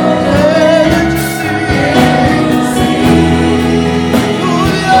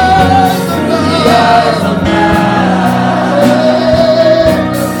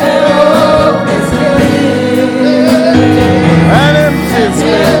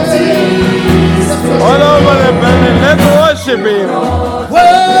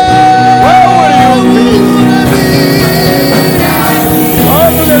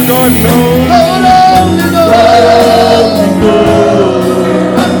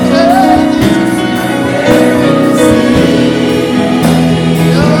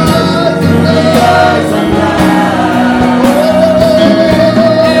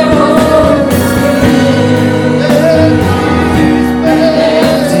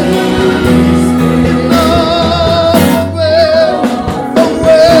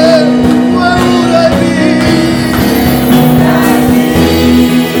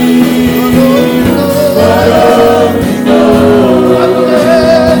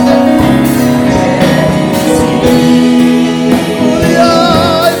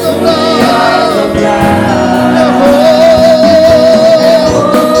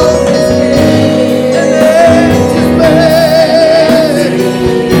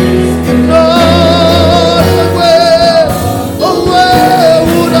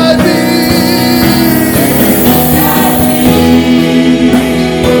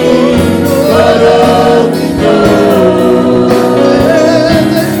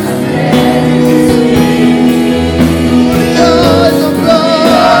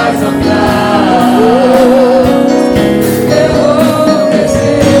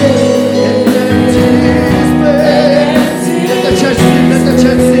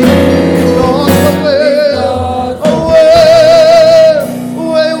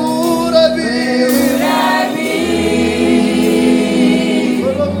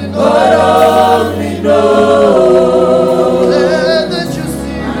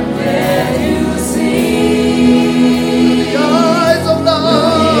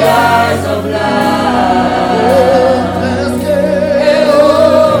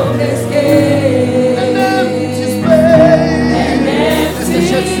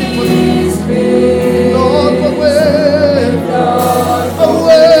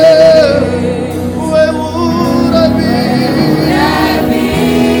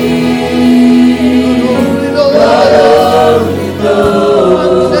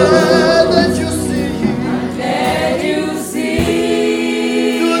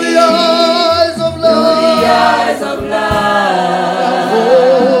 skies of love.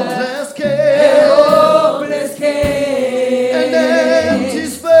 Hopeless case. Hopeless case. An empty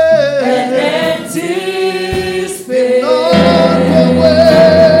space. An empty space. None for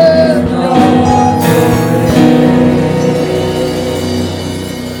where.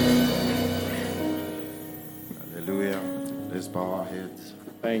 Hallelujah. Let's bow our heads.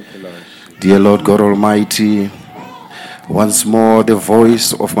 Thank you, Lord. Dear Lord God Almighty, once more the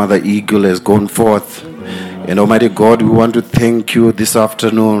voice of Mother Eagle has gone forth. And Almighty God, we want to thank you this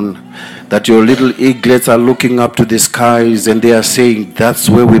afternoon that your little eaglets are looking up to the skies and they are saying, that's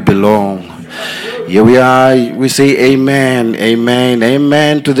where we belong. Here we are, we say amen, amen,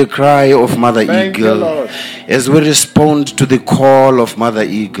 amen to the cry of Mother Thank you, Eagle. Lord. As we respond to the call of Mother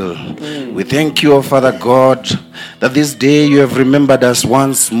Eagle, we thank you, O Father God, that this day you have remembered us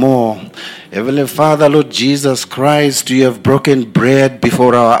once more. Heavenly Father, Lord Jesus Christ, you have broken bread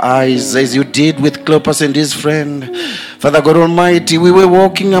before our eyes as you did with Cleopas and his friend. Father God Almighty, we were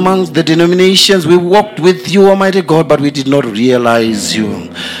walking amongst the denominations. We walked with you, Almighty God, but we did not realize you.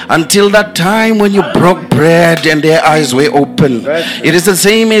 Until that time when you broke bread and their eyes were open. It is the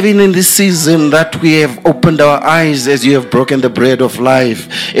same even in this season that we have opened our eyes as you have broken the bread of life.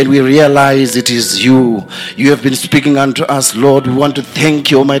 And we realize it is you. You have been speaking unto us, Lord. We want to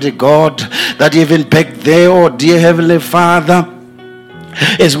thank you, Almighty God, that even back there, oh dear Heavenly Father,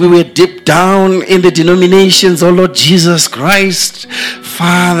 as we were deep down in the denominations, oh Lord Jesus Christ,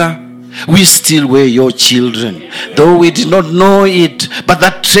 Father, we still were your children, though we did not know it. But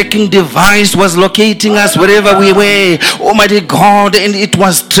that tracking device was locating us wherever we were, Almighty God, and it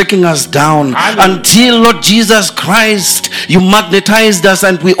was tracking us down until, Lord Jesus Christ, you magnetized us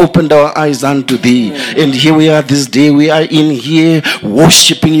and we opened our eyes unto thee. And here we are this day. We are in here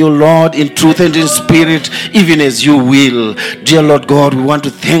worshiping you, Lord, in truth and in spirit, even as you will. Dear Lord God, we want to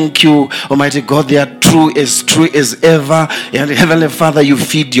thank you, Almighty God. They are true as ever. And Heavenly Father, you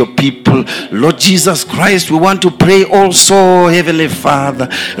feed your people. Lord Jesus Christ, we want to pray also, Heavenly Father,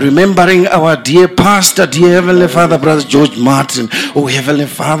 remembering our dear pastor, dear Heavenly Father, Brother George Martin. Oh, Heavenly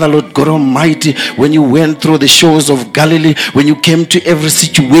Father, Lord God Almighty, when you went through the shores of Galilee, when you came to every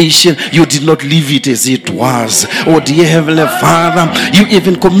situation, you did not leave it as it was. Oh, dear Heavenly Father, you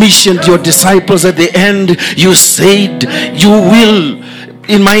even commissioned your disciples at the end. You said, you will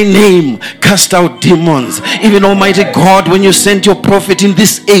in my name cast out demons. Even Almighty God, when you sent your prophet in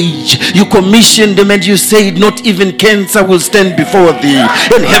this age, you commissioned them and you said not even cancer will stand before thee.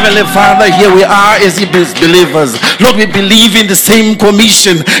 And Heavenly Father, here we are as believers. Lord, we believe in the same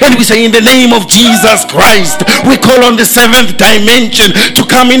commission, and we say in the name of Jesus Christ, we call on the seventh dimension to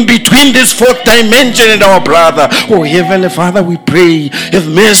come in between this fourth dimension and our brother. Oh, Heavenly Father, we pray, have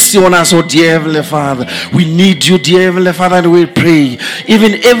mercy on us, oh dear Heavenly Father. We need you, dear Heavenly Father, and we pray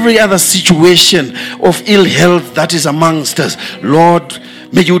even every other situation of ill health that is amongst us, Lord,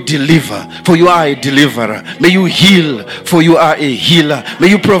 may you deliver, for you are a deliverer. May you heal, for you are a healer. May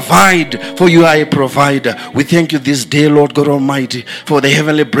you provide, for you are a provider. We thank you this day, Lord God Almighty, for the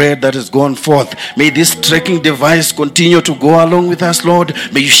heavenly bread that has gone forth. May this tracking device continue to go along with us, Lord.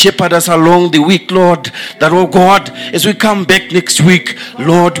 May you shepherd us along the week, Lord, that, oh God, as we come back next week,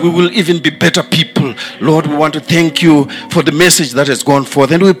 Lord, we will even be better people. Lord, we want to thank you for the message that has gone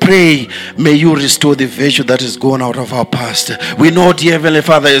forth. And we pray, may you restore the virtue that has gone out of our past. We know, dear Heavenly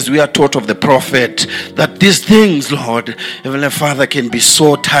Father, as we are taught of the prophet, that these things, Lord, Heavenly Father, can be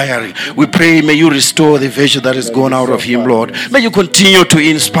so tiring. We pray, may you restore the virtue that has gone out of him, Lord. May you continue to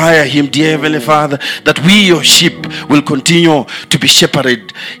inspire him, dear Heavenly Father, that we, your sheep, will continue to be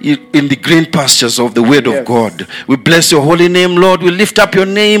shepherded in the green pastures of the word of God. We bless your holy name, Lord. We lift up your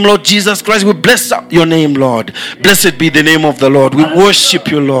name, Lord Jesus Christ. We bless your name, Lord. Blessed be the name of the Lord. We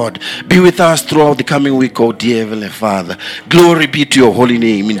worship you, Lord. Be with us throughout the coming week, oh dear Heavenly Father. Glory be to your holy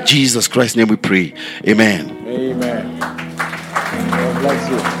name. In Jesus Christ's name we pray. Amen. Amen. God bless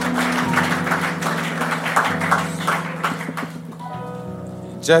you.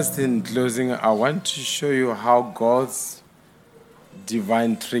 Just in closing, I want to show you how God's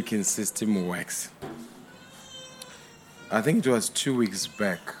divine tracking system works. I think it was 2 weeks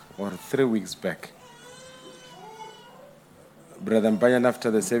back or 3 weeks back. Brother Mpanyan,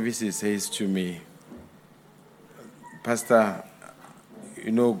 after the service, he says to me, Pastor,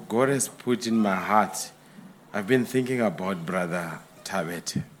 you know, God has put in my heart, I've been thinking about Brother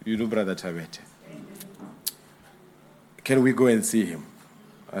Tabet. You know Brother Tabet? Can we go and see him?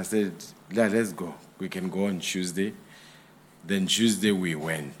 I said, yeah, let's go. We can go on Tuesday. Then Tuesday we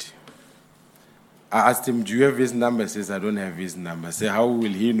went. I asked him, do you have his number? He says, I don't have his number. I said, how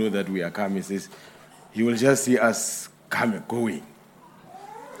will he know that we are coming? He says, he will just see us coming, going.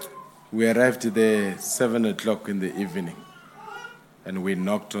 We arrived there 7 o'clock in the evening, and we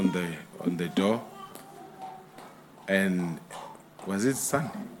knocked on the door. And was it son?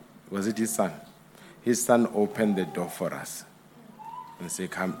 Was it his son? His son opened the door for us and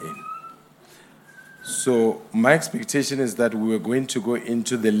said, "Come in." So my expectation is that we were going to go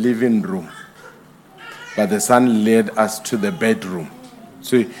into the living room, but the son led us to the bedroom.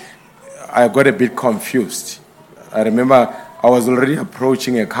 So I got a bit confused. I remember I was already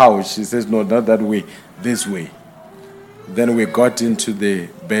approaching a couch. He says, "No, not that way, this way." Then we got into the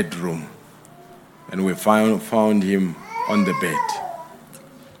bedroom, and we found him on the bed.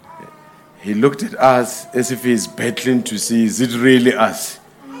 He looked at us as if he's battling to see, is it really us?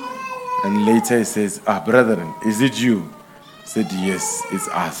 And later he says, "Brethren, is it you?" I said, "Yes, it's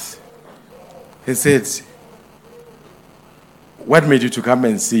us." He said, "What made you to come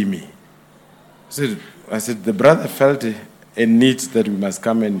and see me?" I said, "The brother felt a need that we must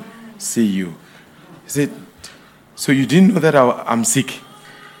come and see you." He said, "So you didn't know that I'm sick?"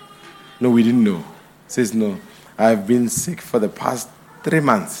 "No, we didn't know." He says, "No, I've been sick for the past 3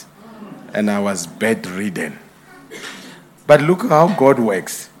 months, and I was bedridden. But look how God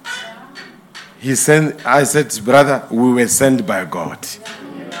works. I said, "Brother, we were sent by God."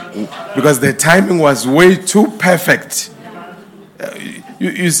 Because the timing was way too perfect.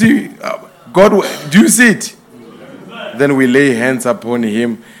 You see, God, do you see it? Then we lay hands upon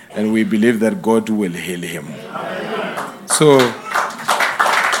him, and we believe that God will heal him. So,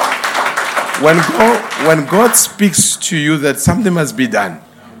 when God speaks to you that something must be done,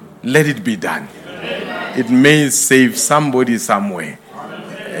 let it be done. It may save somebody somewhere.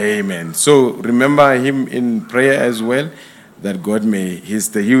 Amen. So remember him in prayer as well, that God may.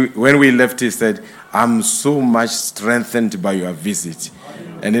 When we left, he said, "I'm so much strengthened by your visit."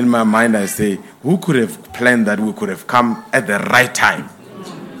 And in my mind, I say, who could have planned that we could have come at the right time?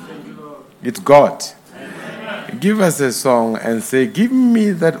 It's God. Give us a song and say, "Give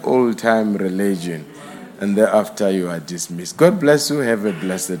me that old-time religion." And thereafter you are dismissed. God bless you. Have a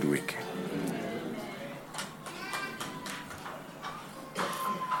blessed week.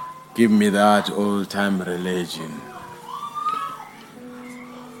 Give me that old-time religion.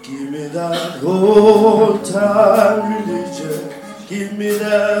 Give me that old-time religion. Give me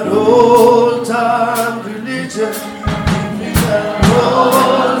that old-time religion. Give me that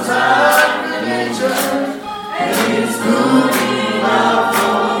old-time religion. And it's good enough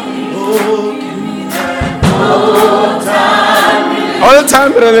for me. Oh, give me that old-time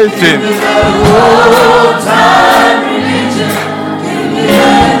religion. Old-time religion. Give me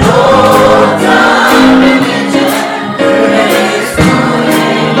that old-time religion. Give me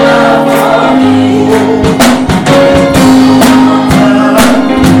that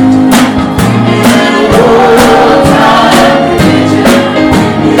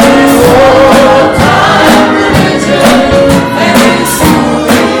old-time religion. And it's good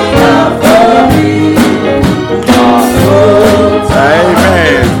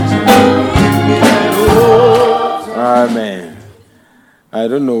enough for me. I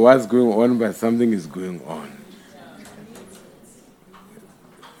don't know what's going on, but something is going on.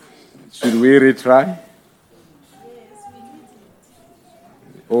 Should we retry?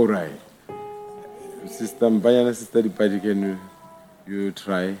 All right. Sister Mbayana, Sister Dipati, can you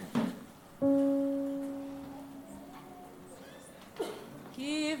try?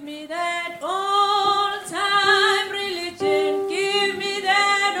 Give me that old-time religion. Give me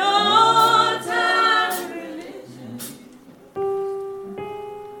that old-time religion.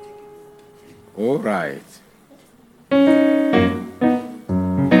 All right.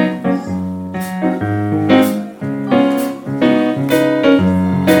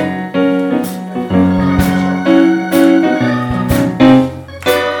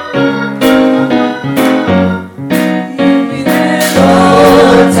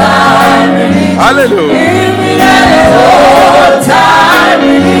 Hallelujah. Give me that old-time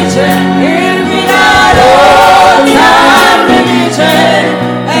religion. Give me that old-time religion.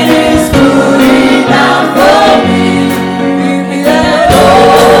 And it's good enough for me. Give me that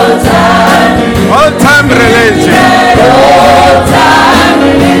old-time religion. Old-time religion. That old-time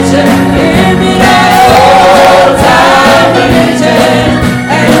religion. Give me that old-time religion.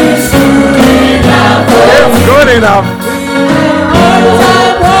 And it's good enough for me. It's good enough.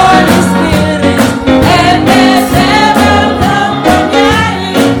 Old-time Holy Spirit. And there's never come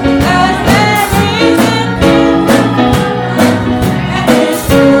forgetting as there is in me. And it's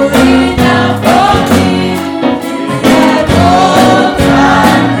good enough for me. Give me that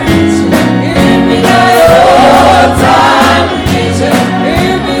old-time religion. Give me that old-time religion.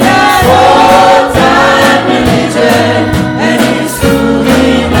 Give me that old-time religion. And it's good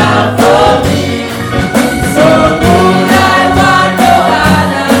enough for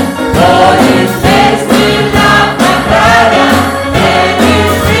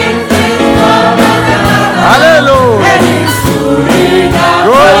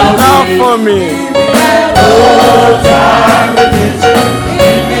for me.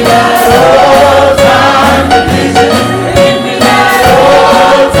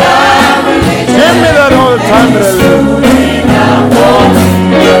 Give me that old time religion.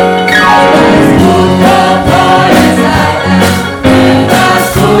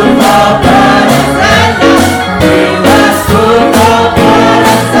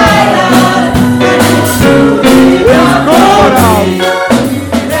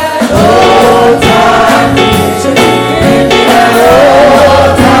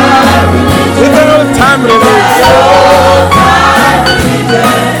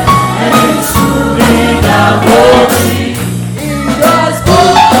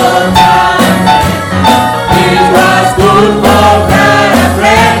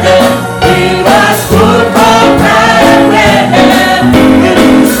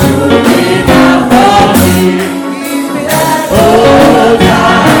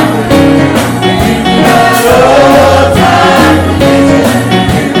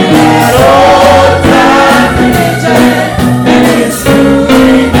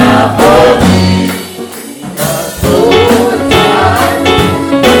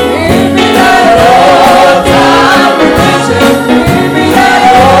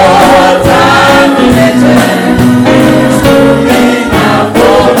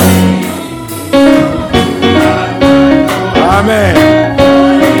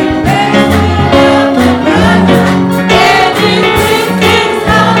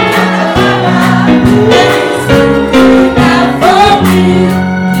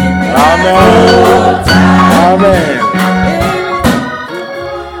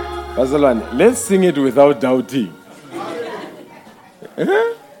 Let's sing it without doubting.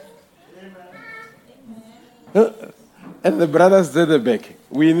 And the brothers at the back,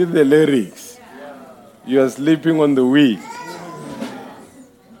 we need the lyrics. You are sleeping on the weed.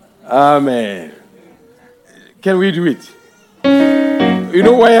 Amen. Can we do it? You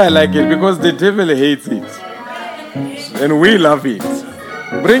know why I like it? Because the devil hates it. And we love it.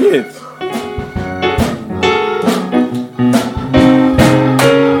 Bring it.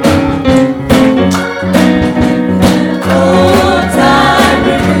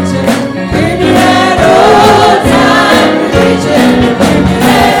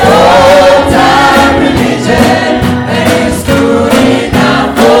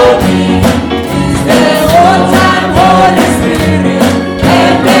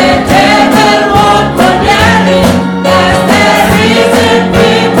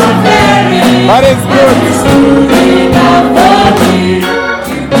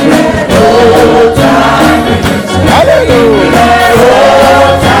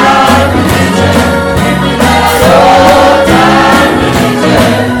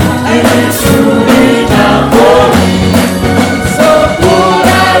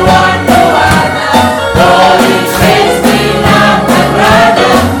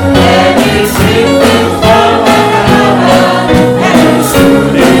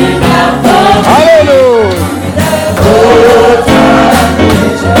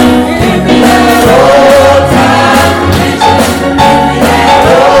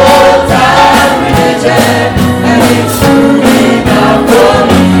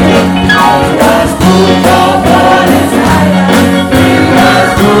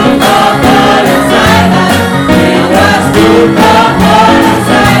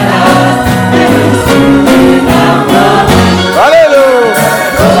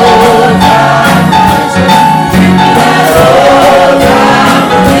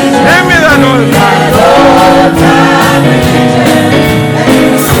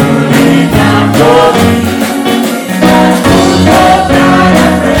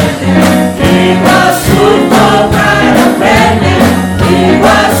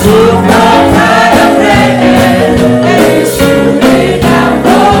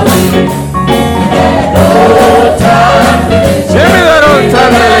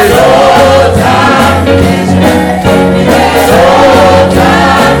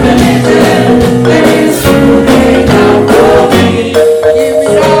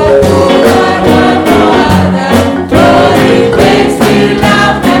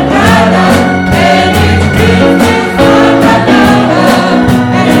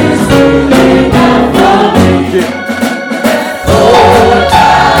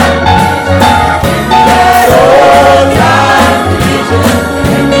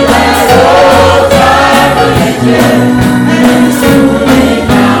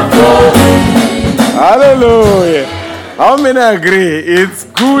 I agree. It's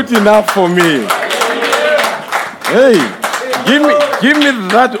good enough for me. Hey, give me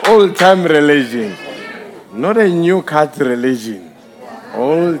that old time religion, not a new cut religion.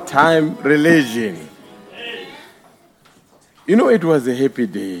 Old-time religion. You know, it was a happy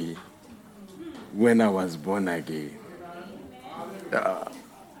day when I was born again.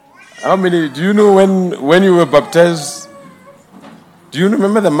 How many? Do you know when you were baptized? Do you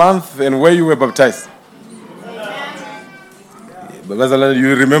remember the month and where you were baptized?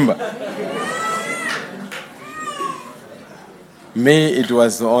 You remember? May it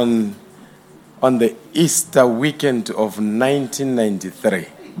was on the Easter weekend of 1993,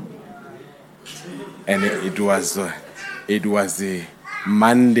 and it was a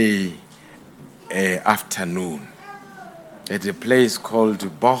Monday afternoon at a place called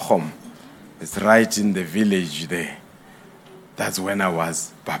Bochum. It's right in the village there. That's when I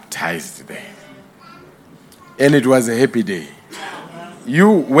was baptized there, and it was a happy day.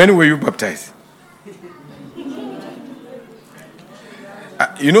 When were you baptized?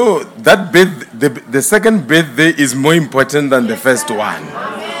 You know, that the second birthday is more important than the first one.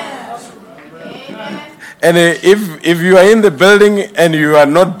 And if you are in the building and you are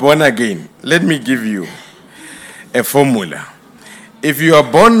not born again, let me give you a formula. If you are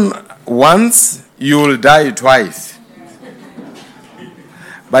born once, you will die twice.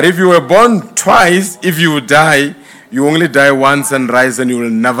 But if you were born twice, if you die, you only die once and rise, and you will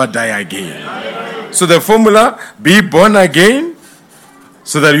never die again. So the formula, be born again,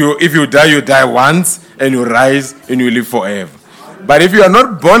 so that if you die once, and you rise, and you live forever. But if you are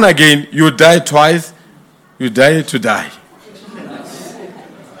not born again, you die twice, you die to die.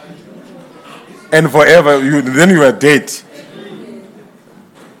 And forever, then you are dead.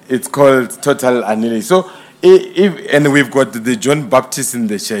 It's called total annihilation. So, and we've got the John Baptist in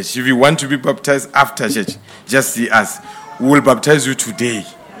the church. If you want to be baptized after church, just see us. We will baptize you today.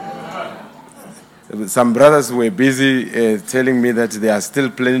 Some brothers were busy telling me that they are still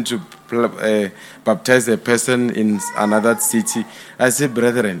planning to baptize a person in another city. I said,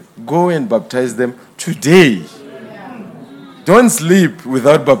 brethren, go and baptize them today. Don't sleep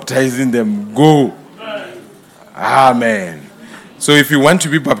without baptizing them. Go. Amen. So if you want to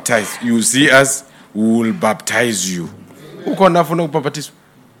be baptized, you see us, we will baptize you. Is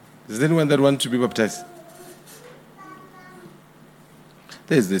there anyone that wants to be baptized?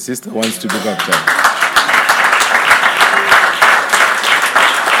 There's the sister who wants to be baptized.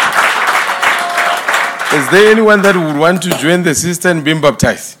 Is there anyone that would want to join the sister and be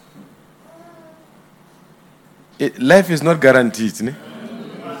baptized? Life is not guaranteed. Ne?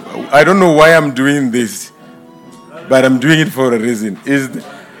 I don't know why I'm doing this, but I'm doing it for a reason.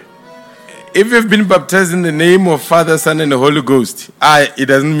 If you've been baptized in the name of Father, Son, and the Holy Ghost, it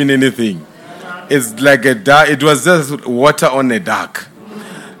doesn't mean anything. It's like it was just water on a dark.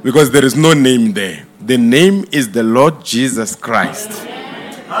 Because there is no name there. The name is the Lord Jesus Christ.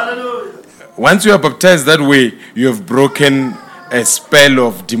 Hallelujah. Once you are baptized that way, you have broken a spell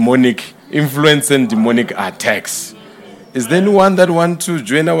of demonic influence and demonic attacks. Is there anyone that wants to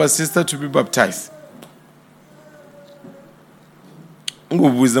join our sister to be baptized? But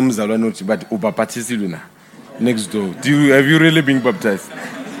next door. Have you really been baptized?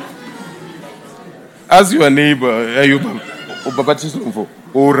 Ask your neighbor, are you baptized?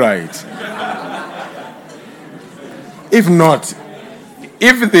 All right. If not,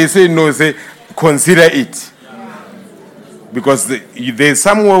 if they say no, say consider it. Because there's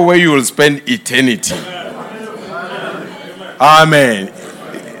somewhere where you will spend eternity. Amen.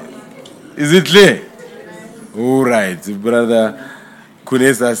 Is it clear? All right. Brother Kune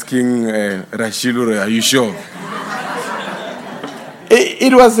is asking Rashilu, are you sure?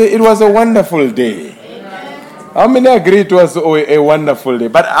 It was a wonderful day. How many agree it was a wonderful day?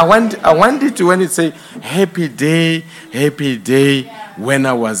 But I want it to, when it say happy day when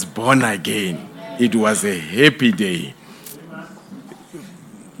I was born again. It was a happy day.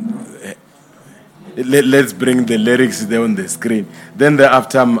 Let's bring the lyrics there on the screen. Then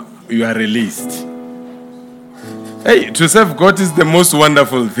thereafter you are released. Hey, to serve God is the most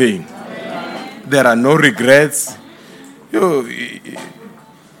wonderful thing. There are no regrets. You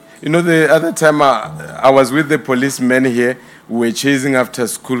know, the other time I was with the policeman here, we were chasing after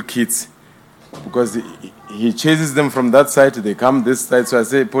school kids because he chases them from that side, they come this side. So I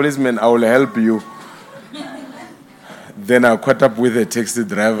say, policeman, I will help you. Then I caught up with a taxi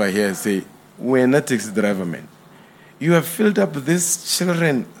driver here and say, we're not taxi driver, man. You have filled up these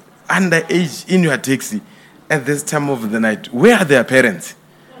children underage in your taxi at this time of the night. Where are their parents?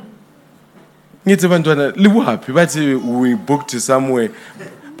 We booked somewhere,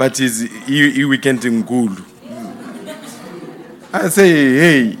 but it's weekend in Gulu. I say,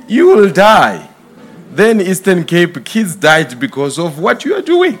 hey, you will die. Then Eastern Cape, kids died because of what you are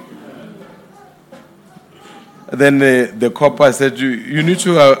doing. Then the copper said, you need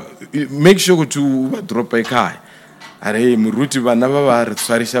to make sure to drop a car. These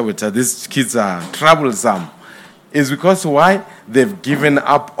kids are troublesome. It's because why? They've given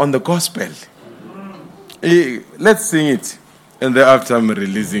up on the gospel. Let's sing it. And thereafter I'm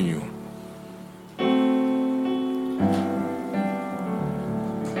releasing you.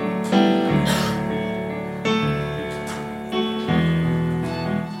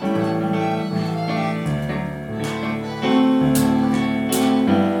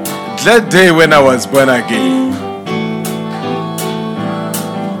 That day when I was born again.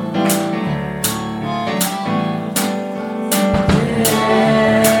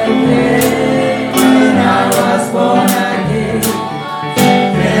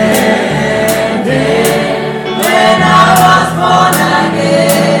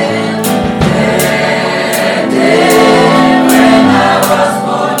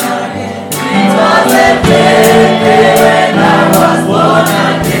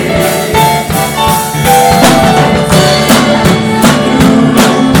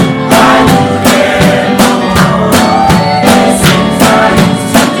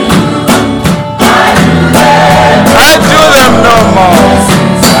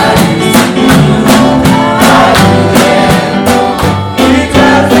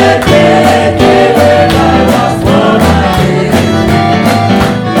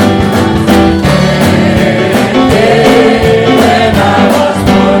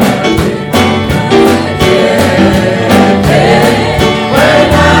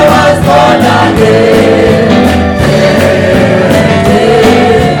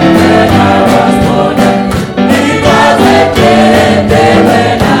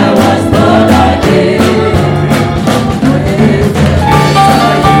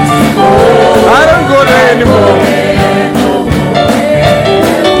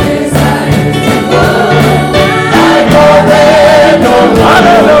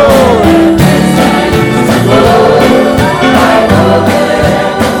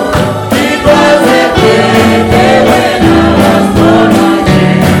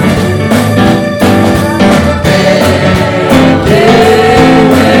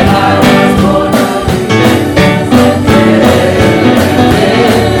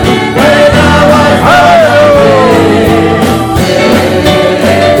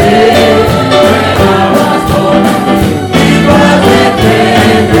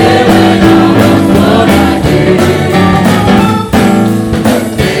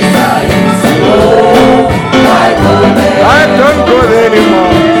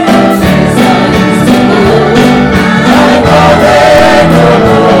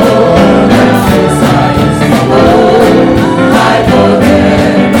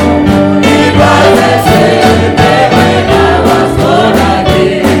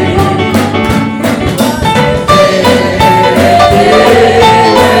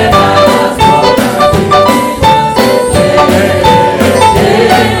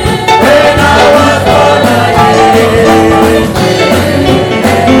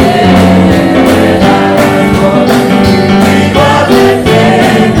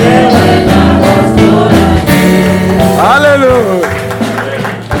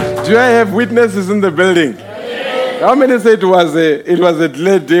 Witnesses in the building. How many say it was a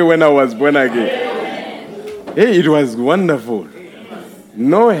delayed day when I was born again? Hey, it was wonderful.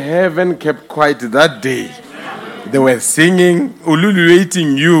 No heaven kept quiet that day. They were singing,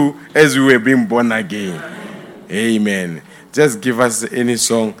 ululating you as we were being born again. Amen. Just give us any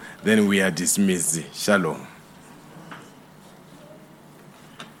song, then we are dismissed. Shalom.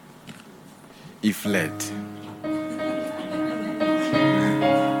 E flat.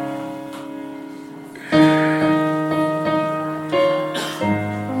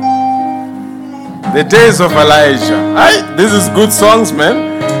 The days of Elijah. Aye, this is good songs,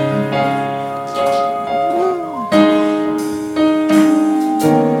 man.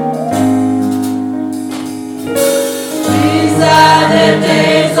 These are the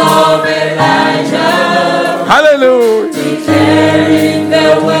days of Elijah. Hallelujah. Declaring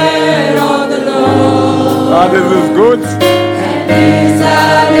the word of the Lord. Ah, this is good. And these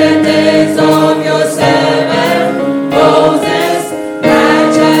are the days of your servant Moses.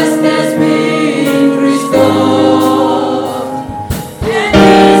 Righteousness being restored. And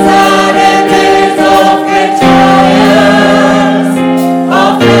these are the days of the giants,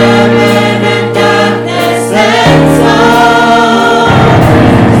 of heaven and darkness and sorrow.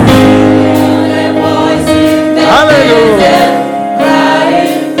 Still a voice in the desert,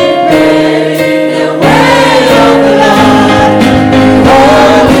 crying, preparing the way of the Lord.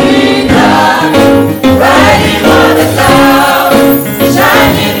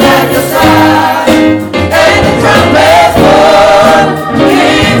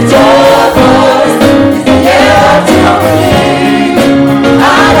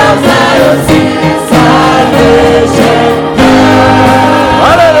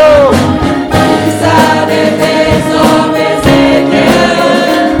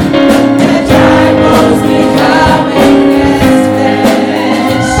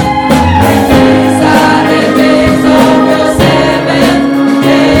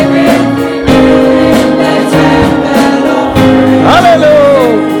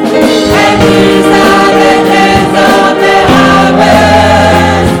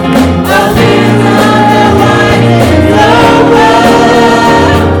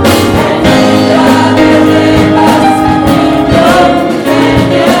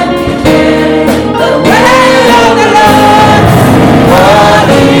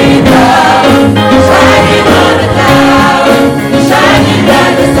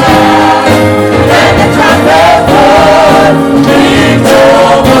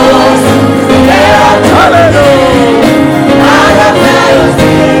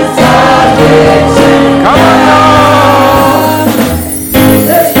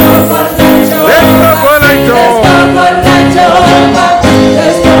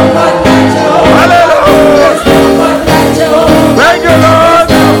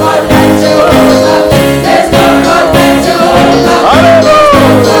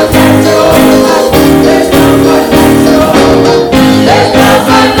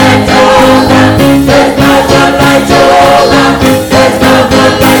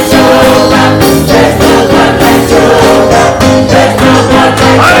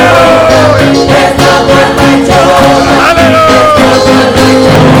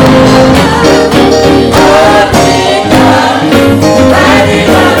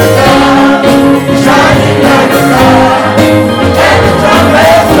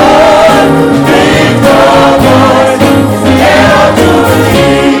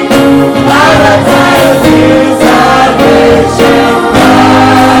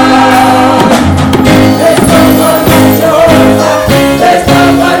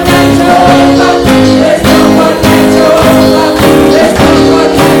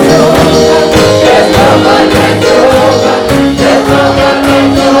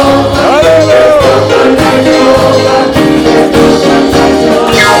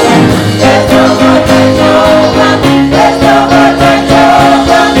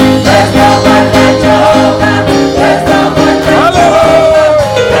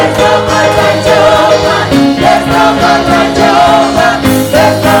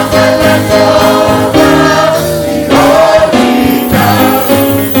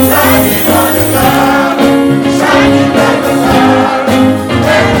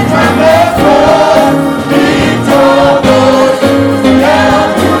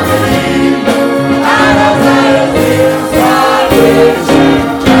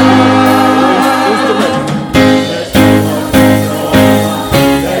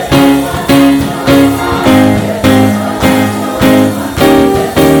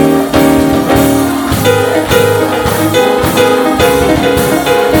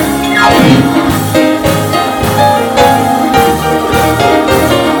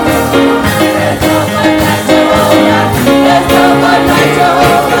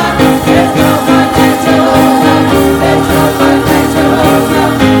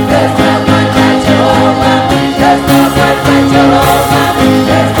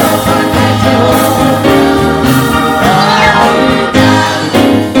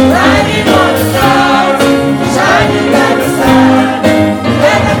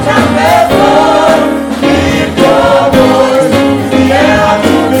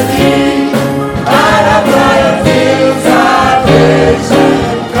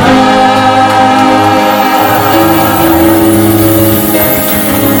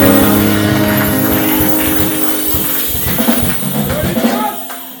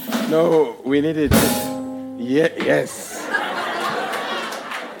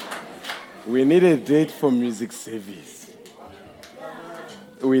 We need a date for music service.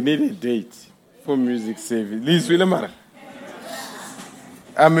 We need a date for music service. Liz Willemar.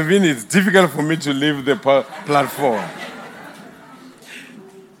 I mean, it's difficult for me to leave the platform.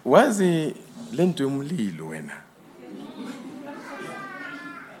 Was he lento umlilo wena?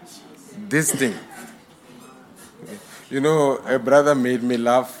 This thing. You know, a brother made me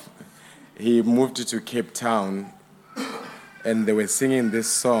laugh. He moved to Cape Town, and they were singing this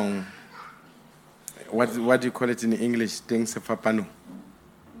song. What do you call it in English? At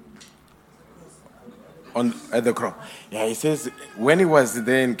the cross. Yeah, he says when he was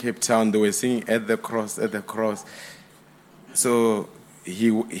there in Cape Town, they were singing at the cross, at the cross. So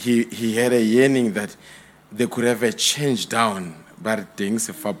he had a yearning that they could have a change down, but things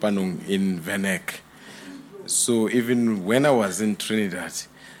in Venek. So even when I was in Trinidad,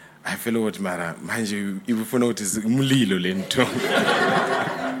 I felt what mara manje ifuna ukuthi umlilo lento.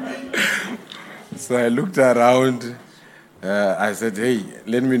 So I looked around. I said, hey,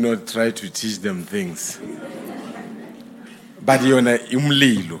 let me not try to teach them things. But yona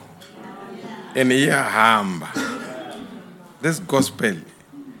umlilo. And iyahamba. This gospel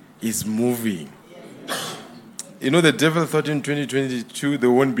is moving. You know, the devil thought in 2022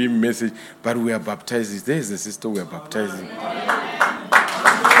 there won't be a message, but we are baptizing. There is a sister we are baptizing.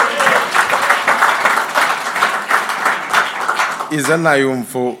 Is an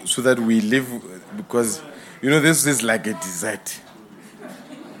for so that we live, because you know this is like a desert.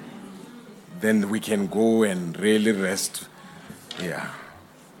 Then we can go and really rest. Yeah.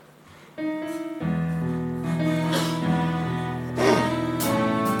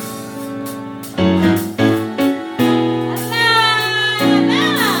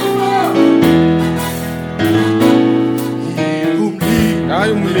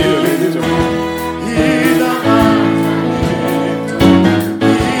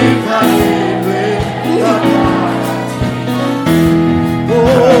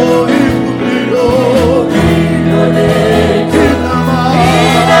 Oh,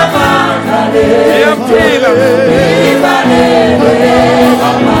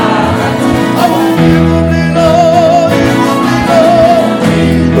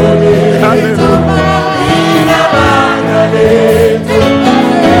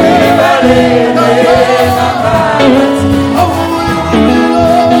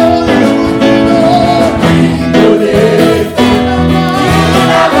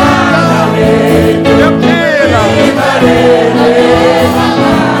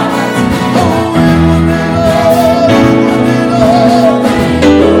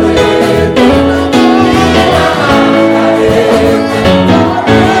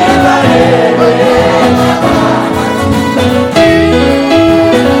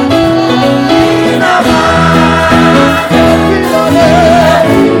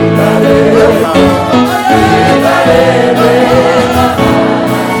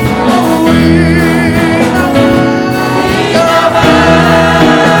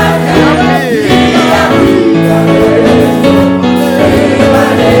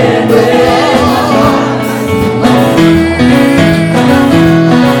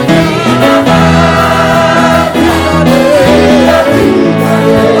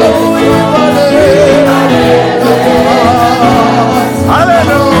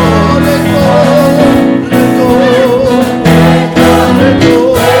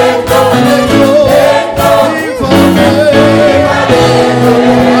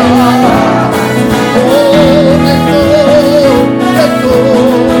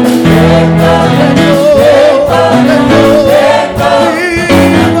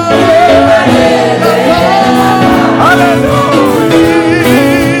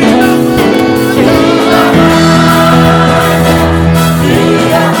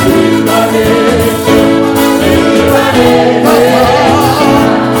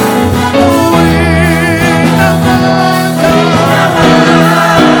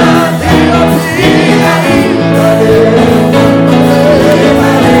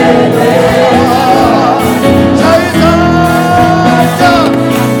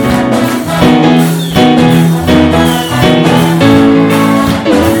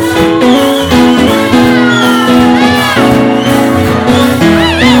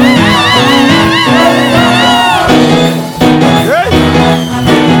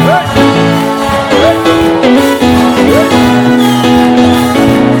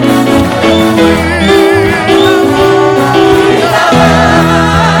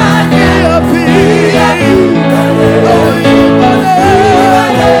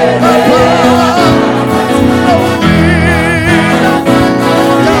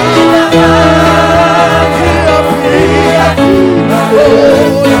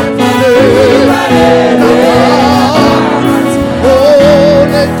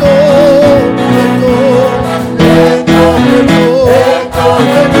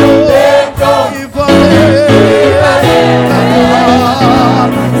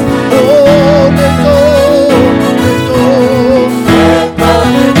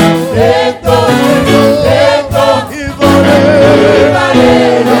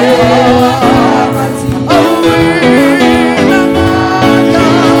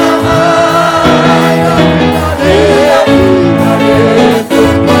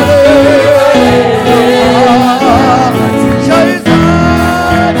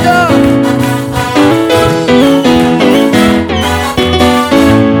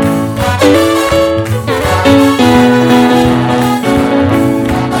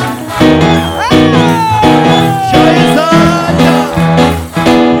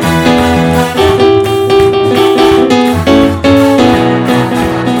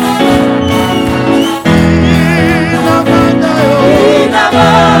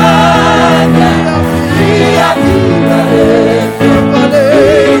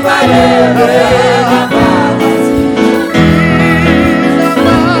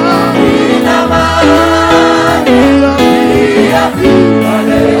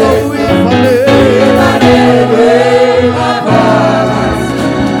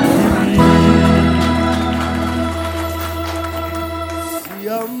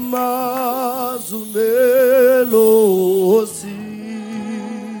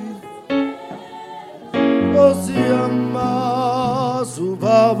 Nkosi yamasu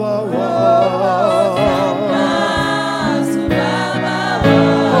baba wa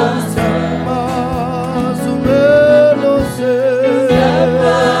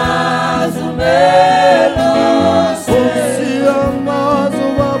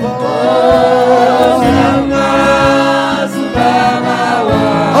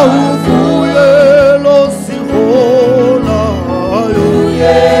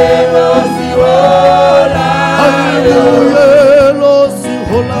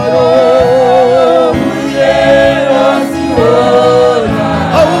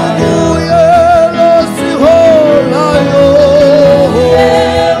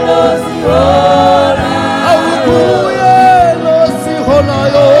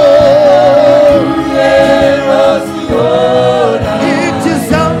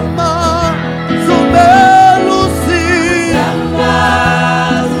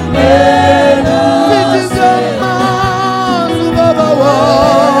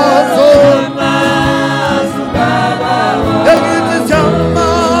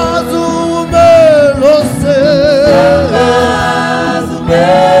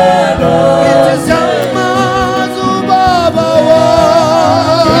Yeah.